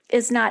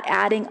is not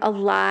adding a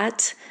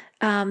lot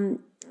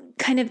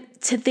kind of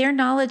to their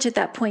knowledge at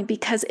that point.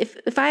 Because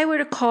if I were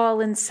to call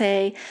and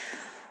say,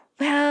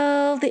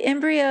 well, the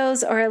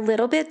embryos are a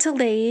little bit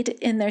delayed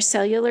in their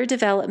cellular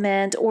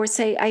development, or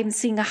say I'm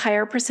seeing a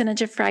higher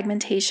percentage of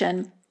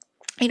fragmentation,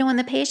 in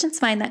the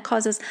patient's mind, that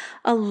causes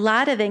a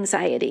lot of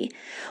anxiety,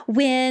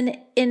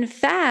 when in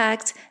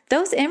fact,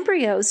 those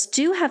embryos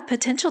do have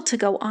potential to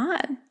go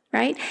on,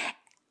 right?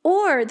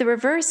 Or the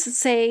reverse,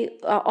 say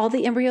all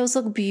the embryos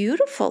look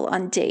beautiful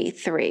on day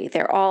 3.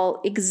 They're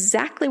all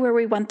exactly where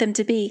we want them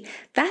to be.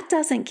 That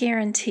doesn't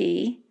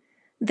guarantee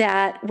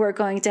that we're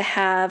going to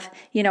have,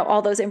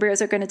 all those embryos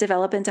are going to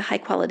develop into high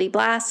quality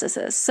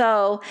blastocysts.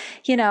 So,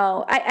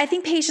 I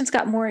think patients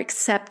got more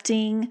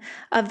accepting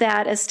of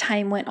that as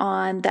time went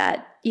on,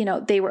 that,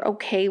 they were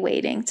okay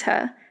waiting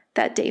to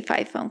that day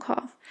 5 phone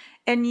call.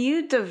 And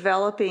you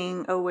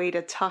developing a way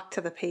to talk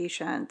to the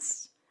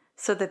patients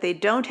so that they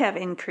don't have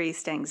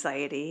increased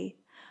anxiety,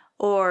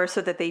 or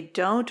so that they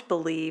don't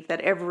believe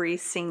that every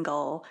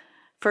single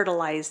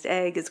fertilized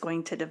egg is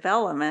going to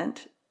develop,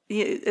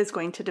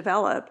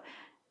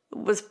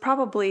 was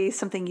probably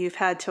something you've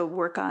had to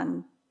work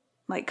on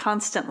like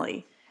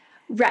constantly.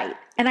 Right.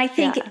 And I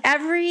think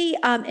every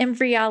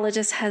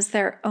embryologist has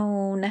their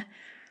own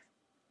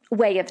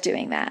way of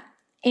doing that.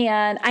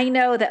 And I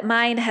know that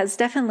mine has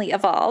definitely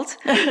evolved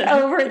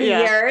over the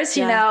years.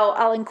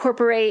 I'll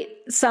incorporate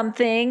some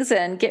things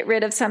and get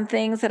rid of some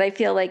things that I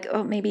feel like,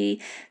 maybe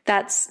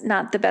that's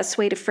not the best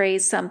way to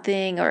phrase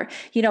something, or,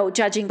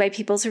 judging by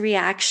people's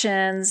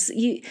reactions.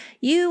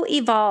 You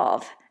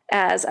evolve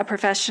as a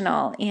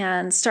professional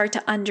and start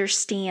to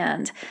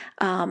understand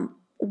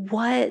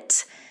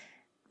what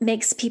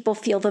makes people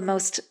feel the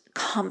most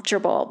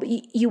comfortable.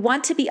 You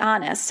want to be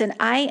honest, and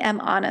I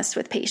am honest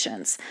with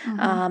patients.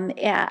 Mm-hmm.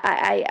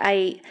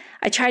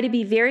 I try to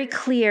be very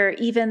clear,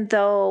 even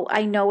though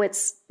I know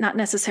it's not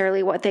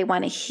necessarily what they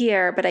want to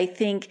hear. But I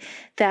think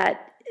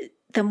that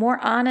the more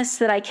honest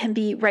that I can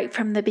be right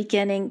from the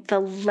beginning, the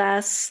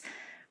less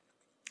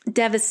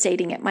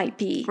devastating it might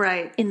be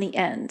in the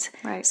end.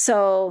 Right.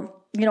 So,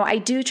 I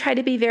do try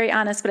to be very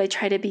honest, but I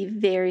try to be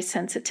very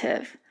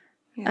sensitive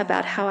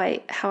about how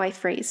I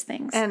phrase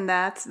things. And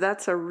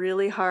that's a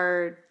really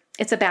hard...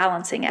 It's a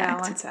balancing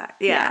act.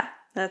 Yeah.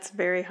 That's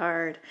very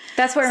hard.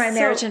 That's where my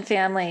marriage and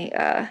family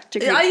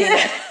degree came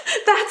in.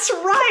 That's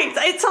right.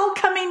 It's all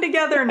coming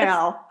together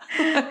now.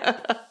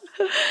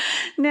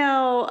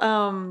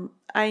 Now,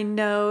 I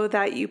know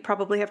that you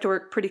probably have to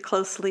work pretty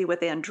closely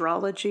with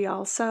andrology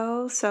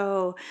also.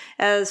 So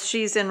as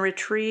she's in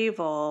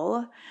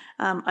retrieval,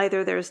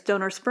 either there's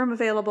donor sperm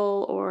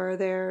available or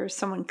there's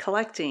someone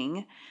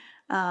collecting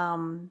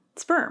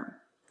sperm.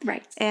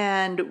 Right.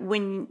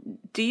 And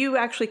do you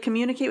actually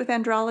communicate with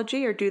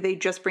andrology, or do they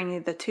just bring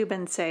you the tube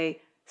and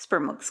say,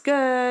 sperm looks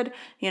good,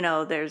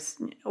 there's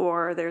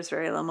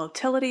very low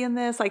motility in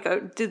this?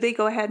 Do they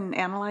go ahead and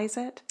analyze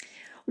it?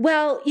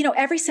 Well,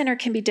 every center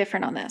can be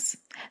different on this.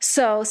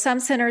 So some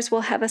centers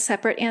will have a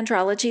separate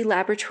andrology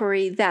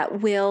laboratory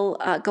that will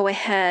go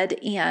ahead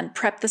and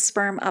prep the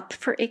sperm up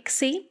for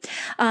ICSI.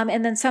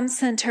 And then some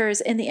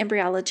centers in the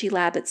embryology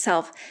lab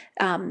itself,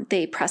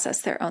 they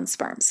process their own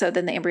sperm. So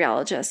then the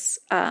embryologists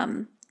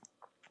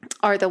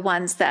are the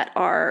ones that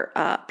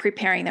are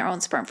preparing their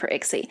own sperm for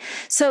ICSI.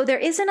 So there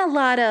isn't a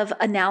lot of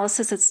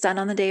analysis that's done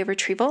on the day of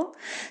retrieval.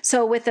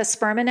 So with the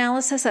sperm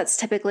analysis, that's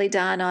typically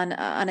done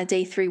on a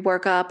day 3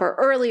 workup, or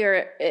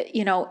earlier,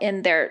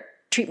 in their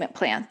treatment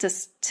plan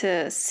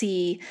to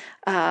see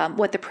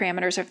what the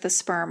parameters of the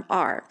sperm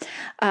are.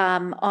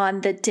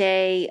 On the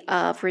day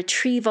of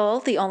retrieval,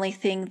 the only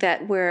thing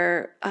that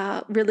we're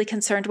really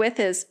concerned with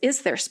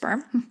is there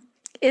sperm?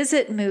 Is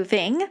it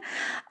moving?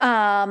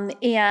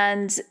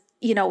 And,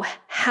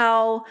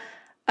 how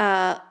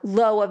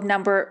low of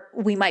number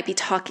we might be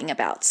talking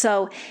about.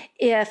 So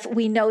if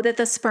we know that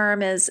the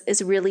sperm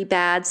is really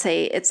bad,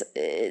 say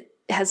it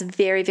has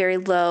very, very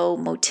low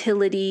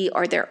motility,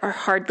 or there are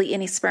hardly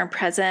any sperm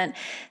present,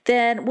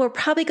 then we're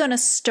probably going to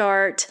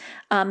start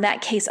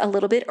that case a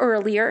little bit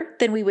earlier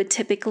than we would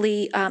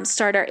typically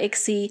start our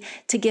ICSI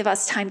to give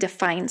us time to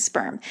find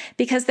sperm.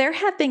 Because there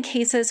have been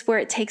cases where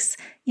it takes,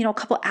 a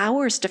couple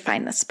hours to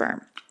find the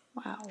sperm.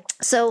 Wow.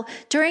 So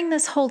during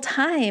this whole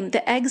time,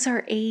 the eggs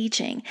are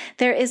aging.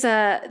 There's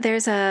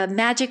a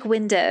magic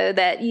window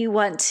that you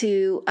want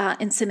to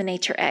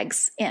inseminate your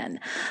eggs in.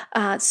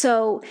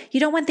 So you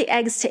don't want the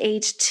eggs to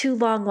age too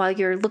long while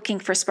you're looking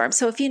for sperm.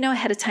 So if you know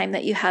ahead of time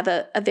that you have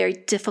a very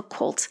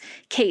difficult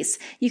case,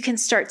 you can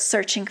start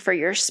searching for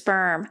your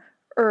sperm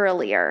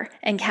earlier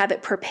and have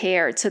it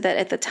prepared so that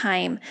at the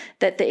time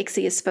that the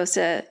ICSI is supposed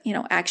to,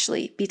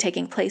 actually be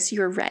taking place,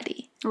 you're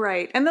ready.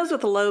 Right. And those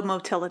with low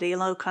motility,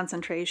 low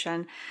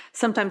concentration,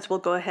 sometimes we'll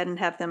go ahead and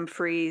have them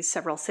freeze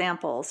several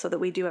samples so that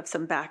we do have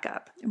some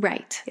backup.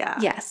 Right. Yeah.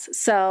 Yes.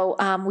 So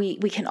we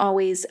can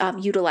always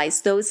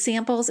utilize those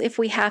samples if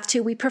we have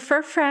to. We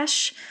prefer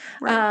fresh.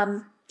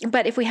 Right.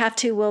 But if we have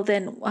to, we'll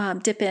then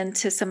dip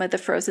into some of the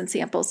frozen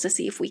samples to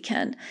see if we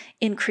can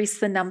increase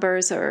the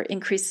numbers or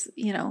increase,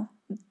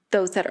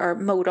 those that are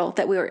motile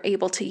that we were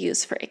able to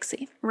use for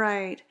ICSI.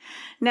 Right.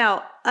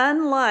 Now,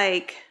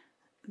 unlike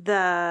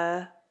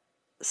the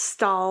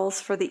stalls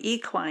for the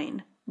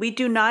equine, we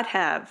do not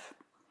have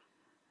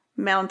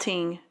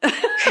mounting,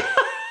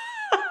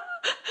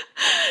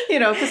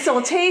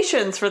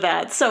 facilitations for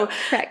that. So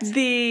correct.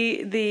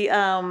 The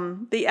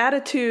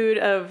attitude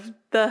of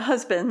the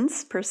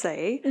husbands per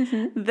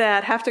se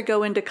that have to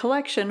go into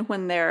collection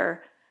when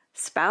their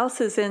spouse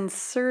is in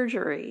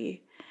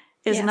surgery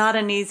is not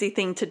an easy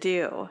thing to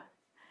do.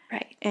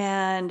 Right.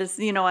 And,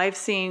 I've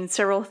seen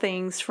several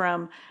things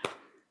from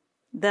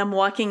them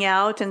walking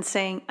out and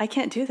saying, I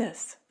can't do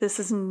this. This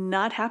is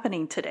not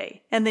happening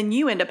today. And then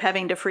you end up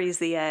having to freeze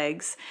the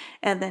eggs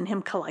and then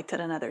him collect at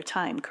another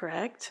time,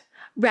 correct?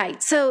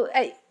 Right. So,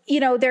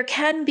 there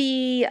can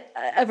be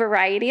a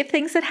variety of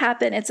things that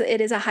happen. It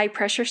is a high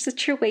pressure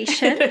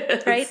situation,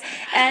 right?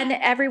 And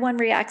everyone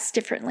reacts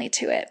differently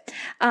to it.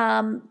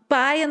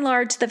 By and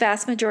large, the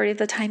vast majority of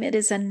the time, it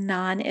is a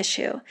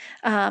non-issue.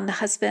 The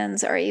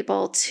husbands are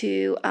able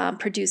to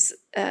produce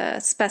a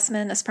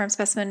sperm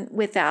specimen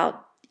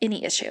without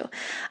any issue.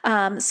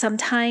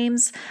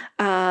 Sometimes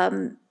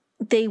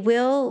they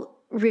will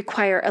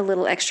require a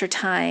little extra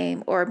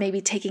time or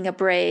maybe taking a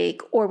break,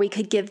 or we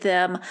could give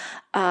them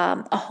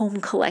a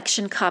home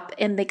collection cup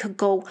and they could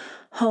go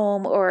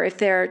home, or if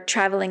they're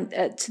traveling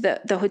to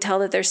the hotel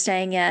that they're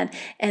staying in,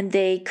 and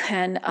they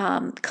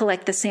can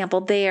collect the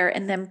sample there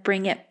and then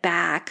bring it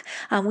back.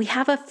 We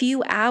have a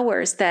few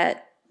hours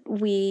that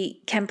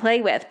we can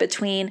play with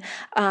between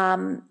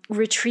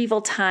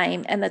retrieval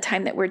time and the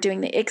time that we're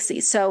doing the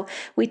ICSI. So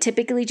we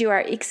typically do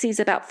our ICSIs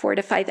about 4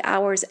 to 5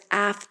 hours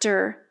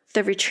after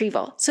the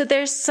retrieval. So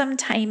there's some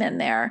time in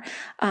there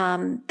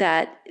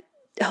that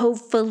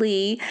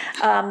hopefully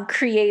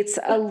creates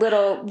a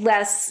little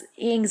less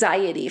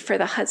anxiety for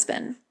the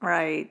husband.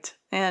 Right.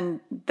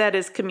 And that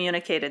is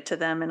communicated to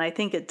them. And I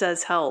think it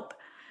does help.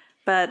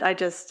 But it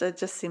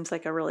just seems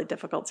like a really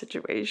difficult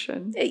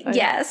situation.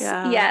 Yes.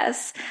 Yeah.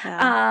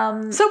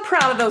 So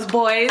proud of those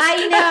boys.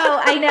 I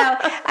know.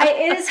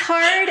 It is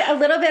a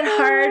little bit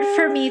hard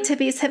for me to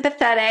be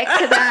sympathetic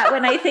to that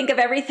when I think of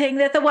everything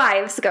that the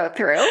wives go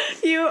through.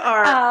 You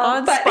are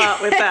on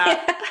spot with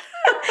that.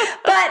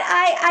 But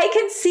I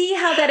can see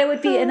how that it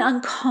would be an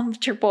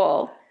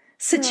uncomfortable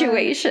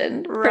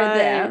situation for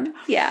them.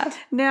 Yeah.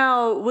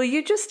 Now, will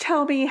you just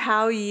tell me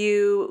how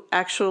you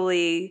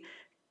actually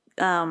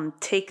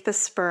take the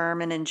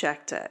sperm and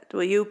inject it?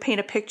 Will you paint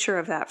a picture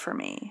of that for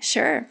me?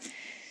 Sure.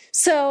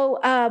 So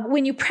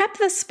when you prep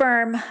the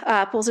sperm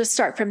up, we'll just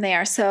start from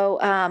there.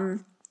 So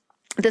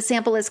the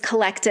sample is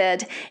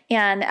collected,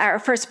 and our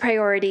first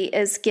priority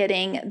is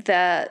getting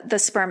the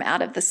sperm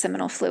out of the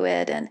seminal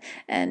fluid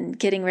and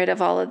getting rid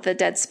of all of the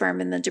dead sperm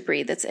and the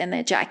debris that's in the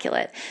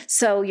ejaculate.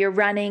 So you're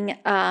running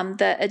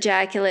the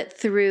ejaculate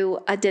through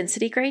a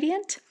density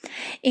gradient,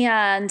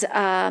 and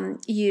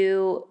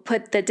you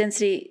put the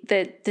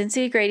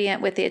density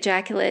gradient with the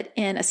ejaculate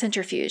in a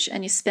centrifuge,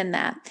 and you spin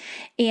that.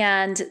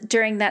 And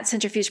during that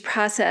centrifuge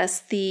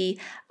process, the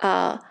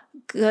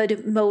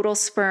good motile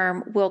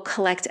sperm will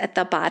collect at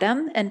the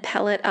bottom and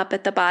pellet up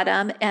at the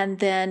bottom, and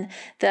then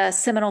the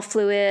seminal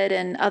fluid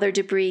and other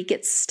debris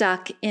gets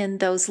stuck in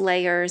those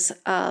layers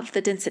of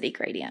the density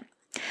gradient.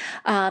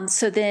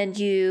 So then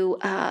you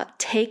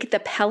take the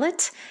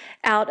pellet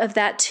out of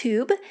that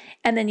tube,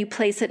 and then you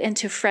place it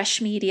into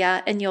fresh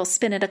media, and you'll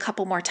spin it a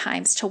couple more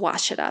times to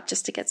wash it up,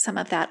 just to get some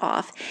of that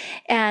off.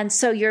 And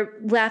so you're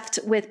left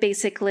with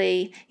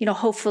basically,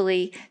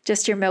 hopefully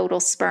just your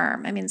motile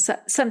sperm. I mean,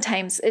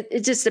 sometimes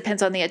it just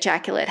depends on the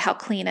ejaculate, how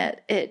clean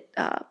it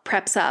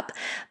preps up.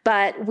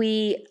 But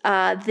we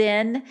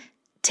then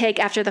take,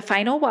 after the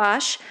final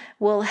wash,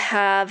 we'll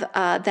have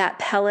that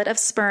pellet of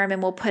sperm,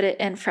 and we'll put it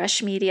in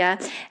fresh media,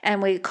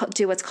 and we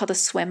do what's called a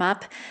swim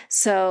up.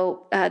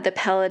 So the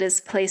pellet is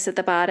placed at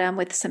the bottom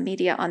with some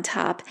media on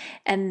top,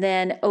 and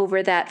then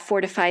over that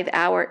 4 to 5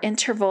 hour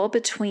interval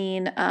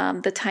between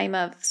the time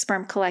of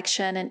sperm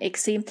collection and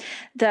ICSI,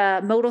 the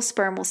motile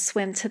sperm will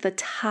swim to the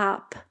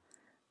top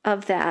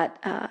of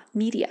that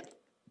media.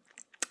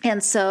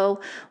 And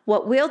so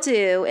what we'll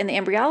do in the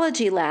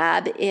embryology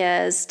lab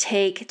is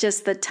take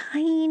just the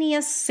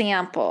tiniest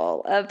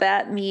sample of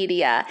that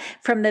media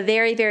from the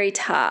very, very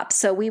top.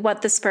 So we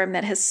want the sperm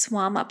that has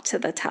swum up to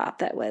the top,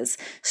 that was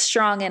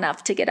strong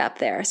enough to get up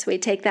there. So we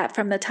take that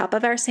from the top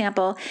of our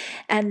sample,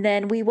 and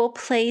then we will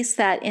place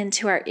that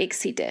into our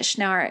ICSI dish.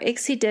 Now, our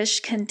ICSI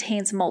dish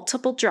contains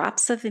multiple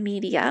drops of the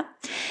media.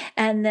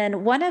 And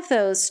then one of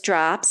those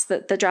drops, the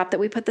drop that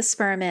we put the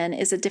sperm in,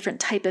 is a different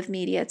type of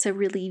media. It's a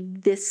really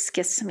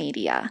viscous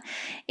media.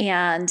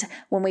 And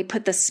when we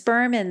put the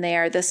sperm in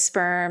there, the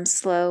sperm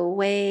slow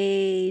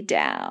way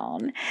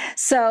down.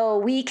 So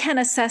we can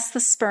assess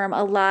the sperm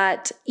a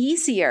lot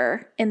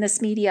easier in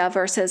this media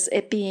versus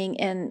it being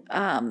in,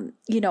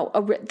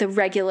 the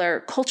regular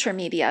culture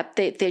media.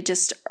 They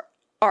just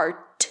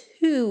are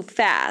too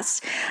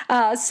fast.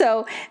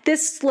 So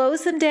this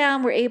slows them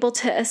down. We're able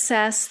to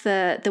assess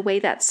the way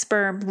that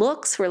sperm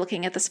looks. We're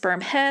looking at the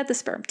sperm head, the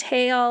sperm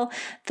tail,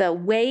 the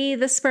way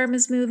the sperm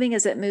is moving.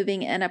 Is it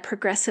moving in a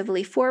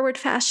progressively forward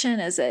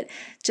fashion? Is it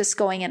just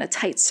going in a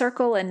tight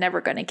circle and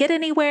never going to get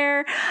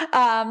anywhere?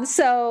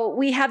 So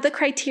we have the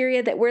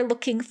criteria that we're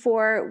looking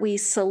for. We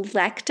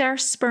select our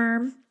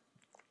sperm.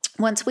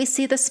 Once we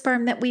see the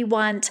sperm that we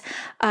want,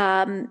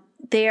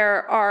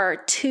 there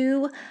are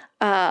two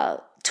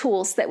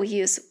tools that we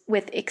use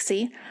with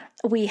ICSI.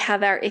 We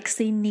have our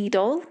ICSI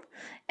needle,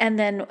 and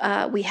then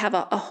we have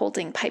a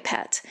holding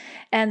pipette.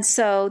 And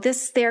so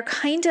they're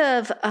kind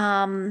of,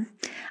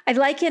 I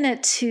liken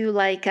it to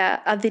like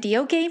a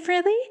video game,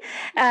 really.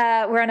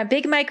 We're on a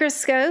big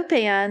microscope,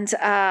 and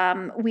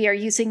we are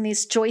using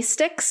these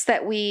joysticks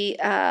that we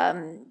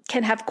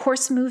can have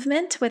coarse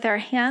movement with our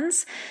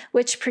hands,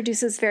 which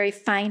produces very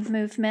fine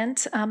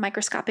movement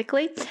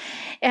microscopically.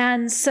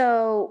 And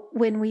so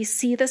when we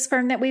see the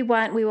sperm that we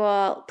want, we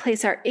will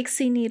place our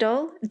ICSI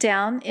needle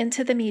down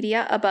into the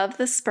media above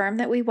the sperm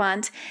that we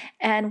want,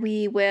 and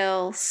we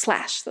will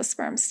slash the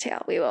sperm's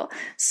tail. We will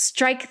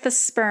strike the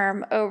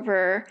sperm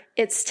over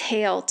its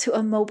tail to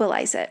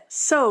immobilize it.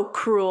 So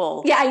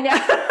cruel. Yeah, I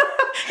know.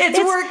 It's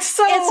worked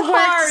so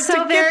hard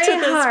to get to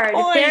this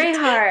point. Very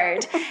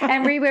hard.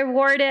 And we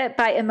reward it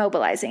by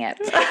immobilizing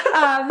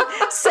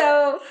it.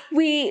 So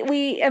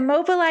we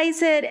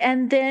immobilize it,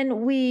 and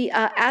then we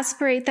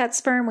aspirate that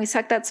sperm. We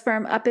suck that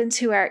sperm up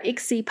into our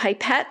ICSI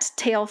pipette,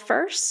 tail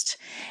first.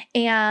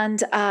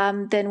 And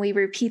then we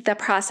repeat the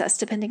process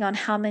depending on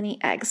how many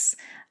eggs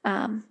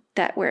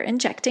that we're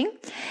injecting.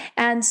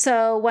 And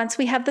so once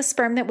we have the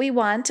sperm that we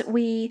want,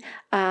 we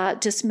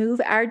just move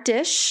our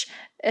dish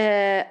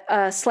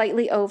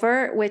slightly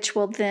over, which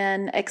will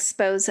then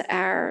expose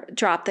our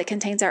drop that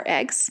contains our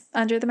eggs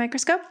under the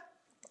microscope.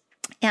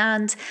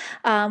 And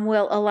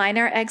we'll align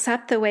our eggs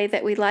up the way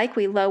that we like.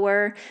 We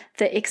lower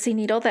the ICSI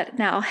needle that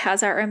now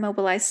has our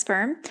immobilized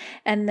sperm.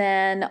 And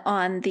then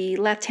on the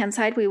left-hand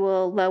side, we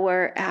will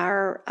lower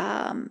our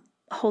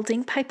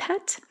holding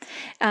pipette.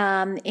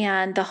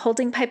 And the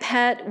holding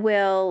pipette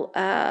will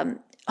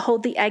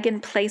hold the egg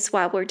in place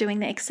while we're doing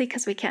the ICSI,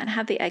 because we can't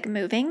have the egg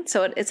moving.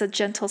 So it's a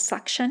gentle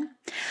suction.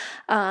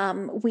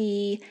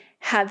 We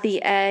have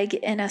the egg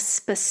in a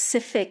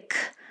specific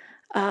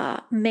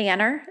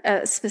manner,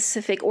 a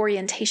specific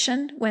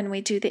orientation when we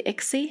do the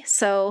ICSI.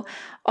 So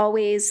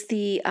always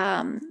the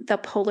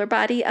polar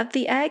body of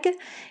the egg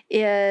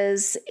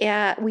is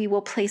we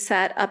will place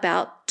that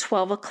about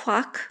 12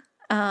 o'clock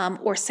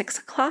or 6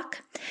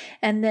 o'clock.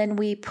 And then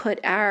we put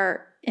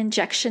our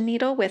injection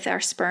needle with our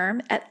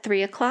sperm at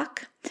 3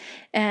 o'clock.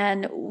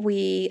 And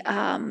we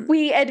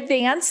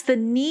advance the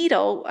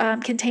needle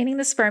containing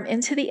the sperm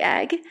into the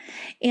egg.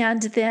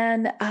 And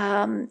then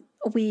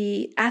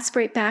we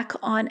aspirate back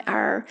on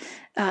our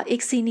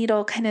ICSI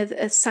needle, kind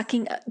of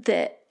sucking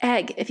the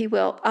egg, if you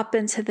will, up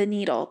into the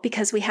needle,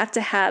 because we have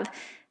to have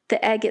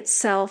the egg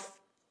itself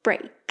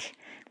break.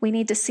 We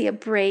need to see a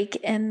break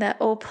in the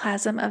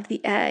ooplasm of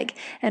the egg.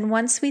 And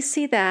once we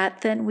see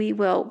that, then we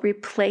will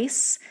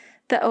replace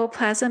the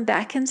ooplasm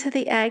back into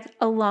the egg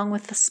along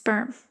with the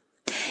sperm.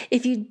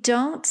 If you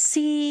don't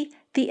see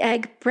the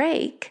egg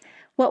break,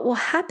 what will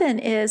happen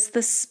is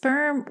the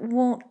sperm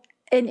won't,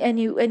 and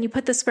you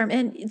put the sperm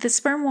in, the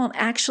sperm won't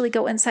actually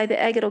go inside the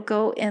egg. It'll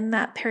go in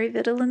that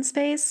perivitellin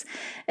space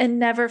and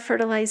never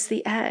fertilize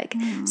the egg.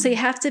 So you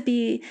have to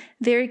be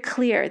very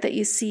clear that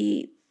you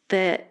see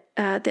the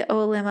the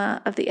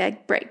oolemma of the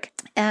egg break.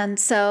 And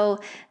so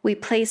we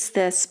place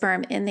the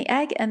sperm in the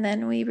egg, and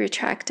then we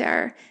retract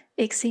our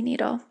ICSI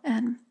needle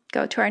and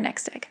go to our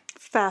next egg.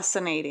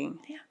 Fascinating.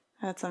 Yeah.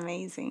 That's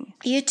amazing.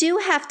 You do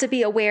have to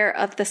be aware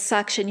of the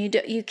suction.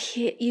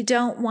 You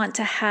don't want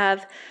to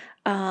have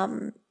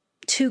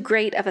too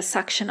great of a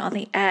suction on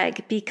the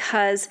egg,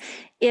 because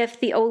if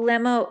the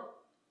oolemma,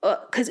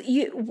 because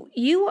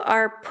you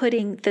are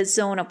putting the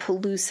zona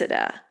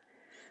pellucida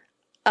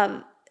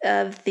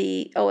of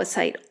the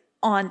oocyte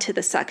onto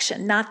the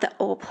suction, not the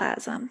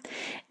ooplasm.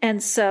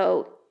 And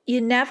so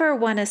you never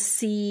want to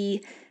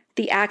see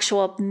the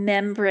actual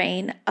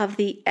membrane of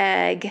the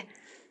egg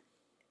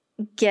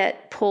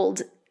get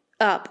pulled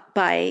up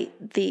by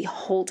the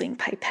holding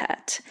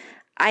pipette.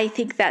 I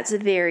think that's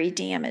very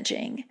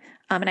damaging.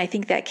 And I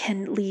think that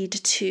can lead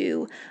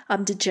to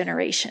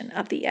degeneration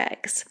of the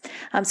eggs.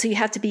 So you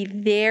have to be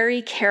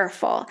very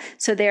careful.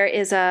 So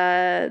there's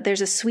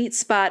a sweet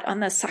spot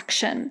on the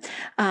suction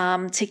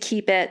to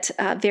keep it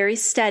very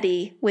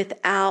steady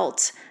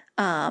without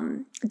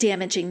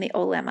damaging the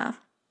oolemma.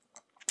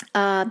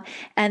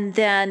 And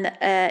then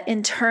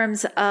in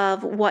terms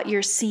of what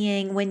you're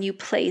seeing when you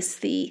place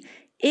the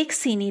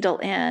ICSI needle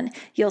in,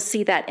 you'll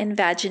see that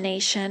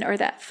invagination or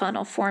that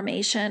funnel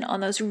formation on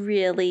those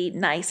really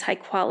nice, high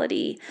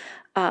quality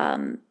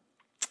oocytes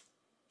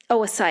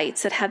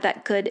that have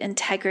that good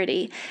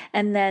integrity.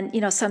 And then,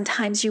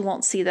 sometimes you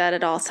won't see that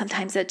at all.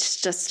 Sometimes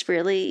it's just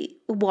really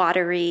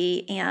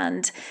watery,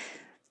 and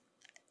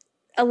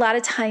a lot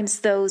of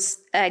times those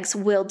eggs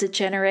will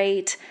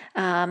degenerate,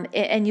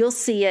 and you'll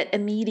see it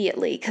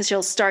immediately because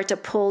you'll start to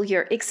pull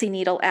your ICSI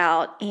needle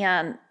out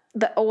and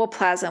the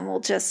ooplasm will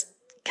just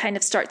kind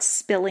of start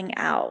spilling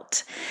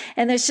out.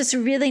 And there's just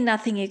really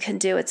nothing you can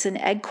do. It's an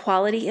egg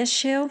quality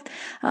issue.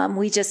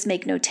 We just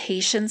make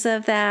notations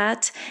of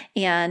that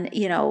and,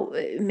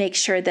 make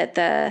sure that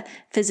the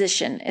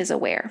physician is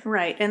aware.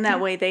 Right. And that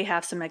way they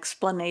have some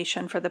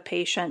explanation for the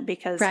patient,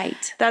 because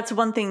right. That's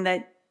one thing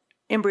that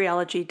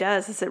embryology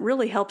does, is it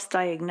really helps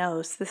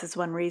diagnose. This is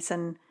one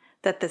reason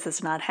that this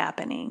is not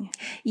happening.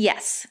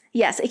 Yes,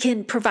 it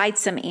can provide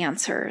some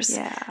answers.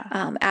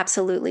 Yeah,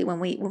 absolutely. When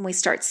we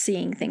start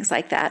seeing things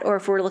like that, or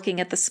if we're looking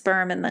at the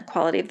sperm and the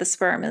quality of the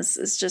sperm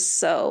is just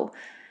so,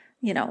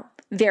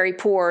 very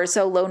poor,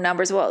 so low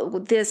numbers. Well,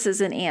 this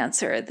is an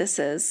answer. This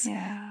is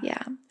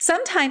yeah.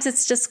 Sometimes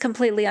it's just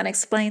completely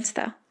unexplained,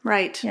 though.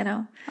 Right.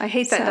 I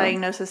hate that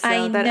diagnosis, though.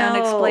 I that know.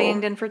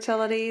 Unexplained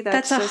infertility.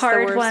 That's a just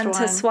hard the worst one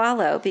to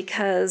swallow,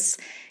 because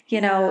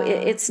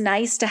it's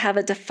nice to have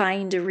a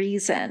defined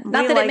reason.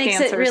 Not that it makes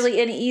it really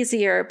any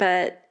easier,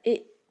 but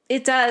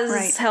it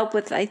does help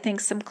with, I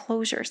think, some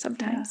closure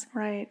sometimes. Yeah,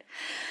 right.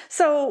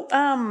 So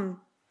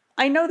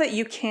I know that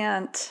you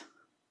can't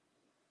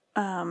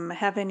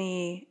have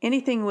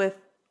anything with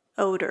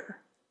odor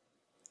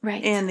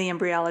in the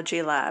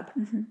embryology lab.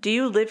 Mm-hmm. Do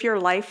you live your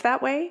life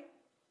that way?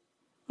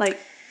 Like,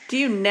 do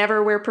you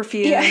never wear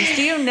perfumes? Yeah.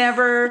 Do you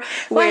never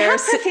wear... I have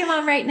perfume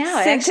on right now.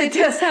 I actually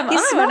put some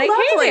on when I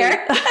came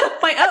here.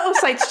 My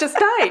oocytes just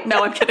died.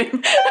 No, I'm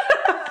kidding.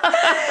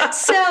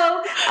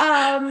 So,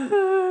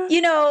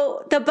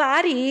 the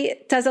body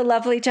does a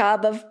lovely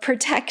job of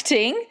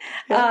protecting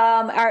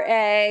our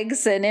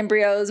eggs and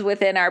embryos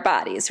within our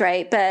bodies,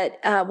 right? But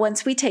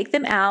once we take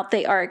them out,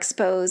 they are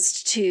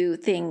exposed to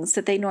things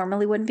that they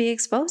normally wouldn't be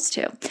exposed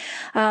to.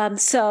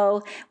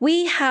 So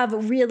we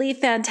have really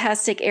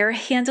fantastic air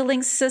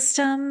handling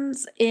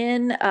systems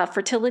in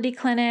fertility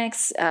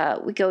clinics.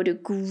 We go to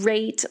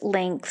great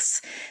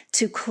lengths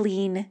to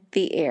clean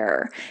the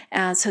air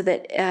so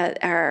that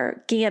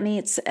our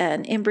gametes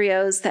and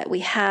embryos that we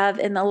have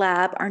in the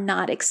lab are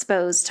not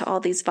exposed to all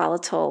these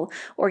volatile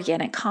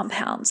organic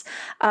compounds.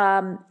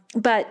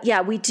 But yeah,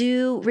 we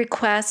do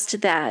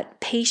request that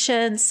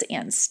patients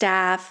and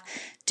staff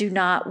do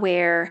not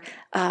wear,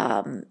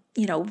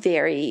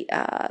 very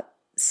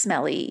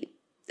smelly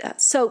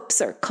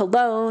soaps or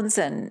colognes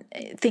and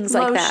things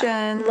like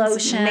that.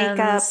 Lotions,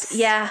 makeups.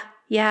 Yeah.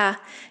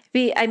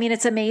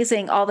 It's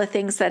amazing all the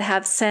things that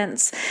have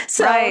scents.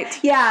 So,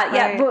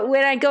 yeah. But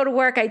when I go to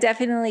work, I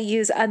definitely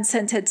use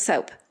unscented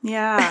soap.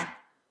 Yeah.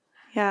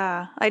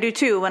 Yeah. I do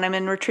too when I'm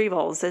in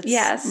retrievals.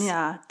 Yes.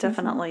 Yeah,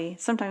 definitely.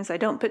 Mm-hmm. Sometimes I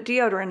don't put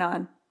deodorant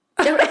on.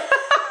 I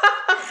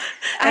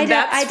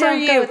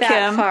don't go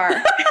that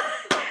far.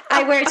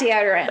 I wear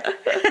deodorant.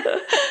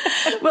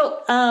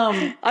 Well,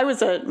 I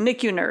was a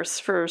NICU nurse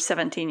for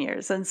 17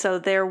 years. And so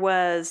there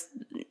was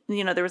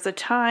a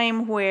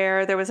time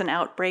where there was an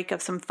outbreak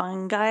of some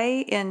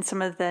fungi in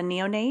some of the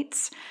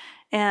neonates,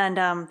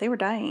 and they were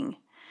dying.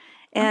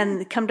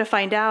 And come to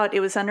find out, it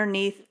was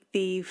underneath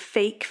the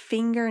fake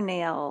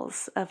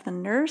fingernails of the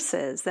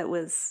nurses.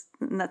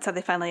 And that's how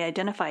they finally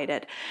identified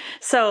it.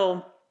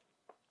 So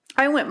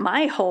I went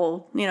my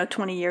whole,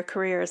 20-year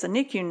career as a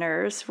NICU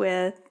nurse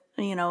with,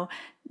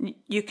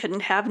 you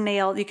couldn't have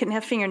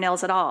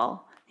fingernails at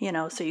all,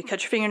 so you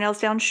cut your fingernails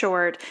down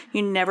short.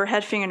 You never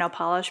had fingernail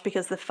polish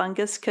because the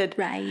fungus could.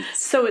 Right.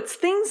 So it's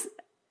things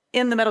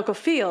in the medical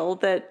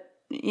field that,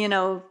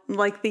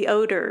 like the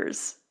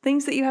odors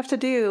things that you have to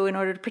do in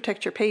order to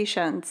protect your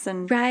patients.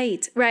 And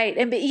Right.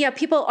 And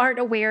people aren't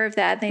aware of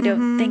that. They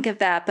don't think of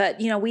that. But,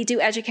 we do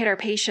educate our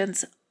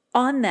patients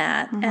on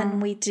that.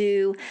 And we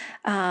do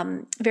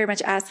very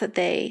much ask that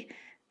they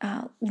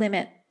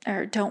limit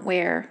or don't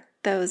wear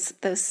those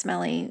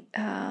smelly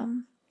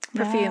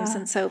perfumes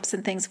and soaps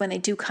and things when they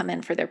do come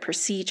in for their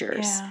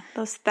procedures. Yeah,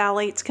 those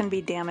phthalates can be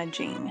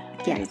damaging.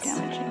 Very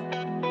damaging.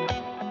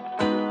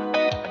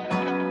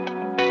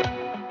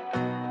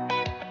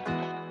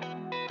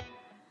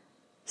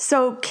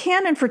 So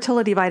Canon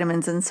Fertility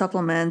Vitamins and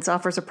Supplements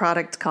offers a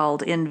product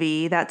called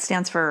NV. That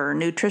stands for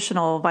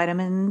Nutritional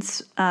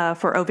Vitamins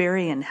for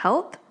Ovarian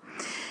Health.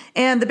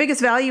 And the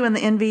biggest value in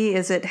the NV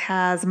is it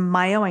has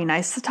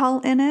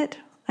myo-inositol in it.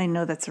 I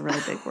know that's a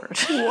really big word.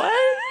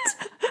 What?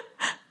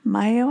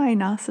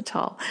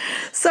 Myo-inositol.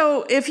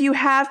 So if you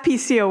have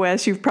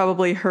PCOS, you've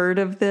probably heard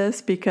of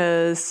this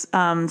because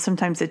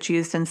sometimes it's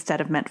used instead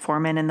of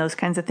metformin and those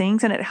kinds of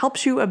things, and it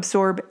helps you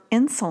absorb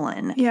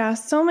insulin. Yeah,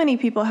 so many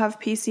people have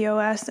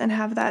PCOS and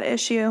have that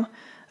issue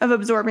of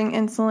absorbing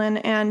insulin,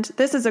 and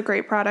this is a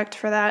great product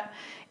for that.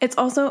 It's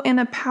also in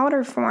a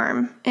powder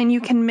form, and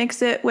you can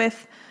mix it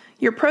with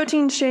your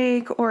protein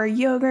shake or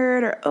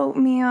yogurt or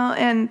oatmeal,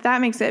 and that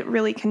makes it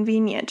really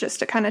convenient just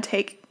to kind of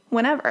take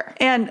whenever.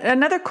 And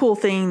another cool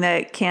thing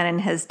that Canon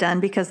has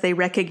done, because they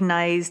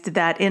recognized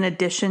that in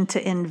addition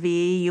to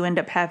NV, you end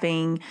up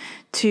having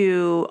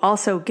to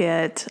also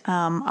get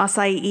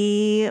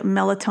acai,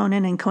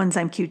 melatonin, and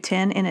coenzyme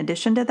Q10 in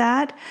addition to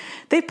that.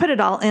 They put it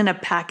all in a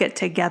packet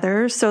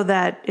together so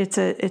that it's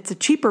a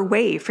cheaper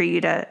way for you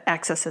to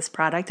access this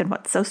product. And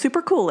what's so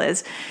super cool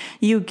is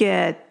you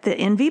get the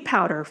NV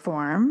powder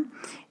form,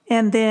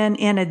 and then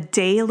in a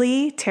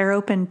daily tear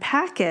open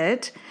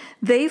packet,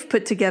 they've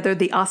put together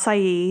the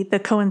acai, the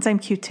coenzyme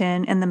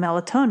Q10, and the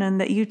melatonin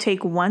that you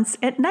take once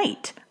at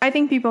night. I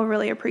think people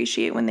really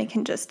appreciate when they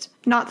can just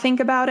not think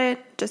about it,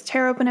 just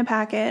tear open a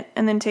packet,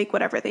 and then take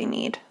whatever they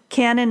need.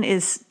 Canon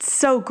is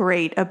so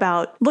great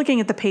about looking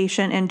at the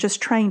patient and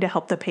just trying to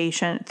help the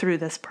patient through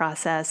this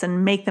process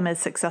and make them as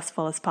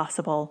successful as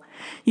possible.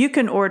 You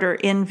can order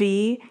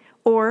NV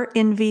or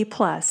NV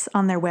Plus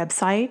on their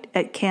website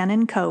at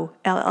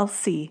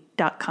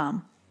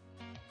canoncollc.com.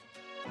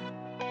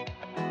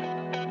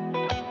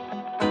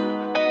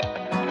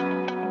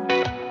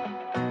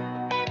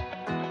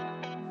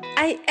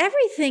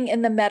 Everything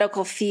in the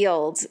medical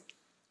field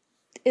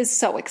is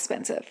so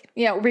expensive,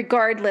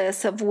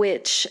 regardless of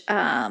which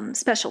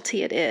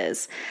specialty it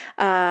is.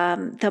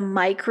 The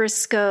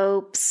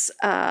microscopes,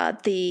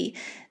 the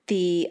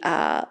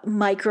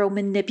micro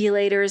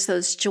manipulators,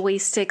 those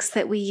joysticks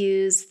that we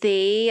use,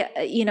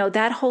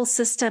 that whole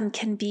system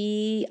can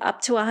be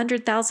up to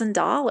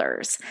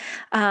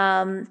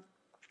 $100,000.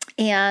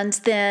 And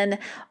then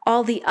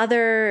all the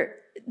other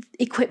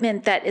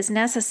equipment that is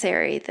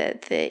necessary,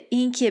 the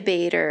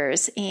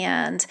incubators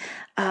and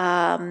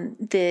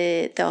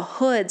the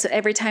hoods.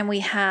 Every time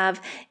we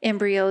have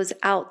embryos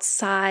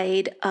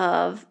outside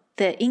of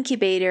the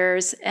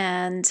incubators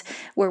and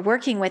we're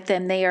working with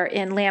them, they are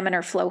in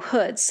laminar flow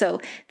hoods.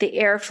 So the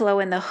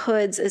airflow in the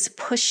hoods is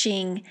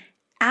pushing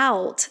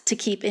out to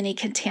keep any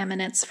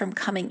contaminants from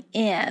coming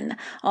in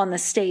on the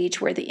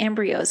stage where the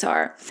embryos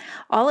are.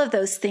 All of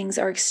those things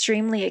are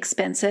extremely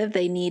expensive.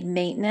 They need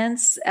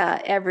maintenance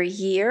every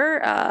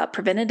year,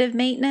 preventative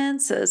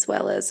maintenance as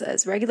well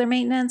as regular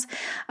maintenance.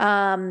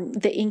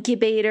 The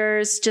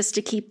incubators, just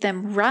to keep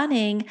them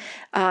running,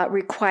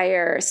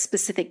 require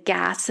specific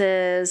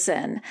gases,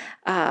 and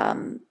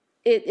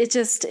it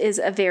just is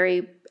a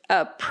very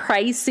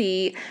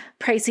pricey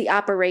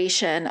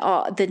operation.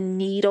 The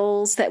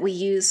needles that we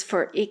use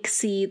for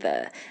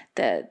ICSI,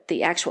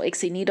 the actual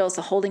ICSI needles,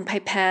 the holding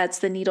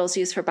pipettes, the needles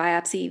used for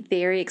biopsy,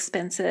 very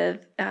expensive.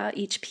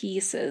 Each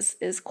piece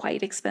is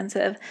quite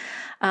expensive.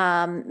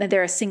 And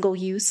they're a single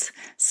use.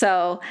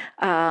 So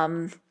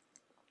that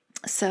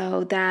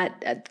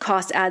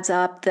cost adds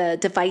up. The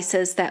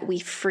devices that we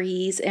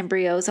freeze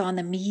embryos on,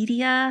 the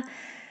media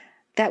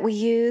that we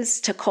use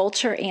to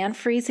culture and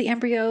freeze the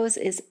embryos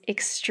is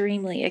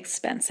extremely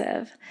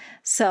expensive.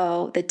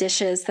 So the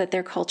dishes that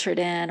they're cultured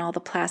in, all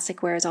the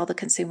plasticwares, all the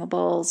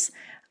consumables,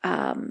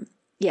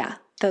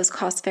 those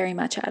costs very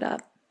much add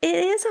up. It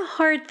is a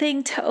hard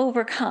thing to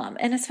overcome,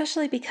 and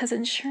especially because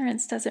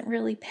insurance doesn't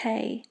really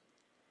pay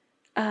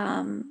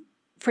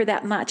for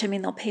that much. I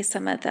mean, they'll pay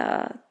some of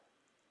the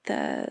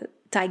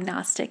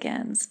diagnostic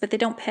ends, but they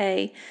don't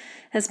pay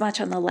as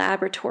much on the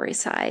laboratory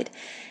side.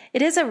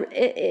 It is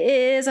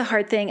a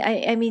hard thing.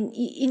 I mean,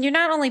 you're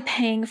not only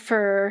paying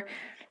for,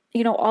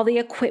 all the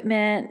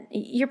equipment,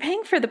 you're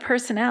paying for the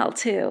personnel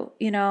too,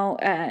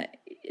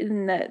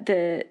 in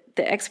the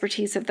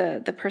expertise of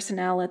the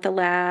personnel at the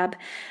lab.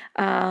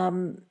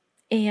 And,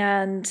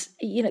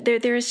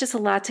 there is just a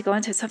lot to go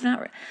into. So I'm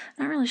not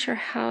really sure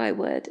how I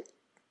would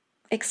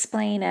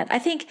explain it. I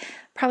think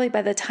probably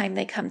by the time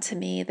they come to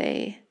me,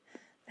 they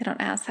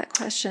don't ask that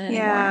question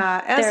anymore.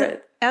 Yeah.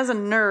 As a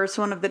nurse,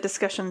 one of the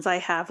discussions I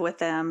have with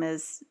them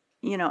is,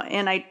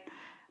 and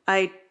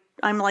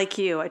I'm like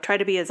you, I try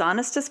to be as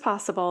honest as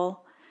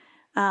possible.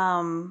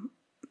 And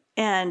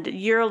and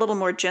you're a little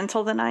more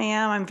gentle than I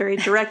am. I'm very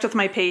direct with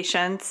my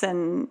patients,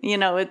 and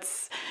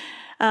it's.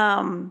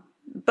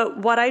 But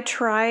what I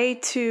try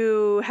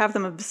to have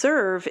them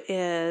observe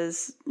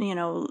is,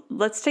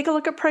 let's take a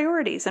look at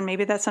priorities, and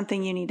maybe that's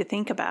something you need to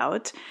think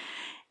about.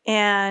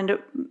 And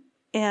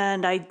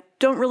I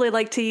don't really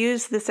like to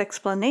use this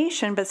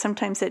explanation, but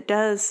sometimes it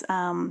does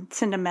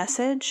send a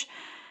message.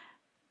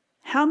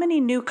 How many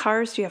new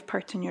cars do you have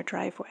parked in your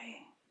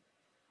driveway?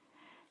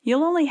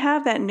 You'll only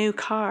have that new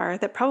car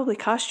that probably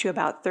cost you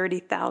about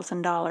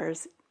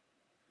 $30,000,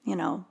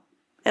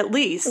 at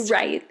least.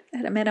 Right,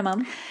 at a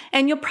minimum.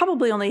 And you'll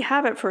probably only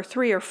have it for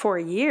 3 or 4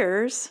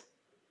 years,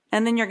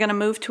 and then you're going to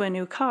move to a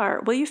new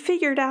car. Well, you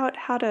figured out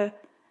how to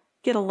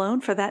get a loan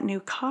for that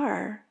new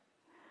car.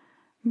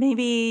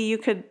 Maybe you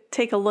could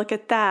take a look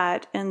at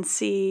that and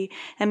see,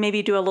 and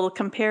maybe do a little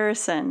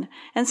comparison.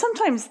 And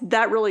sometimes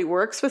that really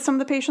works with some of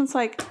the patients,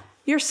 like,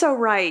 you're so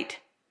right.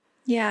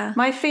 Yeah.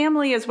 My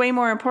family is way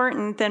more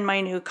important than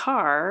my new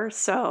car,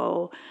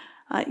 so...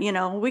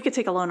 we could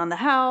take a loan on the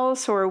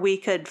house, or we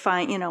could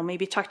find,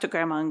 maybe talk to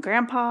grandma and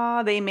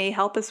grandpa. They may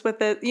help us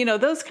with it,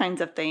 those kinds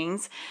of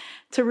things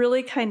to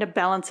really kind of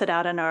balance it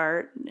out in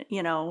our,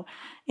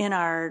 in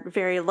our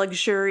very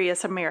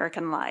luxurious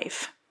American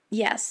life.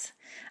 Yes.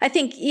 I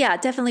think,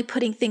 definitely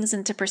putting things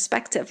into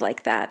perspective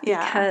like that,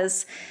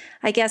 because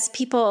I guess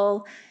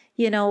people,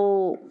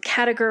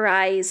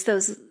 categorize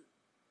those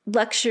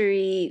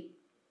luxury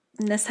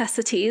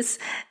necessities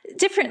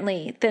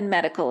differently than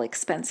medical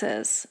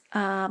expenses.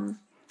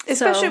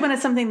 Especially when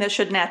it's something that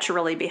should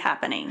naturally be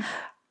happening.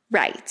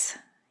 Right.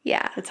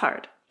 Yeah. It's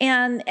hard.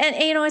 And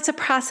it's a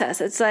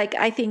process. It's like,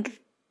 I think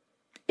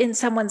in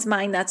someone's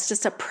mind, that's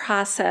just a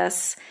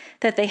process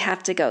that they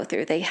have to go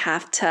through. They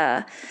have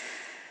to,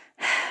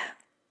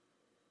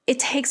 it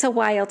takes a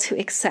while to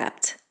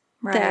accept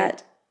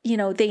that,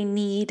 they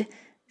need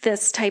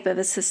this type of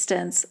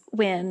assistance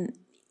when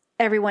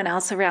everyone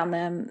else around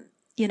them,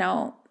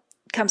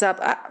 comes up,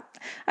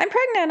 I'm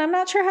pregnant. I'm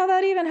not sure how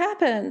that even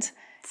happened.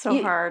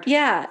 So hard.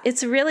 Yeah,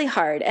 it's really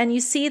hard. And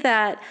you see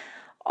that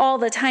all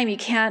the time. You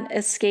can't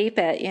escape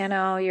it.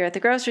 You're at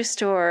the grocery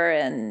store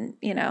and,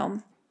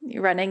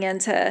 you're running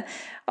into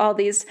all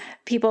these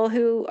people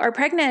who are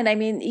pregnant. I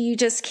mean, you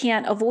just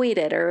can't avoid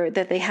it, or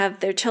that they have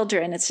their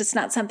children. It's just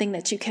not something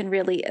that you can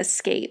really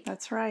escape.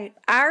 That's right.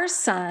 Our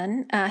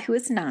son, who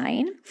is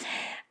 9,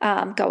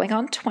 going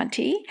on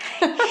 20,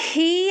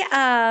 he,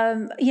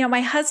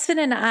 my husband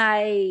and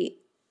I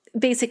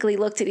basically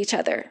looked at each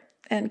other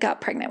and got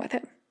pregnant with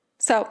him.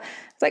 So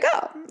it's like,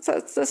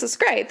 so this is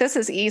great. This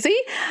is easy.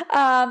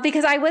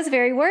 Because I was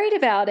very worried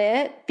about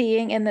it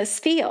being in this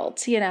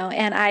field,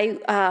 and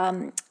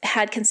I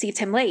had conceived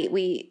him late.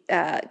 We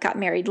got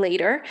married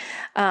later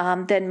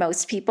than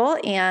most people.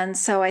 And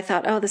so I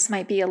thought, this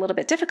might be a little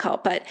bit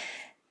difficult, but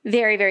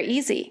very, very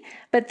easy.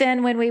 But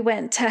then when we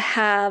went to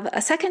have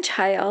a second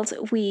child,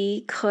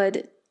 we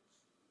could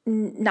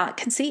not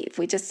conceive.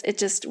 It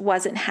just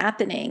wasn't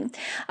happening.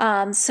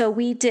 So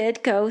we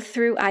did go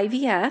through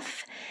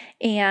IVF,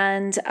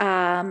 and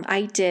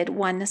I did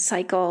 1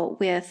 cycle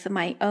with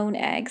my own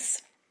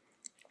eggs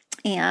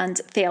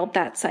and failed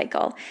that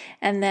cycle.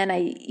 And then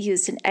I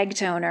used an egg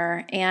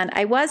donor, and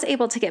I was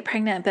able to get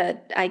pregnant,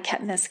 but I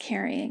kept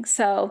miscarrying.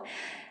 So,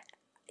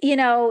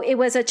 it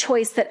was a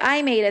choice that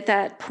I made at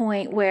that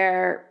point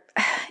where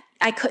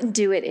I couldn't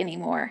do it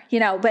anymore,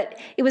 but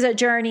it was a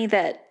journey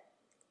that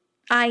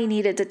I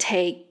needed to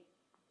take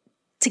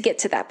to get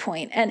to that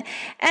point. And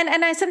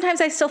I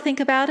sometimes I still think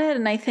about it,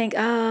 and I think,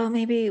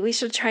 maybe we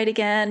should try it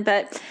again.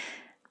 But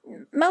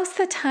most of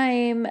the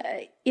time,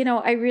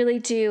 I really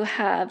do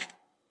have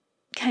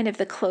kind of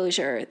the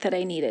closure that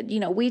I needed.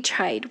 We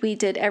tried, we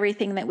did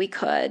everything that we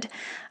could.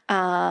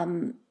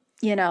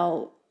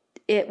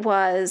 It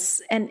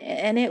was, and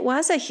it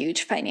was a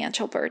huge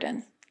financial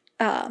burden.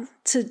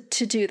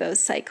 To do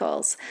those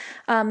cycles.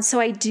 So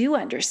I do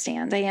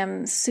understand. I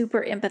am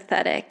super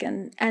empathetic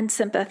and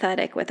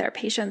sympathetic with our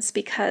patients,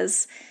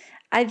 because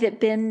I've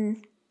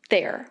been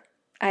there.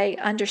 I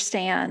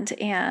understand.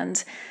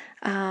 And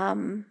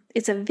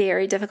it's a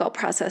very difficult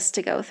process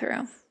to go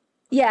through.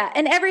 Yeah.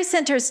 And every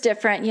center is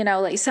different.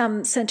 Like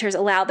some centers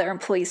allow their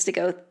employees to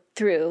go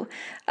through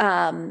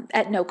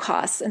at no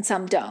cost, and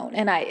some don't.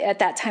 And at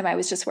that time, I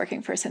was just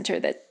working for a center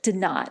that did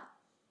not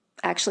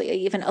actually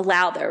even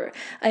allow their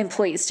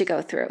employees to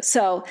go through.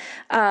 So,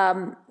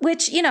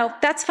 which,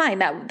 that's fine.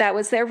 That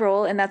was their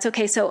rule, and that's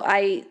okay. So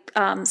I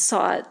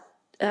sought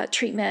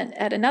treatment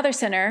at another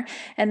center,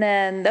 and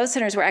then those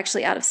centers were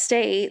actually out of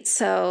state.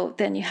 So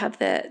then you have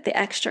the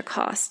extra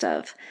cost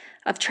of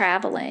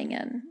traveling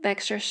and the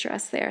extra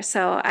stress there.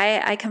 So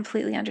I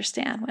completely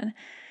understand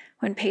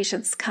when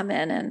patients come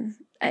in, and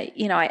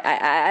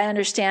I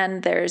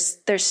understand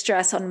there's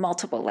stress on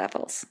multiple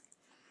levels.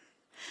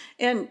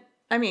 And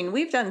I mean,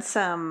 we've done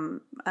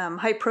some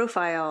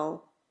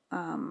high-profile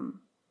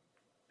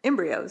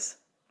embryos.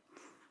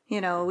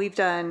 We've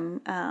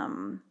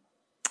done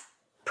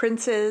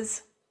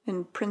princes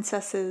and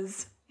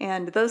princesses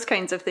and those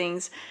kinds of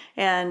things.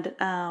 And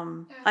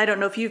I don't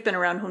know if you've been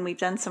around when we've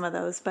done some of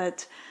those,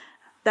 but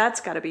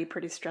that's got to be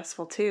pretty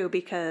stressful too,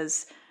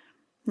 because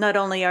not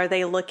only are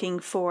they looking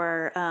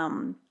for,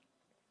 a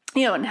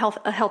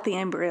healthy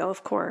embryo,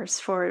 of course,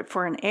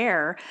 for an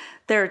heir,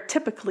 they're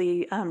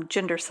typically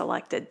gender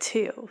selected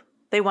too.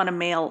 They want a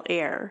male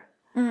heir.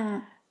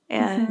 Mm.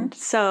 And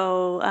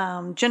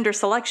so gender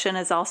selection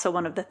is also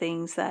one of the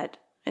things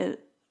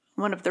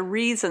one of the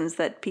reasons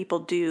that people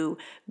do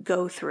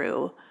go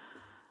through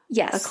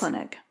a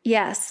clinic.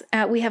 Yes.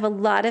 We have a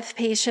lot of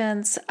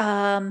patients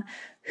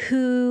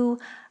who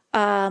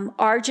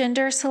are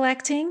gender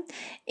selecting.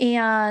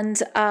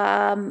 And,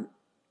 as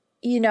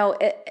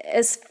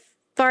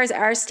far as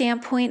our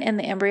standpoint in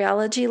the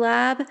embryology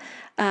lab,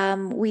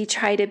 we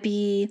try to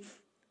be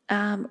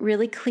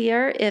really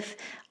clear if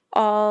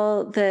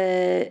all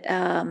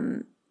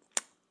the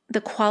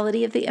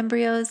quality of the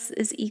embryos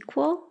is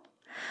equal.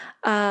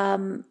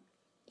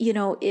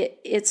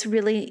 It's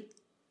really,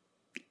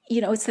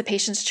 it's the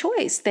patient's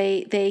choice.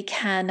 They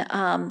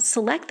can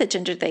select the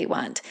gender they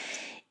want.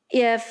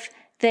 If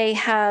they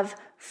have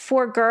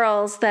 4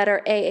 girls that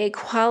are AA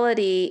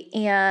quality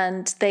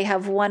and they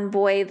have 1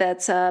 boy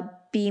that's a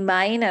B-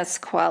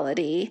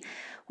 quality,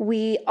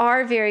 we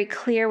are very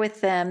clear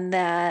with them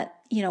that,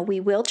 we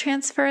will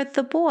transfer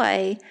the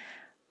boy,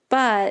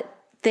 but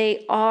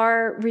they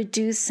are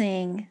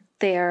reducing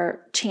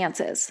their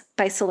chances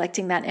by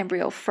selecting that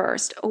embryo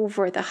first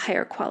over the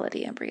higher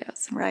quality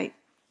embryos. Right.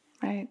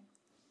 When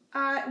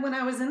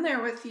I was in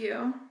there with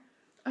you,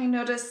 I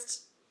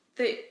noticed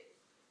that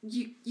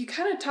you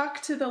kind of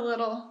talk to the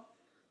little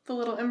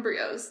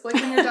embryos, like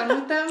when you're done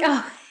with them.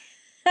 Oh.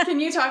 Can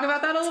you talk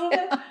about that a little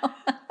bit?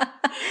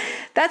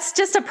 That's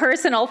just a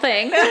personal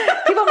thing.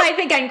 People might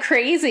think I'm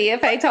crazy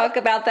if I talk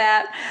about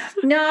that.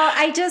 No,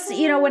 I just,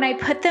 when I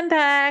put them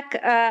back,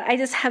 I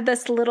just have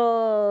this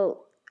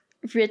little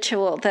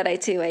ritual that I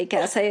do, I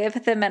guess. I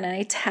put them in and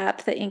I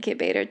tap the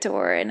incubator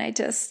door and I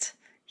just,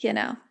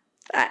 I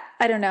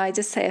don't know. I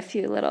just say a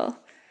few little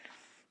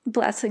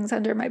blessings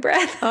under my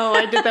breath. Oh,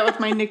 I did that with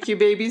my NICU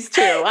babies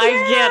too. I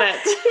get it.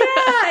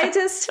 Yeah, I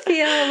just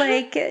feel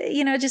like,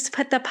 just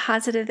put the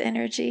positive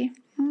energy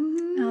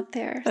out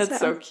there. That's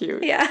so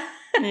cute. Yeah.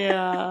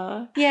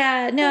 Yeah.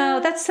 Yeah,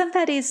 no, that's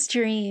somebody's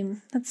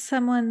dream. That's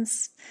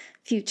someone's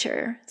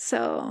future.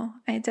 So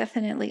I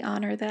definitely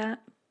honor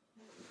that.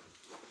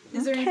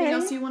 Is there anything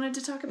else you wanted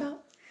to talk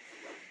about?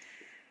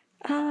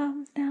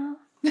 No.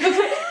 She's like,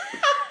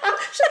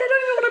 I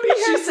don't even want to be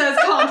here. She says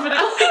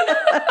confidently.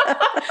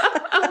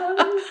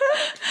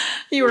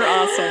 You were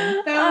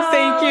awesome.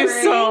 Thank you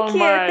so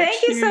much.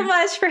 Thank you so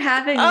much for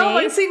having me. Oh,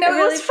 and see, no, I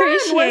really was fun,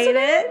 appreciate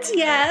it. It?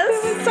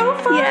 Yes. It was so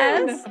fun.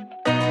 Yes.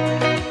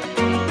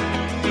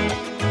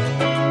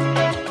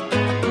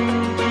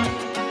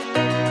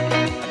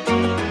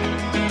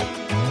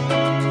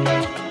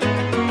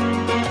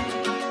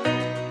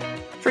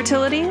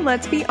 Fertility,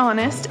 Let's Be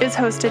Honest, is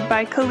hosted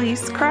by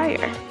Calisse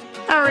Cryer.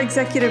 Our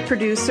executive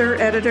producer,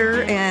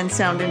 editor, and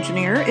sound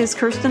engineer is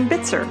Kirsten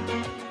Bitzer.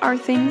 Our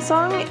theme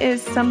song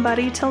is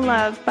Somebody to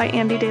Love by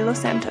Andy De Los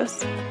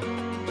Santos.